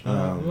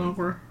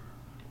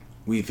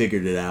 we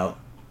figured it out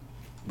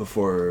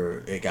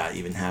before it got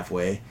even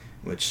halfway,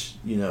 which,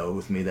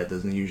 with me that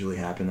doesn't usually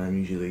happen. I'm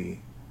usually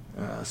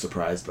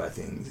surprised by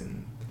things,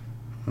 and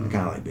I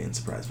kind of like being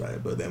surprised by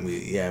it. But then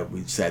we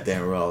sat there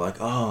and we're all like,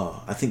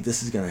 oh, I think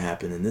this is going to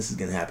happen and this is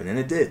going to happen, and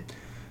it did.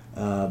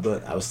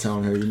 But I was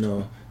telling her,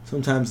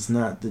 sometimes it's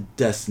not the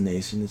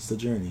destination, it's the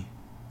journey.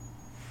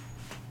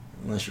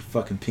 Unless you're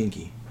fucking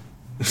Pinky.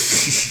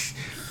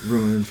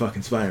 Ruining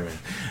fucking Spider-Man.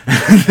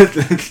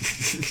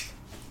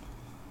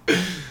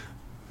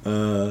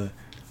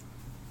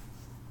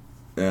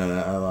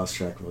 I lost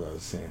track of what I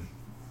was saying.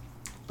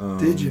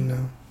 Did you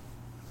know?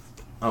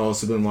 I've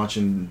also been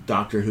watching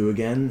Doctor Who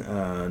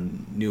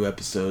again. New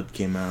episode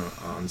came out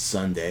on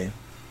Sunday.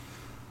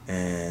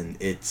 And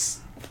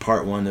it's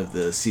part 1 of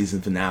the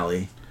season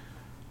finale.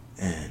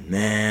 And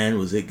man,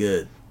 was it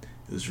good.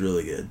 It was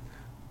really good.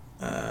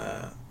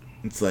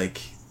 It's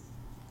like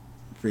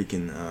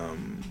freaking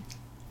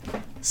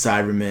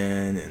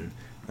Cybermen, and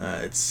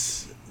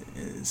it's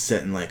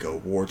set in like a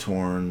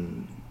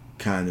war-torn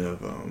kind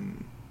of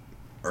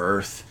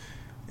Earth,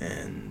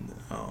 and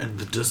in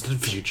the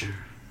distant future.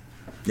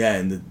 Yeah,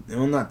 in the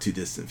not too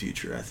distant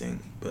future, I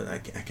think, but I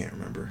can't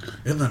remember.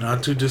 In the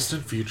not too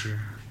distant future,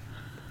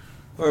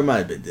 or it might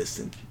have been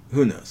distant.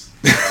 Who knows?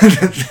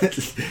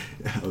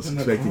 I was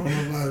expecting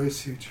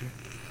coronavirus future,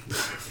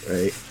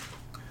 right?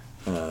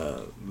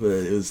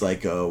 But it was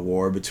like a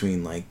war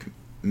between like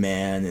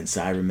man and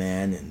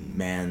Cyberman, and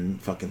man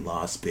fucking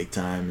lost big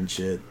time and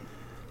shit.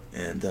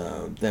 And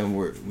then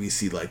we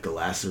see like the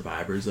last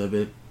survivors of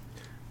it,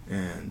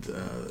 and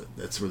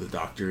that's where the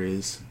Doctor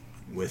is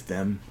with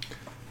them.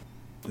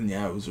 And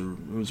yeah, it was a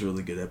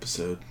really good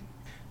episode.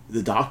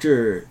 The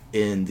Doctor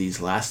in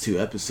these last 2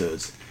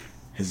 episodes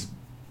has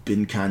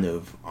been kind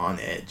of on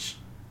edge,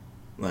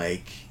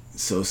 like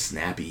so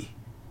snappy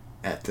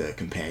at the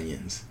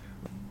companions.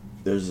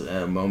 There's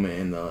a moment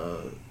in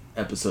the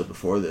episode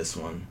before this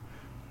one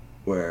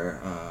where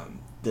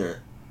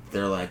they're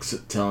like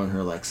telling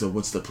her like, so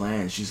what's the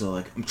plan? She's all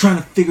like, I'm trying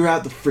to figure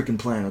out the freaking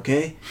plan,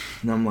 okay?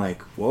 And I'm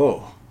like,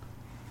 whoa,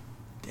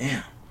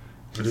 damn.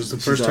 It is the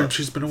first time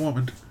she's been a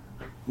woman.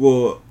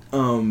 Well,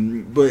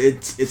 but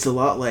it's a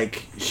lot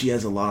like she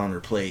has a lot on her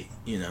plate,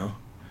 you know,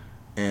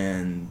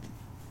 and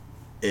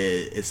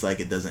it's like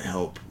it doesn't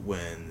help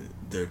when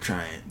they're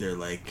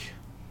like,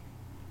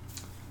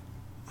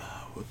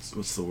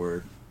 what's the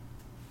word?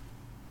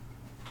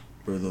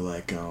 Where they're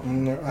like,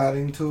 when they're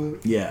adding to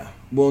it? Yeah.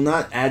 Well,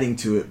 not adding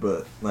to it,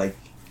 but like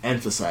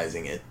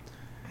emphasizing it,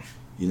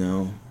 you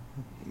know,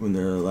 when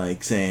they're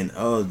like saying,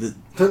 oh,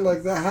 they're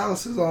like, the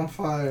house is on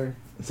fire.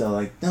 So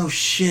like, no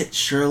shit,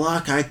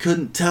 Sherlock, I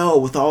couldn't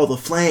tell with all the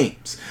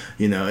flames,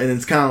 you know, and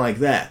it's kind of like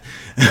that.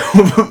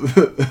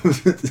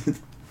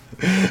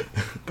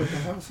 But the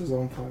house is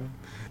on fire.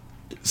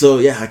 So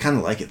yeah, I kind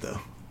of like it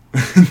though.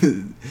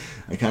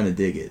 I kind of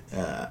dig it,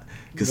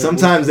 because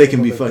sometimes they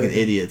can be fucking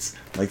idiots.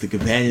 Like the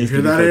companions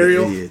can be fucking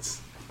idiots.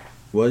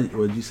 What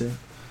did you say?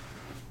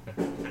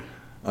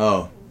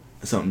 Oh,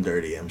 something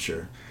dirty, I'm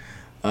sure.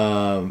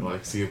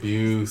 Likes the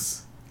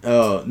abuse.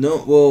 Oh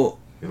no, well.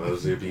 He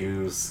loves the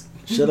abuse.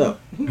 Shut up.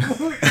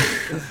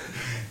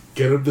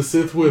 Get him the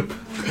Sith whip.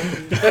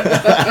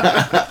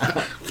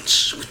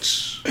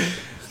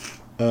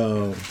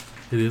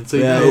 He didn't say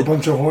no. A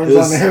bunch of horns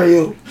on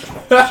Ariel.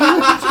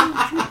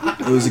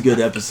 It was a good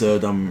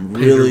episode. I'm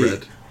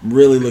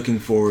really looking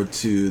forward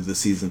to the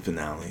season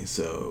finale,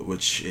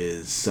 which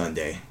is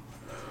Sunday.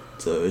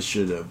 So it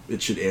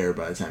should air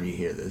by the time you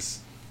hear this.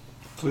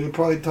 So you'll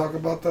probably talk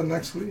about that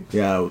next week?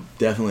 Yeah, I'll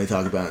definitely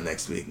talk about it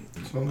next week.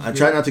 I good.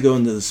 try not to go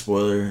into the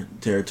spoiler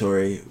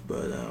territory,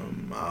 but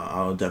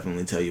I'll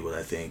definitely tell you what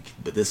I think.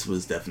 But this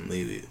was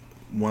definitely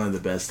one of the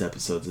best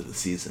episodes of the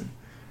season.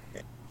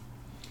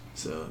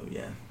 So,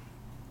 yeah.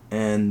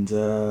 And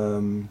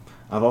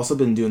I've also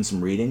been doing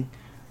some reading.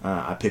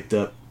 I picked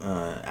up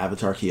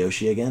Avatar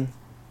Kyoshi again.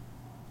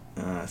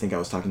 I think I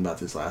was talking about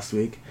this last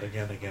week.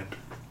 Again.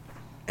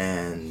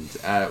 And,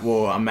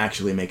 I'm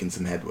actually making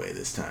some headway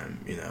this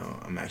time, you know.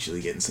 I'm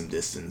actually getting some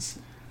distance.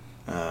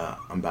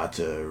 I'm about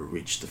to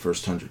reach the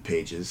first 100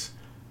 pages.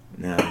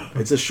 Now,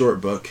 it's a short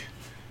book,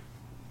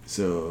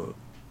 so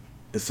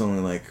it's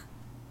only like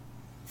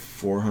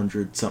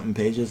 400-something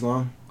pages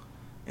long.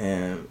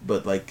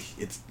 But, like,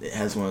 it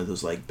has one of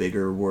those, like,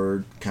 bigger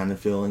word kind of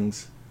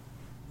feelings,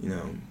 you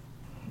know.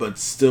 But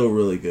still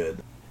really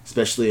good,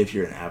 especially if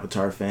you're an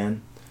Avatar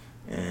fan.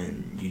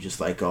 And you just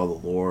like all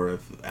the lore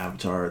of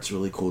Avatar. It's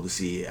really cool to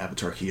see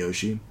Avatar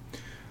Kyoshi.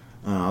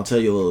 I'll tell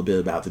you a little bit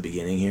about the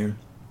beginning here.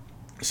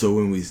 So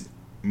when we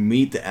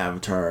meet the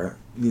Avatar,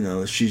 you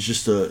know,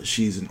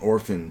 she's an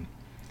orphan,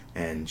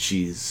 and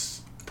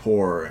she's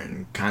poor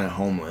and kind of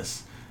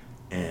homeless,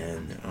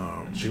 and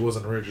she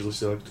wasn't originally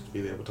selected to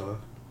be the Avatar.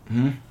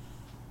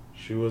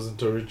 She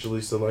wasn't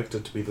originally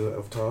selected to be the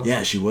Avatar.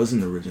 Yeah, she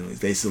wasn't originally.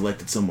 They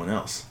selected someone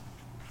else.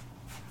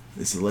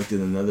 They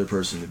selected another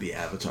person to be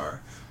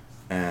Avatar.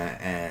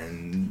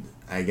 And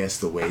I guess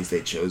the ways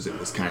they chose it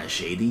was kind of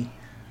shady.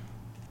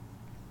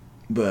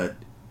 But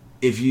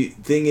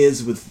thing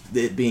is, with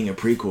it being a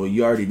prequel,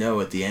 you already know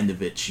at the end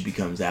of it she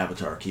becomes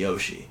Avatar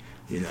Kyoshi,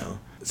 you know.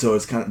 So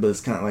it's kind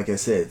of like I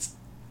said, it's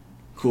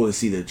cool to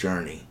see the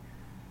journey,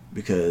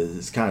 because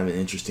it's kind of an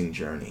interesting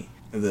journey.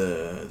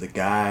 The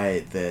guy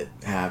that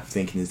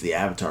thinking is the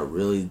Avatar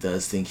really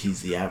does think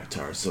he's the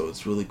Avatar, so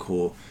it's really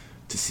cool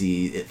to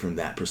see it from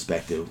that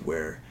perspective,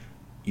 where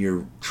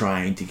you're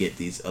trying to get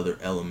these other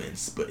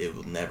elements, but it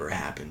will never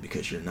happen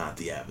because you're not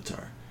the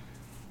Avatar.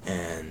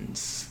 And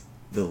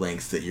the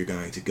lengths that you're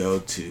going to go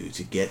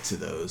to get to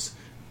those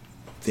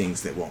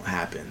things that won't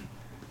happen,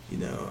 you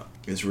know,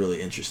 is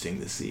really interesting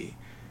to see.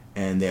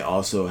 And they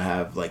also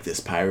have like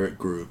this pirate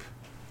group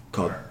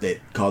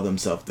they call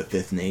themselves the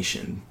Fifth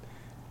Nation.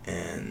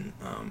 And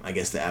I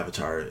guess the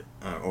Avatar,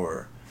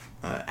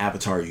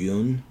 Avatar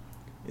Yun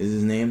is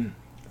his name,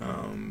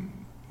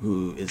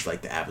 who is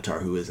like the Avatar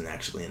who isn't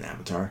actually an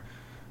Avatar.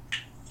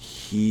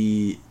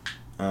 he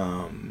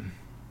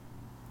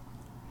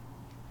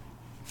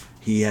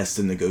has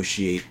to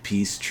negotiate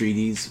peace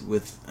treaties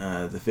with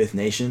the Fifth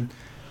Nation,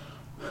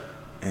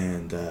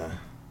 and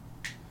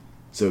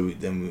so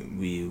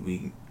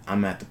then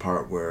I'm at the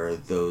part where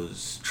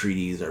those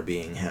treaties are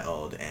being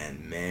held,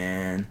 and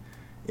man,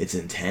 it's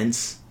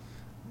intense.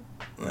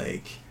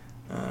 Like,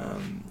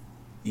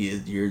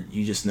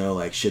 you just know,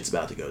 like, shit's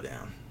about to go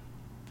down.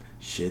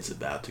 Shit's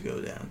about to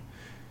go down.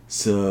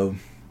 So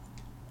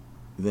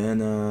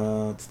then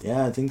I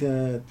think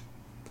I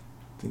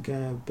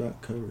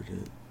about covered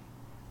it.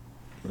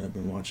 What I've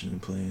been watching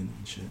and playing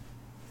and shit.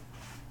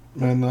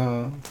 And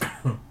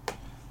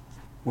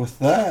with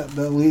that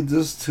leads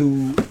us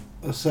to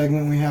a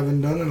segment we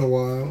haven't done in a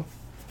while.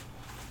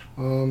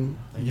 You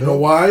know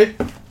why?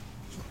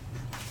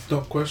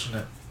 Don't question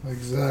it.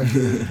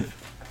 Exactly.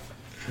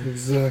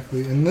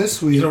 Exactly. And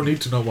this week, you don't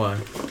need to know why.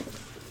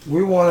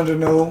 We wanted to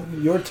know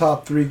your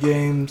top 3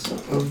 games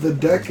of the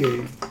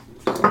decade.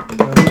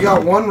 We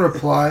got one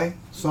reply,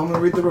 so I'm gonna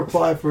read the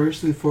reply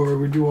first before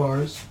we do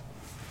ours.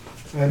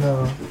 And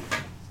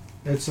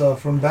it's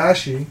from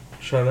Bashi.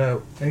 Shout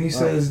out. And he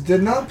says,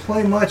 did not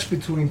play much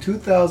between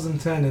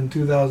 2010 and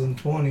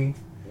 2020.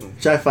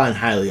 Which I find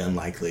highly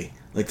unlikely.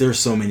 Like, there's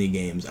so many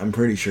games. I'm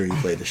pretty sure he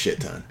played a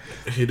shit ton.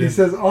 He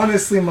says,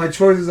 honestly, my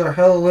choices are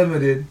hella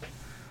limited.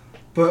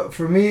 But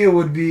for me, it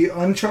would be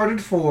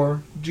Uncharted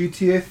 4,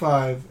 GTA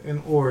 5,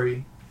 and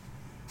Ori.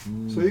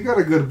 So you got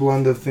a good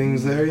blend of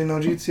things there. You know,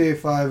 GTA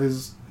 5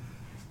 is,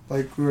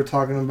 like we were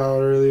talking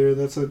about earlier,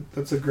 that's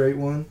a great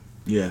one.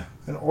 Yeah.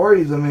 And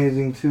Ori's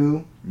amazing,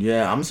 too.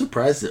 Yeah, I'm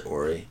surprised at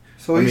Ori.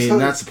 So I mean,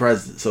 not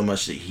surprised so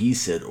much that he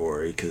said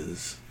Ori,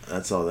 because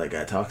that's all that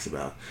guy talks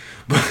about.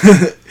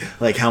 But,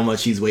 like, how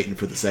much he's waiting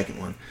for the second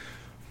one.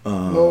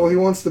 No, he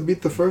wants to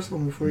beat the first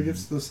one before he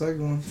gets to the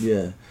second one.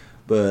 Yeah,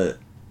 but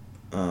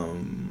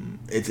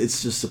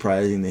it's just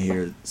surprising to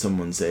hear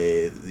someone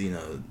say, you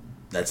know,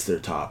 that's their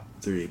top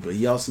 3. But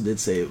he also did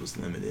say it was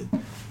limited.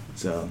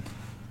 So,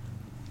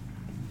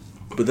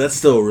 but that's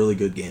still a really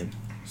good game.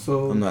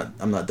 So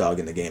I'm not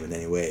dogging the game in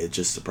any way. It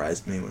just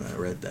surprised me when I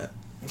read that.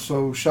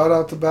 So shout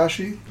out to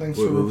Bashi. Thanks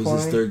for replying. What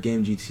was his third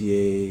game?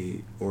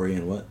 GTA, Ori,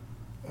 and what?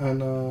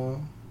 And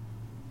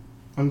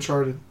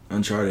Uncharted.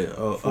 Uncharted.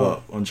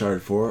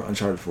 Uncharted 4.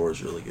 Uncharted 4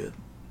 is really good.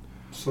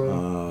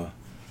 So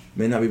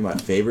may not be my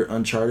favorite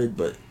Uncharted,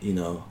 but you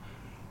know,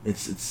 it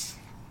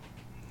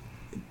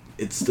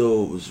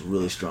still was a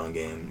really strong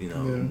game. You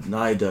know, yeah.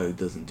 Naughty Dog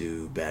doesn't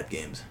do bad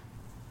games.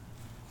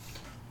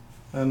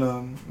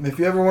 And if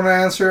you ever want to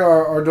answer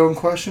our Don't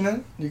Question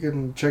It, you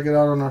can check it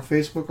out on our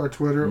Facebook, our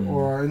Twitter,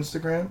 or our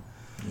Instagram.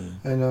 Yeah.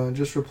 And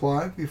just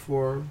reply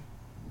before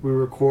we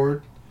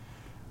record,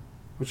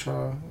 which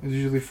is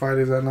usually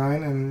Fridays at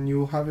 9, and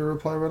you'll have your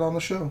reply right on the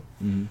show.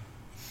 Mm-hmm.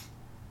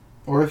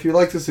 Or if you'd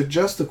like to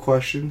suggest a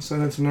question,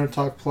 send it to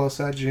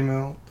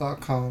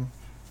nerdtalkplus@gmail.com.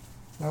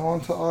 Now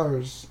on to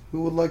ours.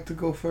 Who would like to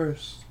go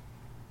first?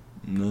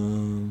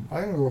 No.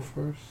 I can go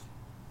first.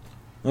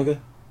 Okay.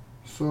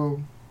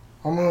 So,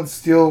 I'm going to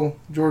steal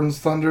Jordan's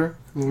thunder,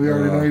 because we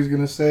already know he's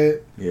going to say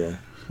it. Yeah.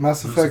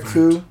 Mass Effect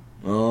 2.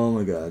 Oh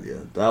my god, yeah.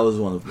 That was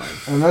one of mine.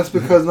 And that's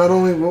because not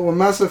only... Well,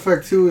 Mass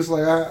Effect 2 is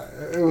like...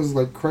 it was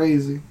like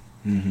crazy.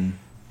 Mm-hmm.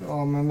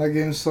 Oh man, that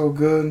game's so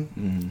good.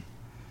 Mm-hmm.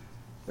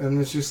 And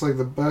it's just like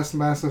the best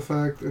Mass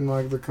Effect, and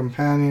like the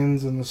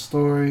companions and the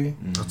story.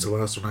 Mm-hmm. That's the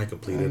last one I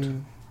completed.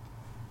 And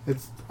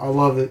I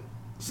love it.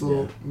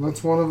 So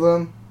that's one of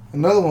them.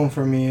 Another one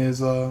for me is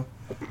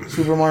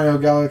Super Mario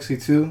Galaxy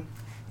 2.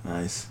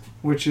 Nice.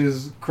 Which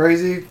is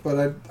crazy,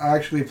 but I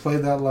actually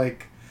played that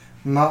like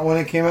not when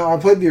it came out. I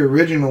played the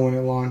original when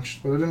it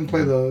launched, but I didn't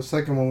play the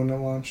second one when it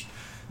launched.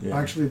 Yeah.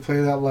 I actually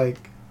played that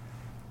like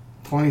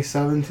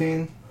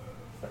 2017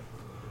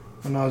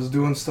 when I was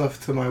doing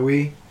stuff to my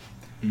Wii.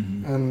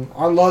 Mm-hmm. And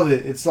I love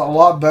it. It's a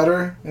lot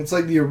better. It's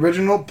like the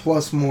original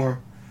plus more.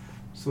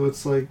 So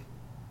it's like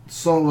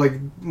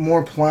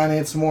more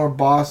planets, more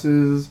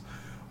bosses,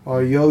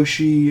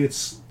 Yoshi.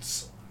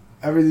 It's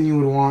everything you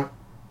would want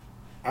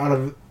out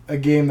of a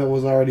game that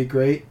was already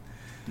great.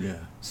 Yeah.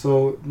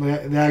 So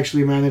they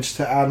actually managed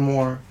to add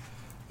more.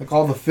 Like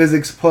all the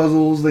physics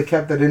puzzles, they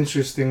kept that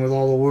interesting with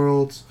all the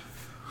worlds.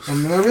 I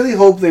really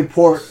hope they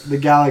port the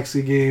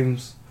Galaxy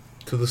games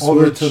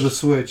over to the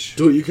Switch.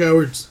 Do it, you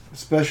cowards.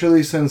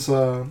 Especially since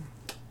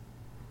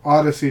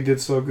Odyssey did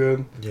so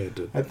good. Yeah, it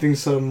did. I think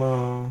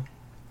some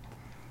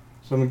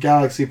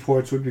Galaxy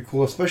ports would be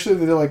cool. Especially if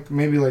they did like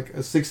maybe like a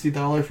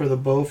 $60 for the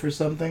both or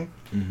something.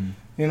 Mm-hmm.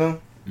 You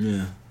know?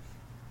 Yeah.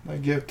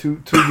 Like get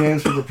two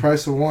games for the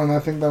price of one. I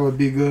think that would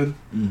be good.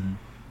 Mm-hmm.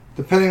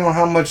 Depending on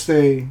how much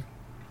they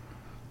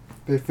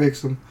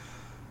fix them.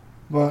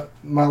 But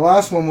my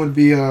last one would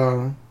be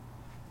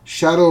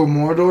Shadow of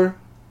Mordor.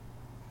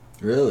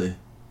 Really?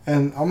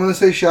 And I'm gonna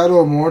say Shadow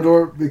of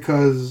Mordor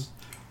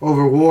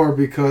over War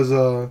because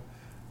the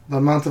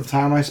amount of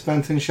time I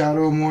spent in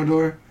Shadow of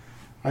Mordor,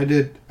 I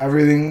did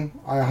everything.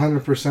 I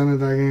 100%ed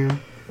that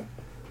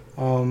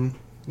game.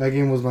 That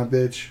game was my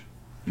bitch.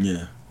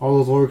 Yeah.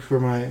 All those orcs were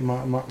my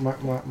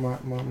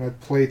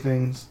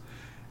playthings,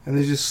 and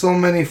there's just so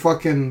many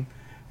fucking.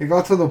 It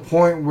got to the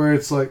point where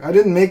it's like I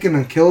didn't make an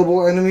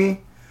unkillable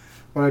enemy,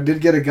 but I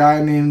did get a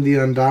guy named the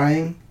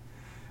Undying,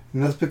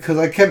 and that's because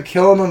I kept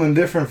killing him in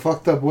different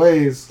fucked up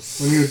ways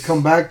when he would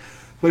come back.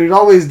 But he'd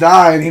always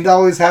die, and he'd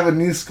always have a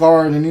new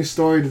scar and a new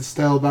story to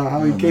tell about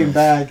how he came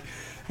back,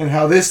 and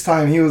how this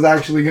time he was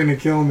actually gonna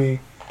kill me.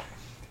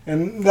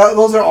 And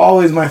those are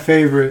always my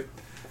favorite.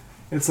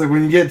 It's like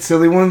when you get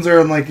silly ones,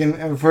 or like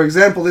for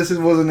example,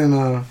 wasn't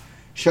in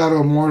Shadow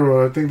of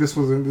Mordor. I think this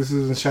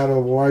is in Shadow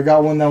of War. I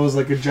got one that was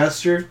like a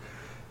gesture,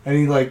 and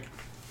he like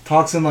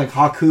talks in like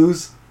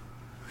haikus.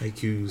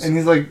 Haikus. And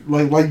he's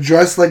like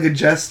dressed like a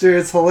jester.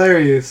 It's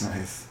hilarious.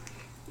 Nice.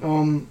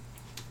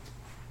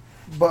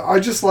 But I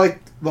just like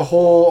the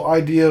whole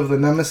idea of the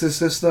Nemesis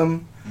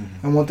system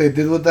and what they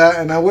did with that,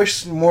 and I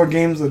wish more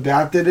games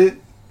adapted it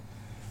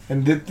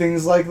and did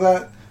things like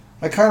that.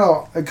 It kind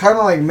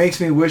of like makes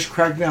me wish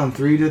Crackdown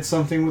 3 did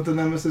something with the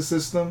Nemesis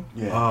system.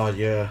 Yeah. Oh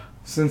yeah.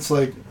 Since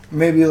like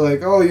maybe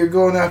like you're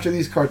going after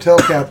these cartel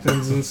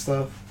captains and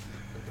stuff,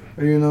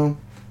 or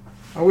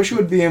I wish it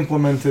would be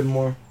implemented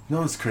more. You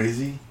know what's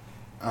crazy?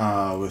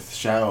 With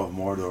Shadow of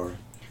Mordor,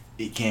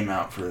 it came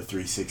out for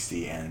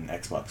 360 and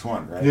Xbox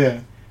One, right?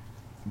 Yeah.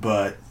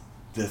 But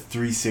the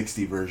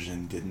 360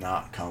 version did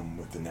not come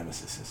with the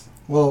Nemesis system.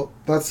 Well,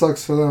 that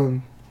sucks for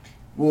them.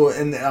 Well,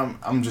 and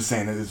I'm just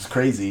saying that it's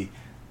crazy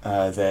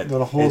that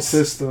a whole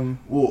system.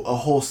 Well, a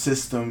whole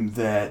system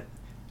that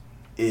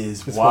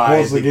is it's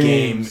why the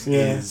game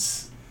yeah.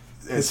 is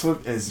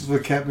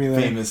what kept me there.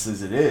 Famous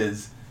as it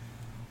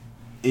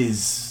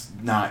is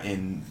not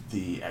in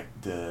the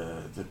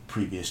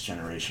previous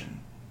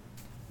generation.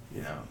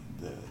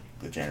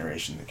 The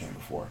generation that came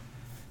before.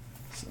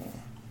 So.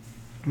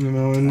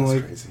 And that's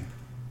like, crazy.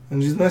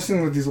 And just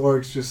messing with these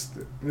orcs,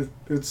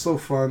 it's so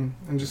fun,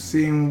 and just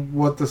seeing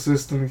what the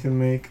system can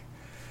make.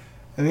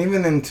 And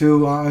even in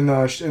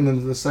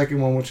the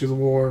second one, which is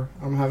War,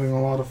 I'm having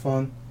a lot of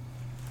fun.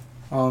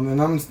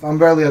 And I'm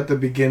barely at the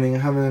beginning. I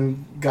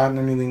haven't gotten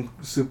anything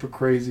super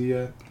crazy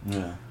yet.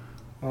 Yeah.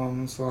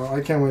 So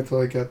I can't wait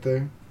till I get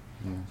there.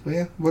 Yeah. So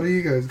yeah, what do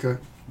you guys got?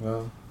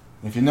 Well,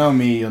 if you know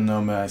me, you'll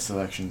know my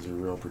selections are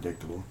real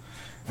predictable.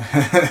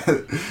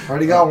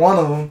 Already got one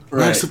of them.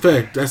 Right. Mass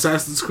Effect,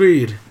 Assassin's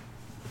Creed.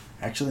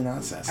 Actually, not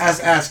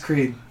Assassin's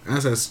Creed.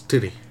 Assassin's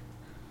Titty.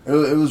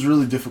 It was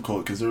really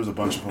difficult because there was a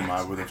bunch of them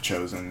I would have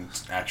chosen,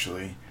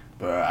 actually.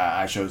 But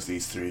I chose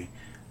these three.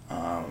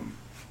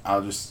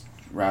 I'll just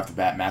right off the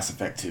bat, Mass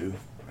Effect 2.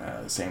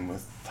 Same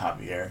with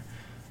Javier.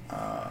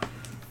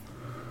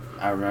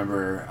 I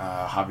remember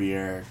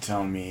Javier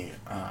telling me,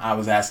 I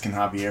was asking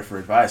Javier for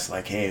advice,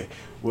 like, hey,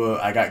 well,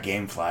 I got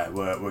Gamefly.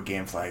 What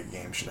Gamefly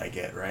game should I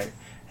get, right?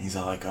 And he's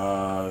all like,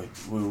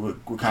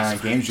 what kind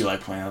of games do you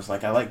like playing? I was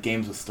like, I like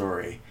games with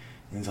story.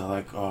 And he's all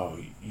like,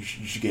 you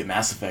should get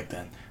Mass Effect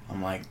then.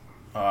 I'm like,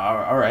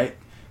 all right.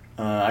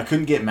 I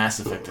couldn't get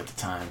Mass Effect at the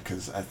time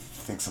because I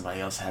think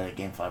somebody else had it.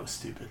 Gamefly was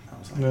stupid. I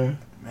was like,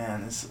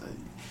 man, this...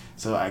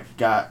 So I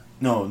got...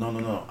 No.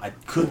 I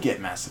could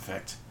get Mass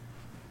Effect.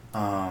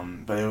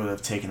 But it would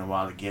have taken a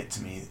while to get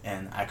to me,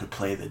 and I could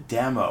play the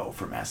demo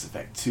for Mass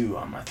Effect 2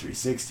 on my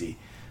 360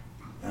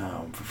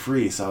 for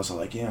free. So I was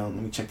like, let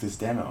me check this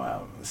demo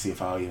out. Let's see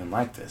if I'll even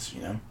like this,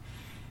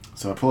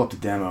 So I pull up the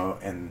demo,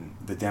 and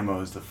the demo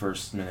is the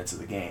first minutes of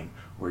the game,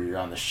 where you're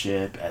on the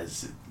ship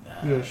as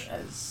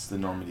the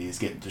Normandy is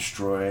getting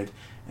destroyed,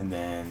 and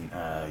then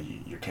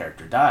your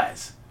character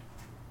dies.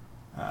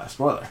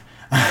 Spoiler.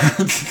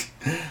 But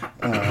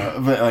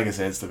like I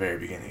said, it's the very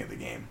beginning of the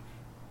game.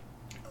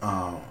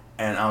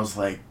 And I was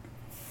like,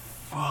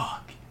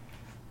 fuck.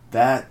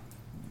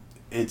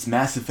 It's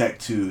Mass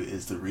Effect 2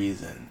 is the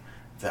reason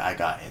that I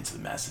got into the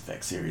Mass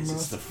Effect series.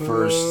 It's the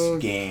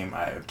first game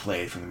I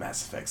played from the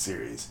Mass Effect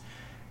series.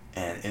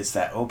 And it's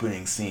that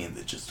opening scene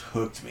that just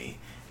hooked me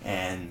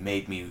and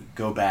made me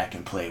go back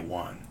and play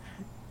 1.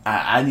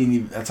 I didn't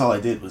even, that's all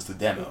I did was the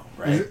demo,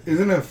 right?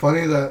 Isn't it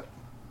funny that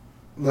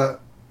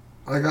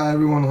I got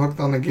everyone hooked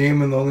on the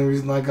game, and the only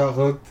reason I got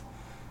hooked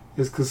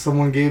is because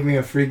someone gave me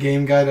a free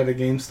game guide at a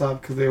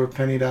GameStop because they were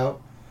pennied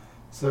out.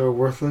 So they were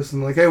worthless.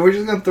 And like, hey, we're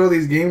just going to throw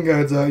these game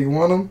guides out. You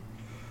want them?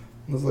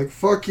 I was like,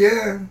 fuck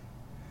yeah.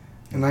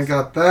 And I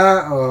got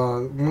that.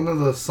 One of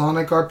the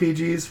Sonic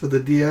RPGs for the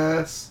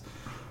DS.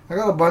 I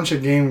got a bunch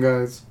of game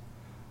guides.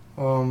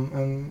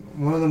 And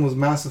one of them was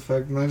Mass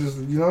Effect. And I just,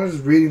 I was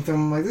just reading through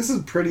them. I'm like, this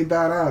is pretty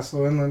badass.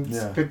 So then I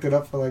just picked it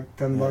up for like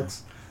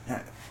 $10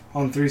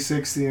 on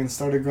 360 and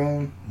started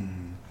going.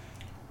 Mm-hmm.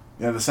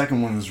 Yeah, the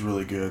second one was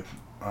really good.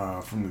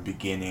 From the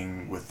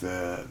beginning with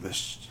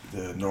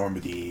the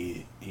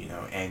Normandy,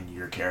 and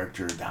your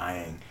character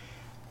dying,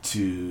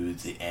 to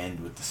the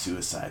end with the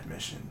suicide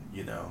mission,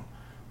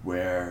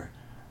 where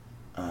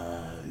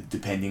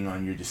depending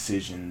on your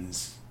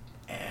decisions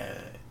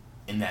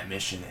in that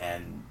mission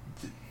and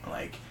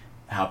like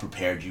how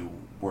prepared you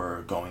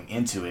were going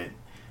into it,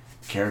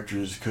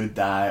 characters could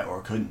die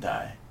or couldn't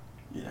die,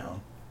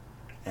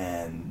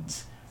 and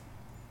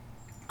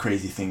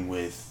crazy thing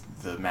with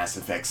the Mass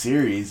Effect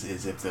series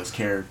is if those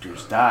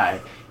characters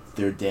die,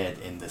 they're dead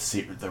in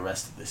the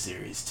rest of the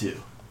series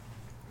too.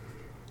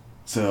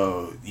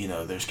 So,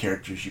 there's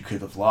characters you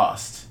could have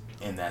lost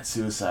in that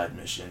suicide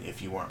mission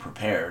if you weren't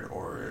prepared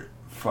or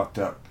fucked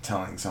up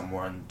telling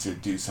someone to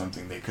do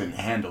something they couldn't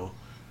handle.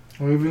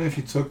 Or even if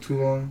you took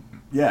too long.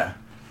 Yeah.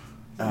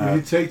 If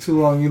you take too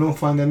long, you don't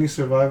find any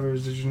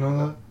survivors. Did you know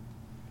that?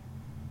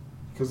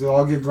 Because they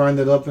all get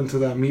grinded up into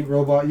that meat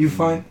robot you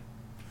find.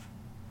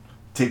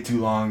 Take too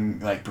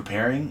long, like,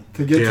 preparing?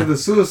 To get to the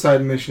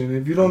suicide mission.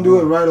 If you don't do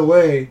it right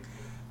away,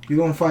 you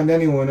don't find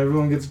anyone.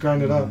 Everyone gets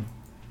grinded up.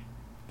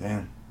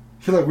 Damn.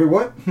 You're like, wait,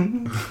 what?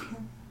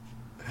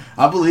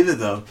 I believe it,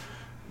 though.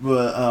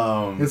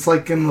 But, it's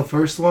like in the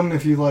first one,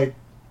 if you, like,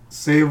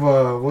 save,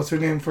 what's her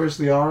name first?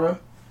 Liara?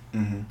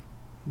 Mm-hmm.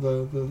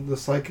 The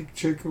psychic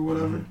chick or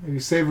whatever. Mm-hmm. If you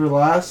save her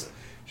last,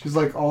 she's,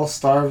 like, all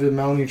starved and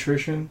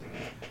malnutrition.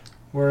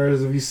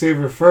 Whereas if you save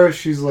her first,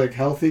 she's, like,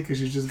 healthy because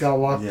she just got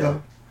locked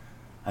up.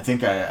 I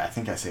think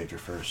I saved her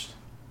first.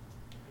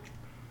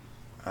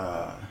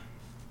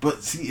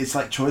 But see, it's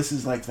like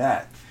choices like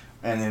that,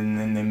 and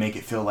then they make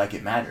it feel like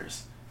it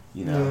matters,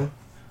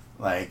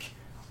 like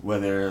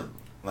whether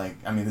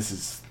this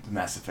is the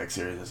Mass Effect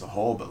series as a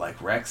whole, but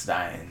like Rex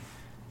dying,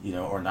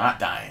 or not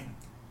dying,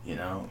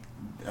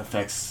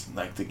 affects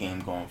like the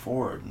game going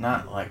forward.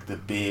 Not like the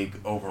big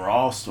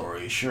overall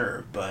story,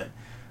 sure, but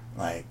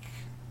like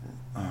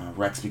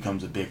Rex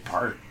becomes a big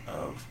part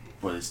of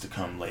what is to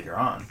come later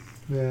on.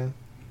 Yeah.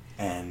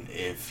 And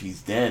if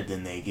he's dead,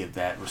 then they give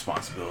that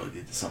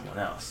responsibility to someone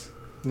else.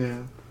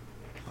 Yeah.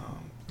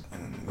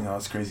 And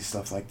it's crazy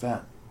stuff like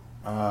that.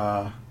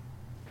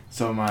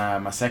 So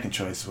my second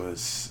choice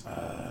was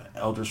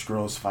Elder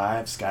Scrolls V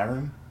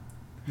Skyrim.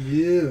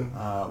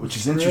 Yeah. Which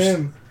is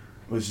interesting.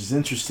 Which is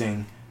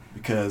interesting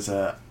because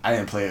I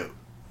didn't play it.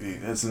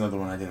 That's another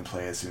one I didn't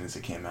play as soon as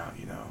it came out.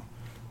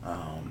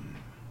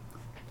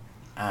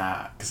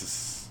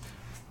 Because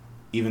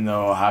even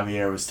though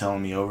Javier was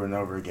telling me over and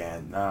over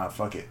again,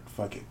 fuck it,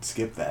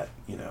 skip that.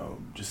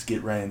 Just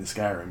get right into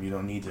Skyrim. You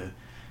don't need to.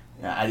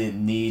 I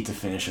didn't need to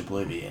finish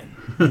Oblivion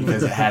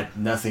because it had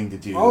nothing to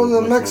do. I was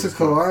in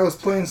Mexico. I was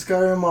playing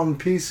Skyrim on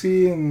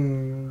PC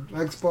and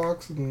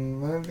Xbox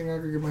and anything I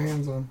could get my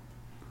hands on.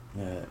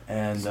 Yeah,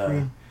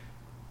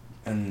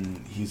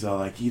 and he's all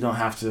like, you don't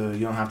have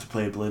to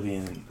play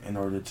Oblivion in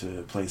order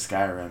to play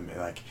Skyrim.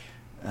 Like,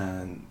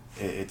 and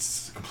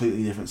it's a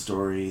completely different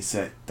story,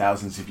 set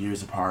thousands of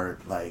years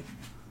apart. Like,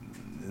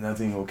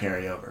 nothing will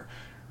carry over,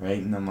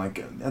 right? And I'm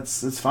like,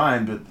 that's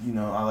fine, but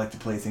I like to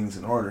play things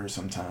in order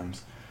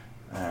sometimes.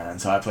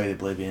 And so I played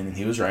Oblivion, and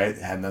he was right.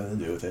 It had nothing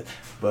to do with it.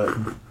 But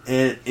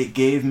it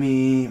gave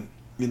me,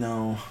 it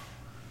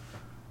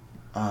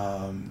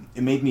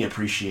made me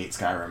appreciate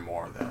Skyrim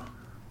more,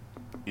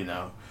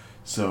 though.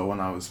 So when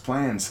I was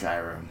playing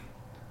Skyrim,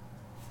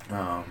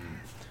 I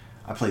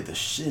played the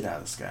shit out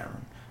of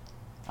Skyrim.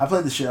 I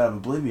played the shit out of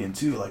Oblivion,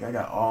 too. Like, I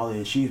got all the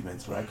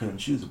achievements, but I couldn't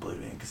choose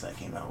Oblivion because I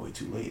came out way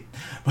too late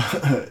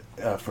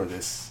for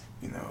this,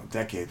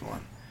 decade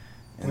one.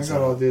 And I got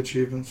all the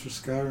achievements for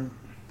Skyrim.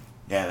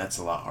 Yeah, that's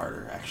a lot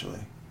harder,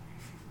 actually.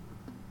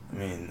 I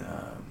mean,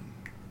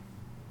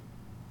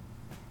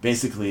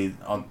 basically,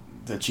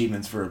 the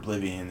achievements for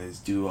Oblivion is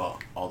do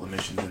all the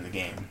missions in the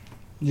game.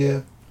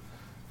 Yeah.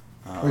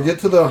 Or get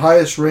to the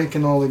highest rank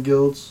in all the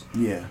guilds.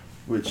 Yeah,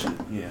 which I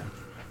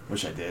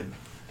did.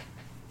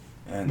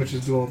 And which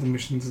is do all the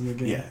missions in the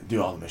game. Yeah,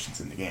 do all the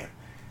missions in the game.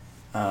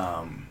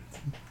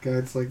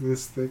 Guides like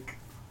this thick.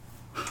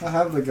 I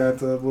have the guide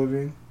to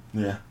Oblivion.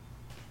 Yeah.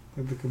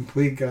 Like the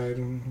complete guide,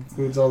 and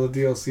includes all the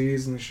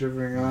DLCs and the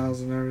Shivering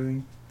Isles and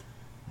everything.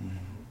 Mm-hmm.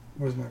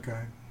 Where's my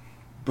guide?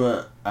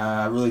 But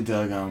I really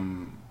dug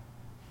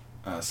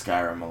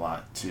Skyrim a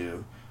lot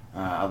too.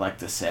 I like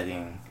the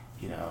setting,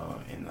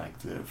 in like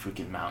the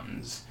freaking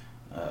mountains,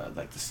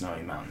 like the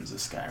snowy mountains of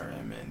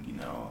Skyrim,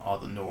 and all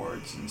the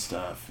Nords and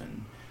stuff,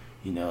 and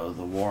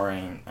the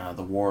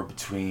war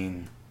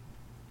between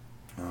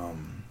the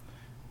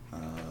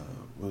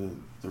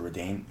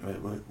Redain.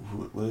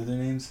 What are their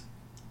names?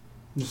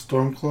 The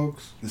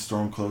Stormcloaks. The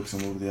Stormcloaks,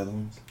 and what were the other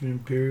ones? The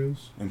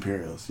Imperials.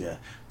 Imperials, yeah.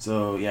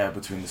 So yeah,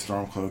 between the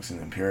Stormcloaks and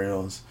the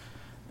Imperials,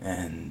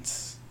 and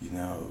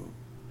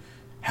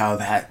how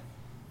that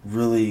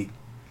really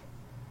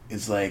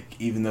is like,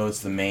 even though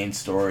it's the main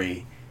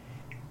story,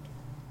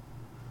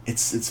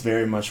 it's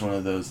very much one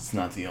of those. It's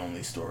not the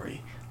only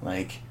story.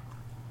 Like,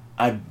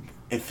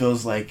 it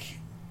feels like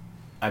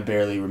I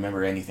barely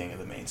remember anything of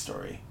the main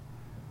story,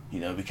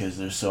 because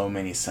there's so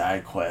many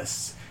side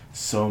quests.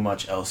 So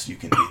much else you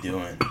can be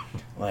doing,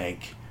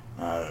 like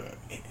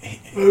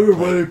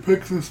everybody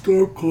picks the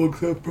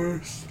Stormcloaks at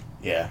first.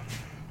 Yeah.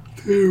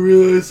 They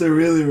realize they're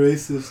really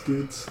racist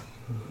dudes.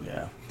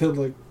 Yeah. They're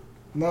like,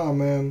 nah,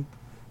 man.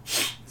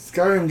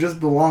 Skyrim just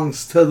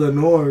belongs to the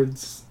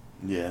Nords.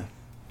 Yeah.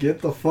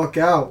 Get the fuck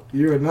out.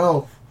 You're an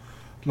elf.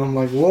 And I'm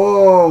like,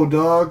 whoa,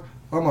 dog.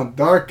 I'm a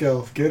dark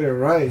elf. Get it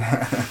right.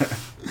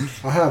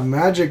 I have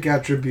magic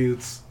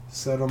attributes.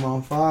 Set them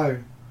on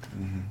fire.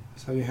 Mm-hmm.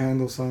 That's how you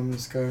handle something in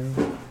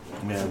Skyrim.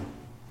 Yeah.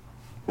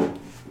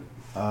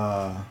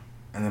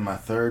 And then my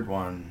third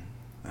one,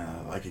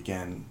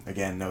 again,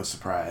 no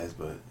surprise,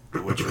 but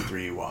The Witcher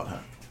 3 Wild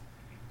Hunt.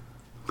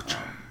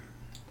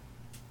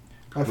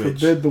 I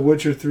forbid The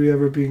Witcher 3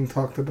 ever being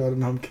talked about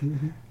in home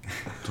community.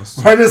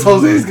 Right as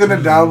Jose's gonna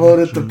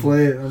download it to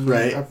play it. I'm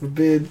right. Like, I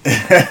forbid.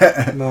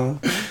 No.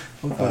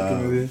 I'm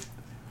fucking with you.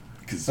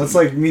 That's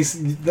like me.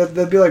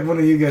 That'd be like one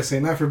of you guys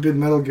saying, I forbid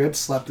Metal Gear. I'd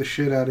slap the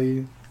shit out of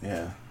you.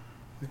 Yeah.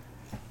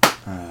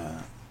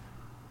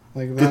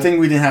 Like that. Good thing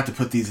we didn't have to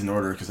put these in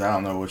order because I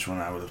don't know which one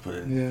I would have put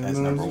in as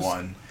number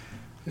one.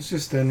 It's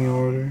just any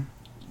order.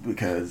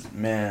 Because,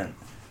 man,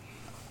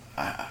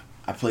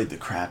 I played the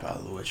crap out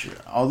of The Witcher.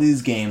 All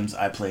these games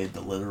I played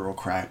the literal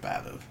crap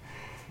out of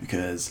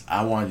because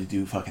I wanted to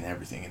do fucking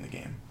everything in the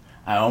game.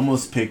 I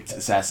almost picked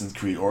Assassin's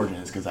Creed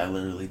Origins because I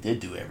literally did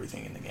do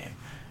everything in the game.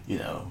 You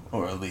know,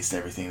 or at least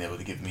everything that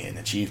would give me an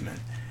achievement.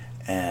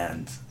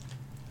 And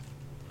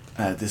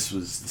this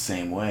was the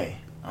same way.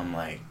 I'm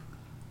like,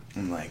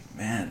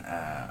 man,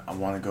 I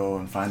want to go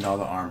and find all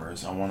the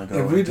armors. I want to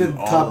go. If we did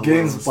top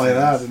games by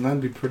that, then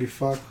that'd be pretty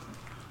fucked.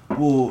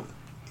 Well,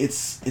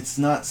 it's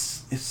not.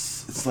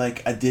 It's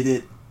like I did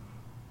it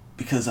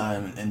because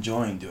I'm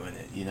enjoying doing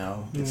it. You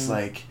know, it's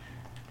like,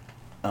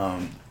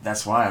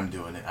 that's why I'm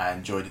doing it. I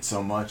enjoyed it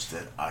so much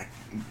that I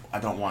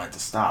don't want it to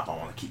stop. I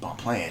want to keep on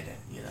playing it.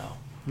 You know.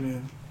 Yeah.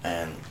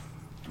 And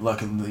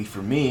luckily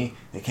for me,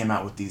 they came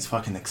out with these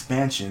fucking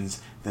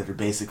expansions that are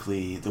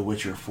basically The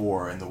Witcher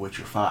 4 and The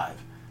Witcher 5.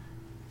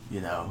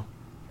 You know,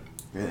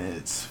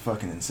 it's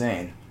fucking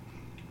insane.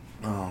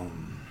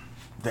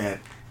 That,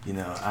 you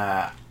know,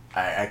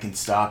 I can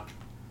stop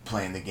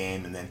playing the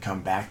game and then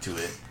come back to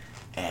it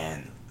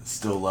and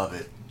still love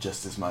it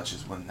just as much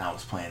as when I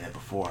was playing it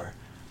before.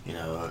 You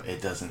know,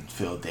 it doesn't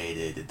feel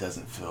dated. It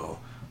doesn't feel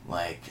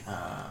like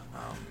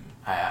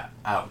I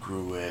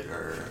outgrew it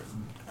or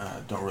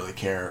don't really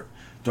care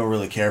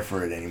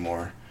for it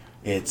anymore.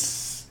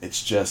 It's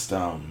just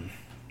I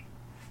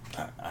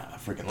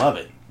freaking love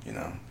it. You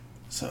know.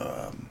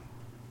 So,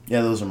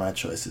 yeah, those are my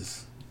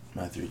choices.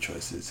 My 3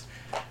 choices.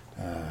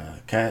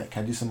 Can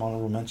I do some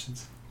honorable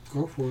mentions?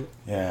 Go for it.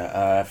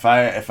 Yeah, if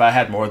I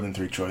had more than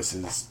 3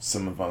 choices,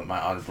 some of my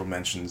honorable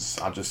mentions,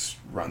 I'll just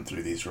run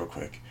through these real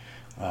quick.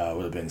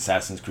 Would have been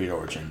Assassin's Creed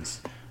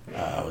Origins. Would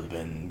have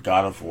been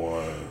God of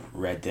War,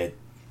 Red Dead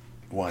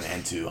 1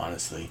 and 2,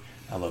 honestly.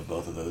 I love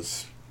both of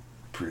those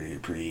pretty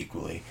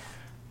equally.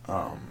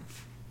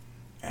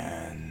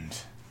 And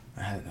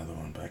I had another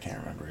one, but I can't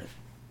remember it.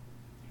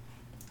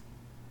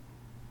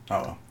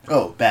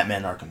 Oh,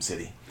 Batman Arkham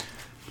City.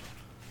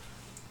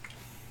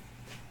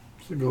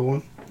 It's a good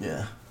one.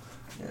 Yeah.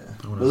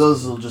 But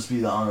those will just be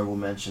the honorable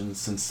mentions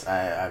since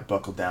I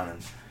buckled down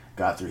and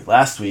got 3.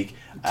 Last week,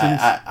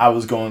 I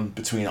was going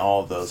between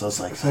all of those. I was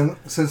like...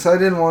 Since I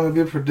didn't want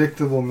to be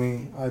predictable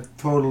me, I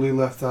totally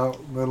left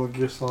out Metal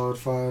Gear Solid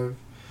 5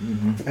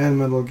 and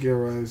Metal Gear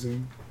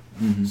Rising.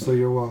 So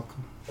you're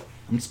welcome.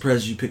 I'm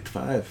surprised you picked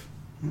 5.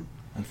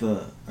 I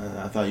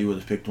thought you would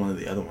have picked one of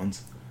the other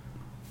ones.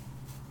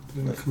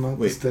 Didn't come out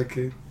this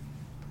decade.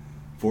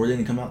 4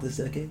 didn't come out this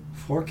decade?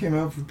 4 came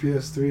out for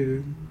PS3,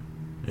 dude.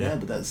 Yeah,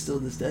 but that's still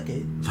this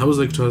decade. That was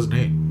like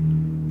 2008. It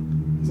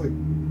was like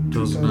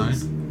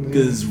 2009.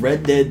 Because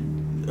Red Dead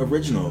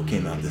Original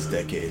came out this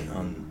decade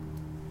on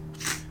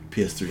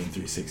PS3 and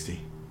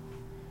 360.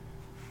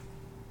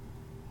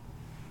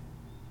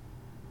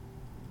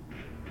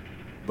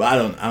 But I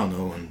don't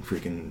know when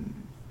freaking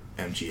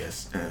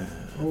MGS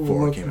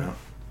 4 came out.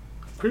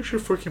 Pretty sure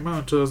 4 came out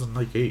in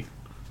 2008.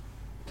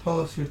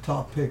 Tell us your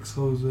top picks,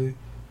 Jose.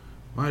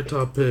 My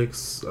top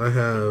picks, I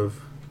have...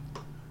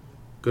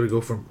 Gotta go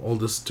from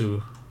oldest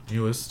to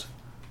newest.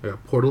 I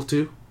got Portal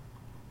 2.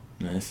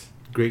 Nice.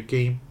 Great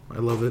game. I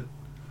love it.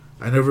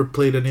 I never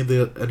played any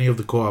of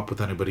the co-op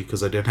with anybody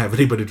because I didn't have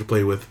anybody to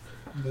play with.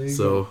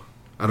 So,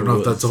 I don't know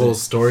if that's the whole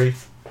story.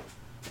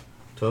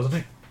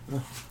 2008.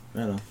 Oh,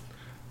 right on.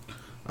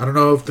 I don't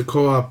know if the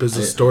co-op is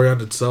a story on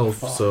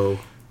itself, so...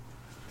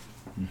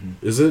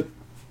 Is it?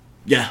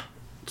 Yeah.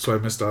 So I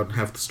missed out on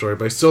half the story,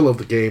 but I still love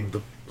the game.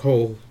 The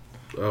whole...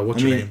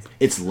 what's your name?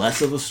 It's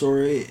less of a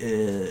story.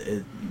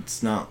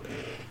 It's not...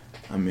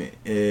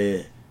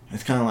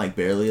 it's kind of like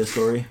barely a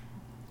story,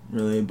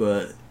 really,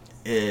 but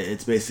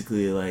it's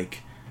basically like...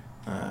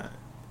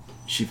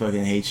 she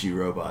fucking hates you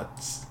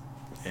robots.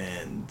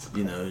 And,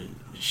 you know,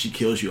 she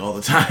kills you all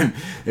the time.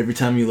 Every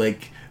time you,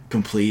 like,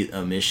 complete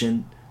a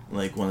mission,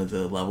 like one of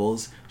the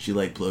levels, she,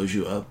 like, blows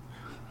you up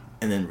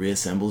and then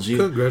reassembles you.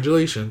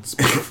 Congratulations.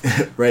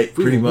 Right,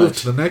 pretty much. Move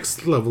to the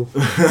next level.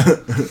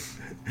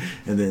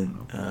 And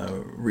then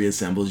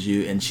reassembles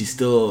you, and she's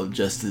still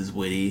just as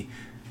witty,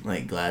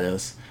 like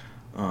GLaDOS.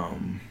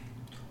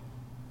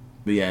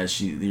 But yeah,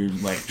 you're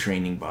like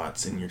training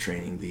bots, and you're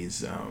training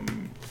these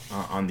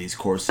on these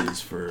courses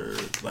for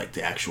like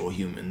the actual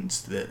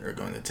humans that are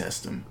going to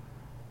test them.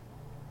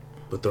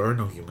 But there are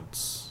no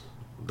humans.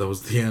 That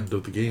was the end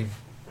of the game.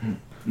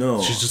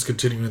 No, she's just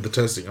continuing the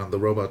testing on the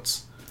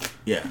robots.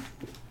 Yeah,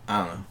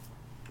 I don't know.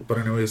 But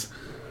anyways,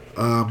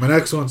 my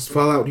next one's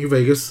Fallout New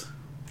Vegas.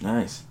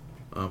 Nice.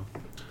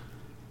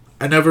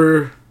 I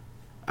never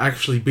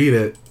actually beat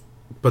it,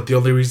 but the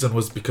only reason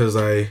was because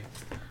I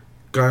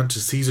got into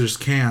Caesar's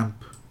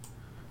camp,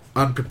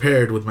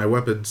 unprepared with my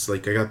weapons.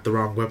 Like, I got the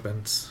wrong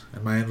weapons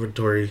in my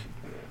inventory.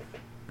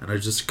 And I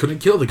just couldn't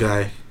kill the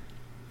guy.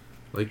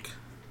 Like,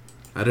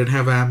 I didn't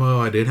have ammo.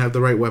 I didn't have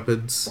the right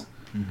weapons.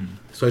 Mm-hmm.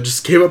 So I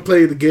just gave up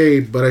playing the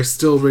game. But I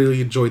still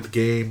really enjoyed the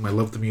game. I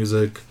love the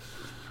music.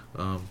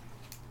 Yeah.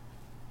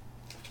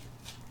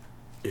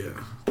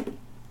 And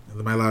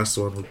then my last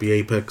one would be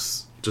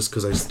Apex. Just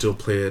because I still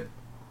play it.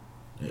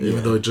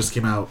 Even though it just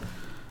came out.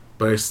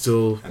 But I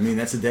still... I mean,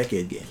 that's a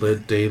decade game. Play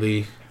it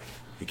daily.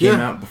 It came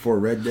out before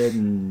Red Dead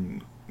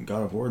and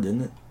God of War,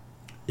 didn't it?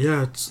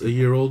 Yeah, it's a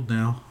year old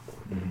now.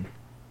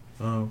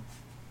 Mm-hmm.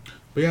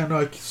 But yeah,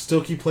 no, I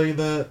still keep playing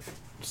that.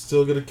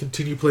 Still gonna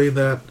continue playing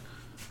that.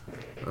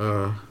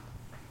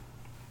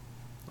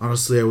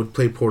 Honestly, I would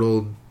play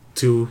Portal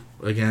 2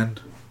 again.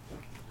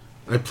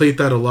 I played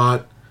that a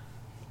lot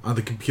on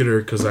the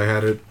computer because I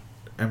had it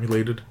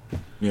emulated.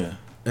 Yeah.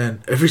 And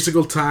every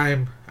single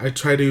time I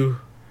try to...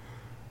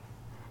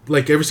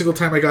 Like, every single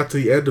time I got to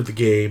the end of the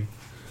game,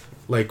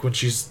 like, when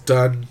she's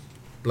done,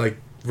 like,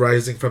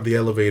 rising from the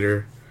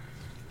elevator,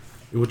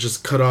 it would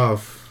just cut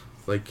off.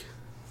 Like,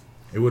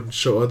 it wouldn't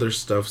show other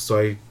stuff, so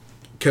I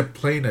kept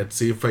playing it,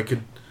 see if I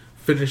could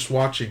finish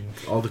watching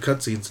all the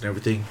cutscenes and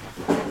everything.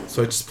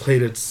 So I just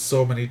played it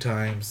so many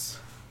times.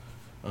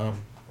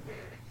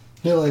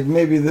 Yeah, like,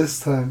 maybe this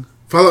time.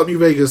 Fallout New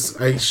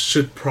Vegas, I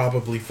should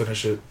probably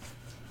finish it.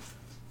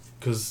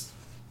 Because...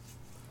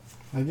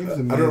 I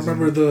don't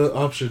remember the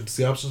options.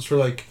 The options for,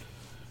 like,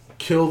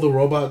 kill the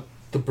robot,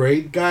 the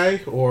braid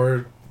guy,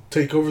 or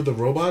take over the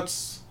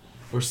robots,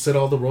 or set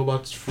all the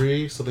robots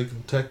free so they can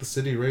attack the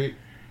city, right?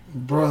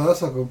 Bro,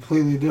 that's a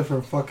completely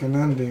different fucking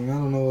ending. I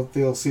don't know what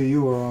DLC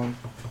you were on.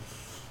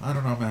 I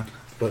don't know, man.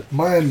 But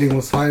my ending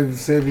was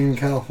saving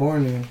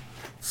California.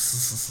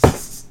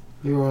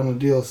 You were on a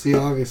DLC,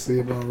 obviously,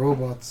 about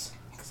robots.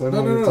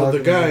 No. The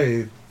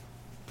guy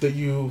that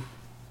you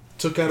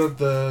took out of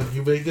the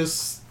New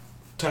Vegas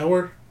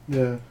tower?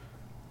 Yeah.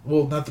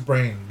 Well, not the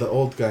brain. The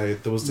old guy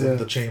that was in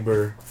the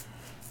chamber.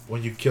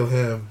 When you kill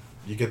him,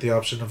 you get the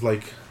option of,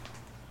 like...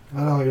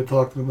 I know what you're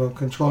talking about.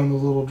 Controlling the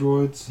little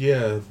droids.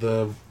 Yeah,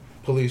 the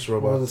police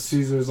robots. Or the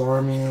Caesar's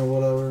army or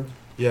whatever.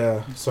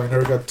 Yeah, so I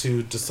never got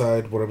to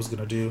decide what I was going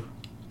to do.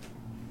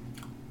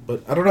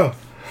 But, I don't know.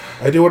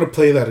 I do want to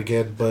play that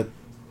again, but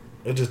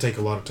it just take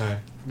a lot of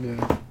time.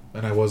 Yeah.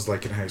 And I was,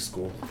 like, in high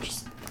school.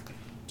 Just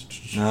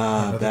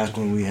back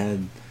when we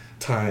had...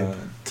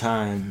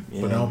 Time.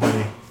 Yeah. But no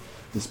money.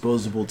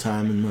 Disposable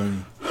time and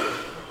money.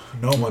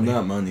 No money.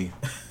 Not money.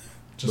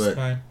 Just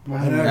time.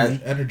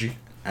 Energy.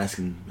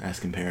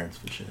 Asking parents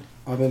for shit.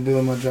 I've been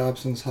doing my job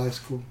since high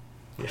school.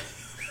 Yeah.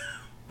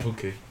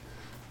 Okay.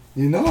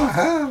 You know I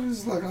have.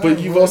 It's like, but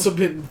you've also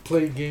been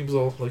playing games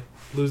all, like,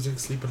 losing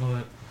sleep and all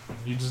that.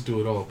 You just do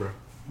it all, bro.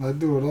 I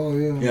do it all,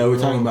 yeah. Yeah, we were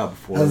talking about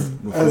before.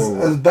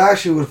 As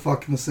Bashi would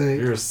fucking say.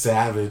 You're a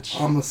savage.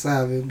 I'm a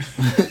savage.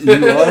 You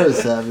are a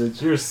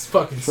savage. You're a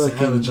fucking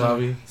savage,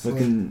 Javi.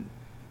 Fucking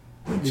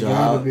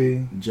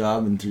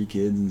job and 3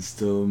 kids and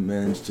still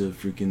manage to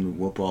freaking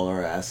whoop all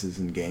our asses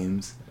in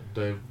games.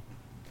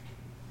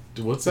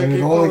 What's that and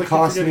game? It only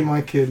cost me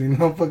my kid, you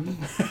know?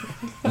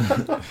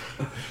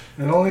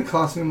 It only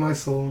cost me my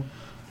soul.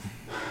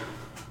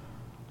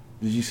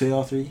 Did you say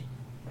all 3?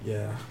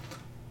 Yeah.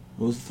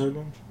 What was the third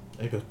one?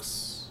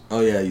 Apex.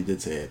 Oh yeah, you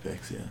did say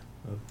Apex, yeah.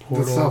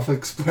 Portal. The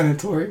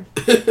self-explanatory.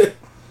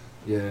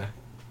 Yeah.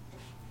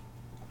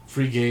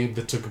 Free game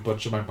that took a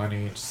bunch of my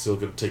money. It's still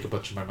gonna take a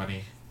bunch of my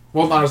money.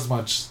 Well, not as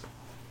much.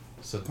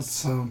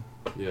 Since,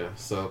 yeah,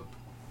 so...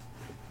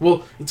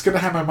 Well, it's gonna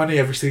have my money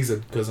every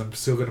season, because I'm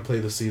still gonna play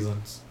the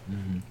seasons.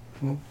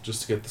 Mm-hmm.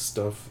 Just to get the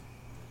stuff.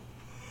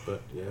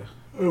 But, yeah.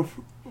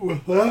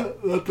 With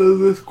that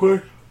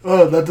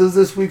does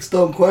this week's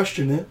Don't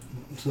Question It.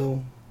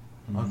 So...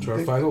 On to our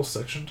final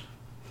section.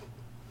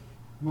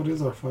 What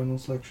is our final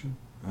section?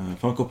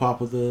 Funko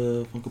Pop of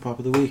the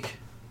week.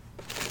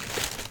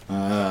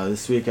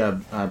 This week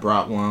I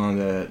brought one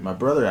that my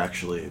brother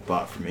actually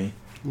bought for me.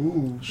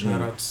 Ooh!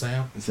 Shout out to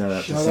Sam. Shout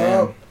out to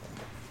Sam.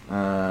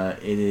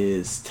 It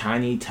is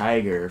Tiny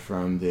Tiger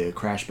from the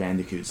Crash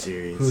Bandicoot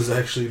series. Who's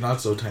actually not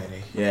so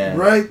tiny. Yeah.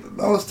 Right.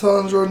 I was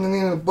telling Jordan to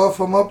need to buff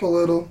him up a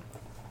little.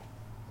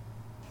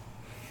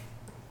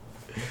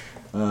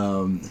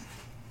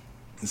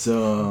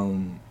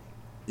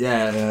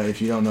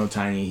 If you don't know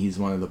Tiny, he's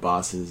one of the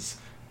bosses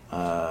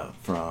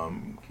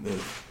from the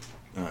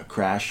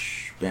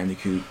Crash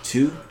Bandicoot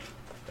 2.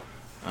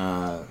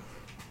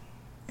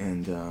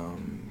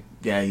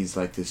 He's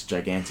like this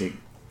gigantic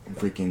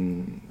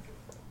freaking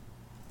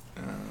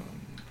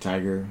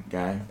tiger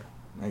guy,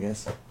 I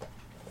guess.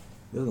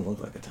 He doesn't look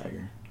like a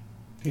tiger.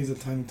 He's a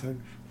tiny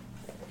tiger.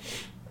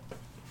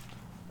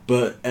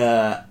 But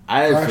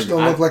Crash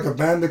don't look like a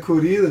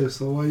bandicoot either,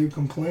 so why are you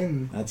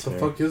complaining? That's the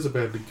fuck is a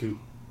bandicoot?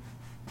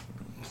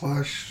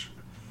 Flash,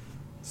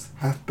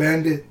 half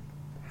bandit,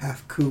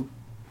 half coot.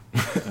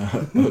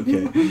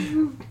 Okay.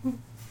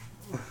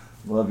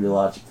 Love your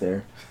logic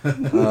there.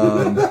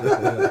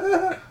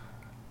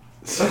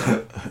 It's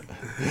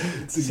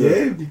a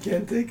game. You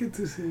can't take it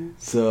too serious.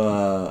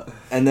 So,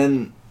 and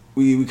then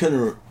we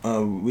couldn't.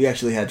 We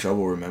actually had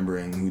trouble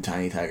remembering who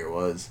Tiny Tiger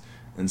was.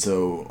 And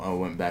so I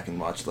went back and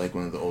watched like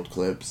one of the old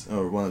clips,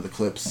 or one of the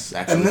clips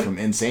actually from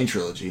Insane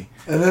Trilogy.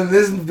 And then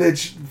this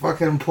bitch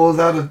fucking pulls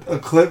out a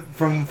clip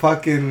from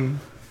fucking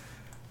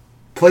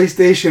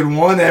PlayStation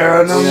 1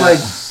 era, and I'm like,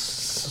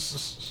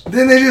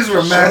 then they just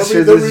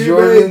remastered this,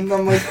 Jordan.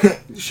 I'm like,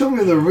 show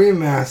me the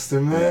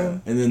remaster, man. Yeah.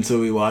 And then so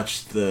we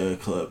watched the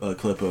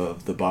clip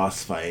of the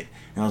boss fight,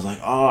 and I was like,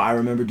 oh, I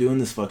remember doing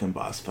this fucking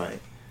boss fight.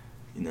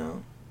 You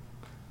know,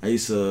 I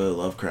used to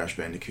love Crash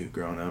Bandicoot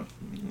growing up.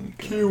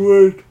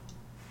 Keyword.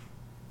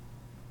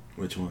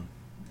 Which one?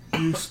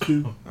 Used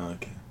to.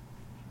 Okay.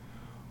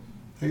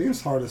 That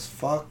game's hard as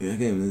fuck. Yeah, that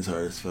game is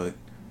hard as fuck.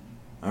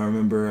 I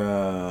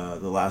remember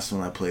the last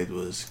one I played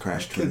was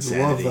Crash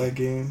Twinsanity. I love that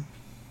game.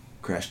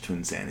 Crash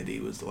Twinsanity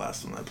was the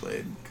last one I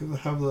played. Because I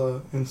have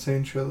the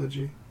Insane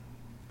Trilogy.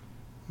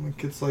 My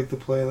kids like to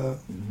play that.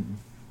 Mm-hmm.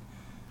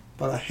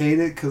 But I hate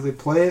it because they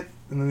play it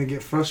and then they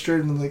get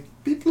frustrated and they're like,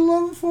 beat the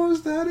level for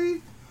us,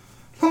 Daddy.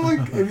 I'm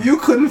like, if you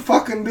couldn't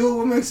fucking do it,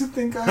 what makes you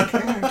think I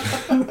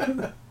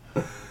can?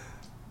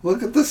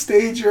 Look at the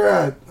stage you're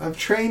at. I've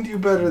trained you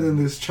better than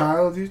this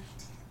child. And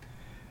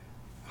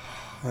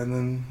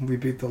then we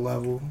beat the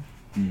level.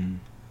 Mm-hmm.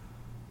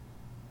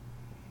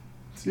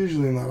 It's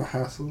usually not a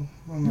hassle.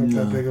 I'm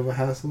not that big of a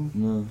hassle.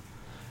 No.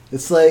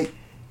 It's like,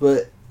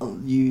 but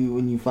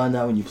when you find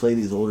out when you play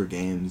these older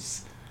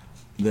games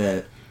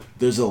that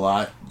there's a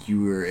lot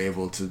you were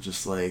able to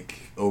just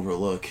like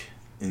overlook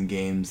in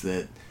games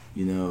that,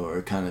 you know,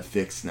 are kind of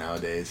fixed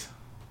nowadays.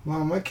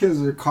 Wow, my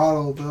kids are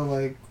coddled. They're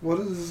like, what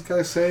is this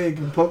guy saying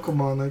in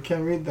Pokemon? I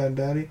can't read that,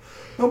 Daddy.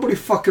 Nobody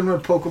fucking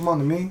read Pokemon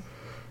to me.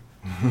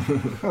 I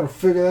gotta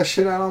figure that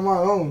shit out on my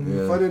own.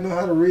 Yeah. If I didn't know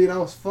how to read, I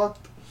was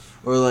fucked.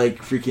 Or like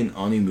freaking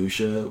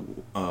Onimusha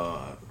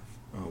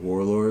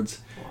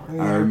Warlords. Any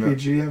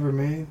RPG ever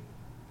made?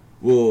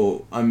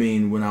 Well, I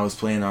mean, when I was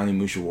playing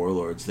Onimusha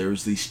Warlords, there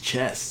was these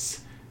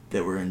chests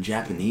that were in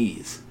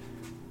Japanese.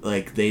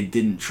 Like, they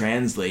didn't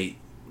translate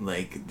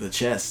like the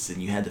chests,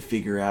 and you had to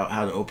figure out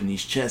how to open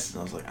these chests. And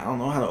I was like, I don't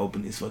know how to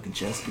open these fucking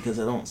chests because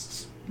I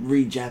don't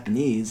read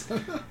Japanese.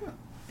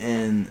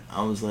 And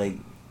I was like,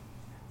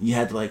 you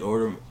had to like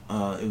order.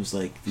 It was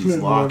like these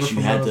locks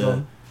you had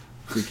to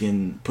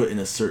freaking put in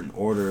a certain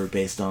order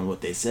based on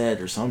what they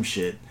said or some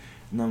shit.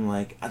 And I'm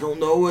like, I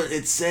don't know what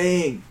it's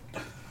saying.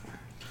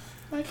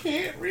 I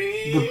can't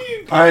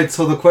read. Alright,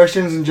 so the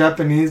question's in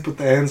Japanese, but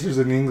the answer's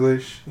in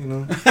English, you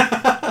know?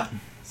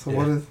 So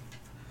what is...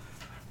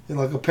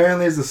 Like,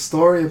 apparently there's a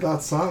story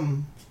about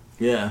something.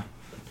 Yeah.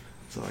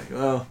 So, like,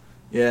 oh,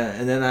 yeah.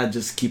 And then I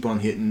just keep on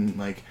hitting,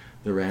 like,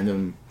 the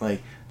random,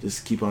 like,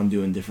 just keep on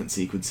doing different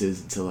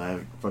sequences until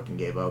I fucking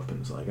gave up and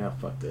was like, oh,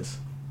 fuck this.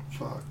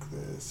 Fuck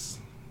this.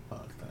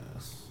 Fuck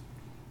this.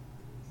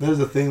 There's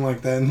a thing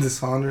like that in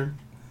Dishonored,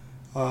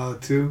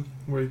 too,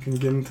 where you can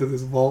get into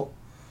this vault.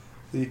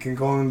 You can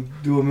go and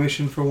do a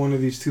mission for one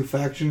of these two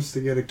factions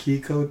to get a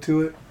key code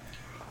to it.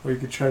 Or you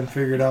could try and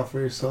figure it out for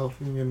yourself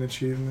and get an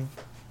achievement.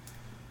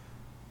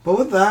 But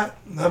with that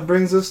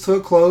brings us to a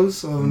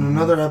close of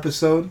another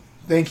episode.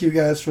 Thank you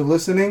guys for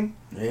listening.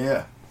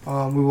 Yeah.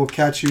 We will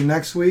catch you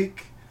next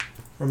week.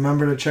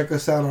 Remember to check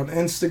us out on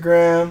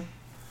Instagram,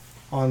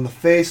 on the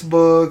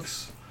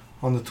Facebooks,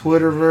 on the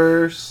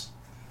Twitterverse.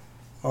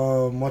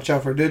 Watch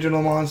out for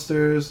Digital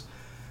Monsters.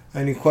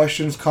 Any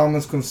questions,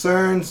 comments,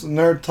 concerns,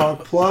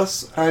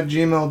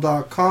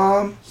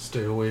 nerdtalkplus@gmail.com.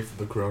 Stay away from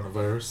the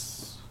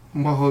coronavirus.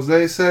 What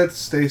Jose said,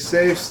 stay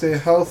safe, stay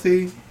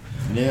healthy.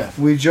 Yeah.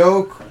 We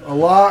joke a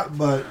lot,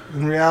 but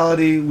in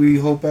reality, we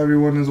hope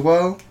everyone is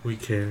well. We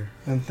care.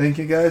 And thank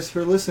you guys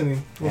for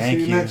listening. We'll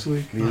see you next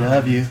week. We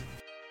love you.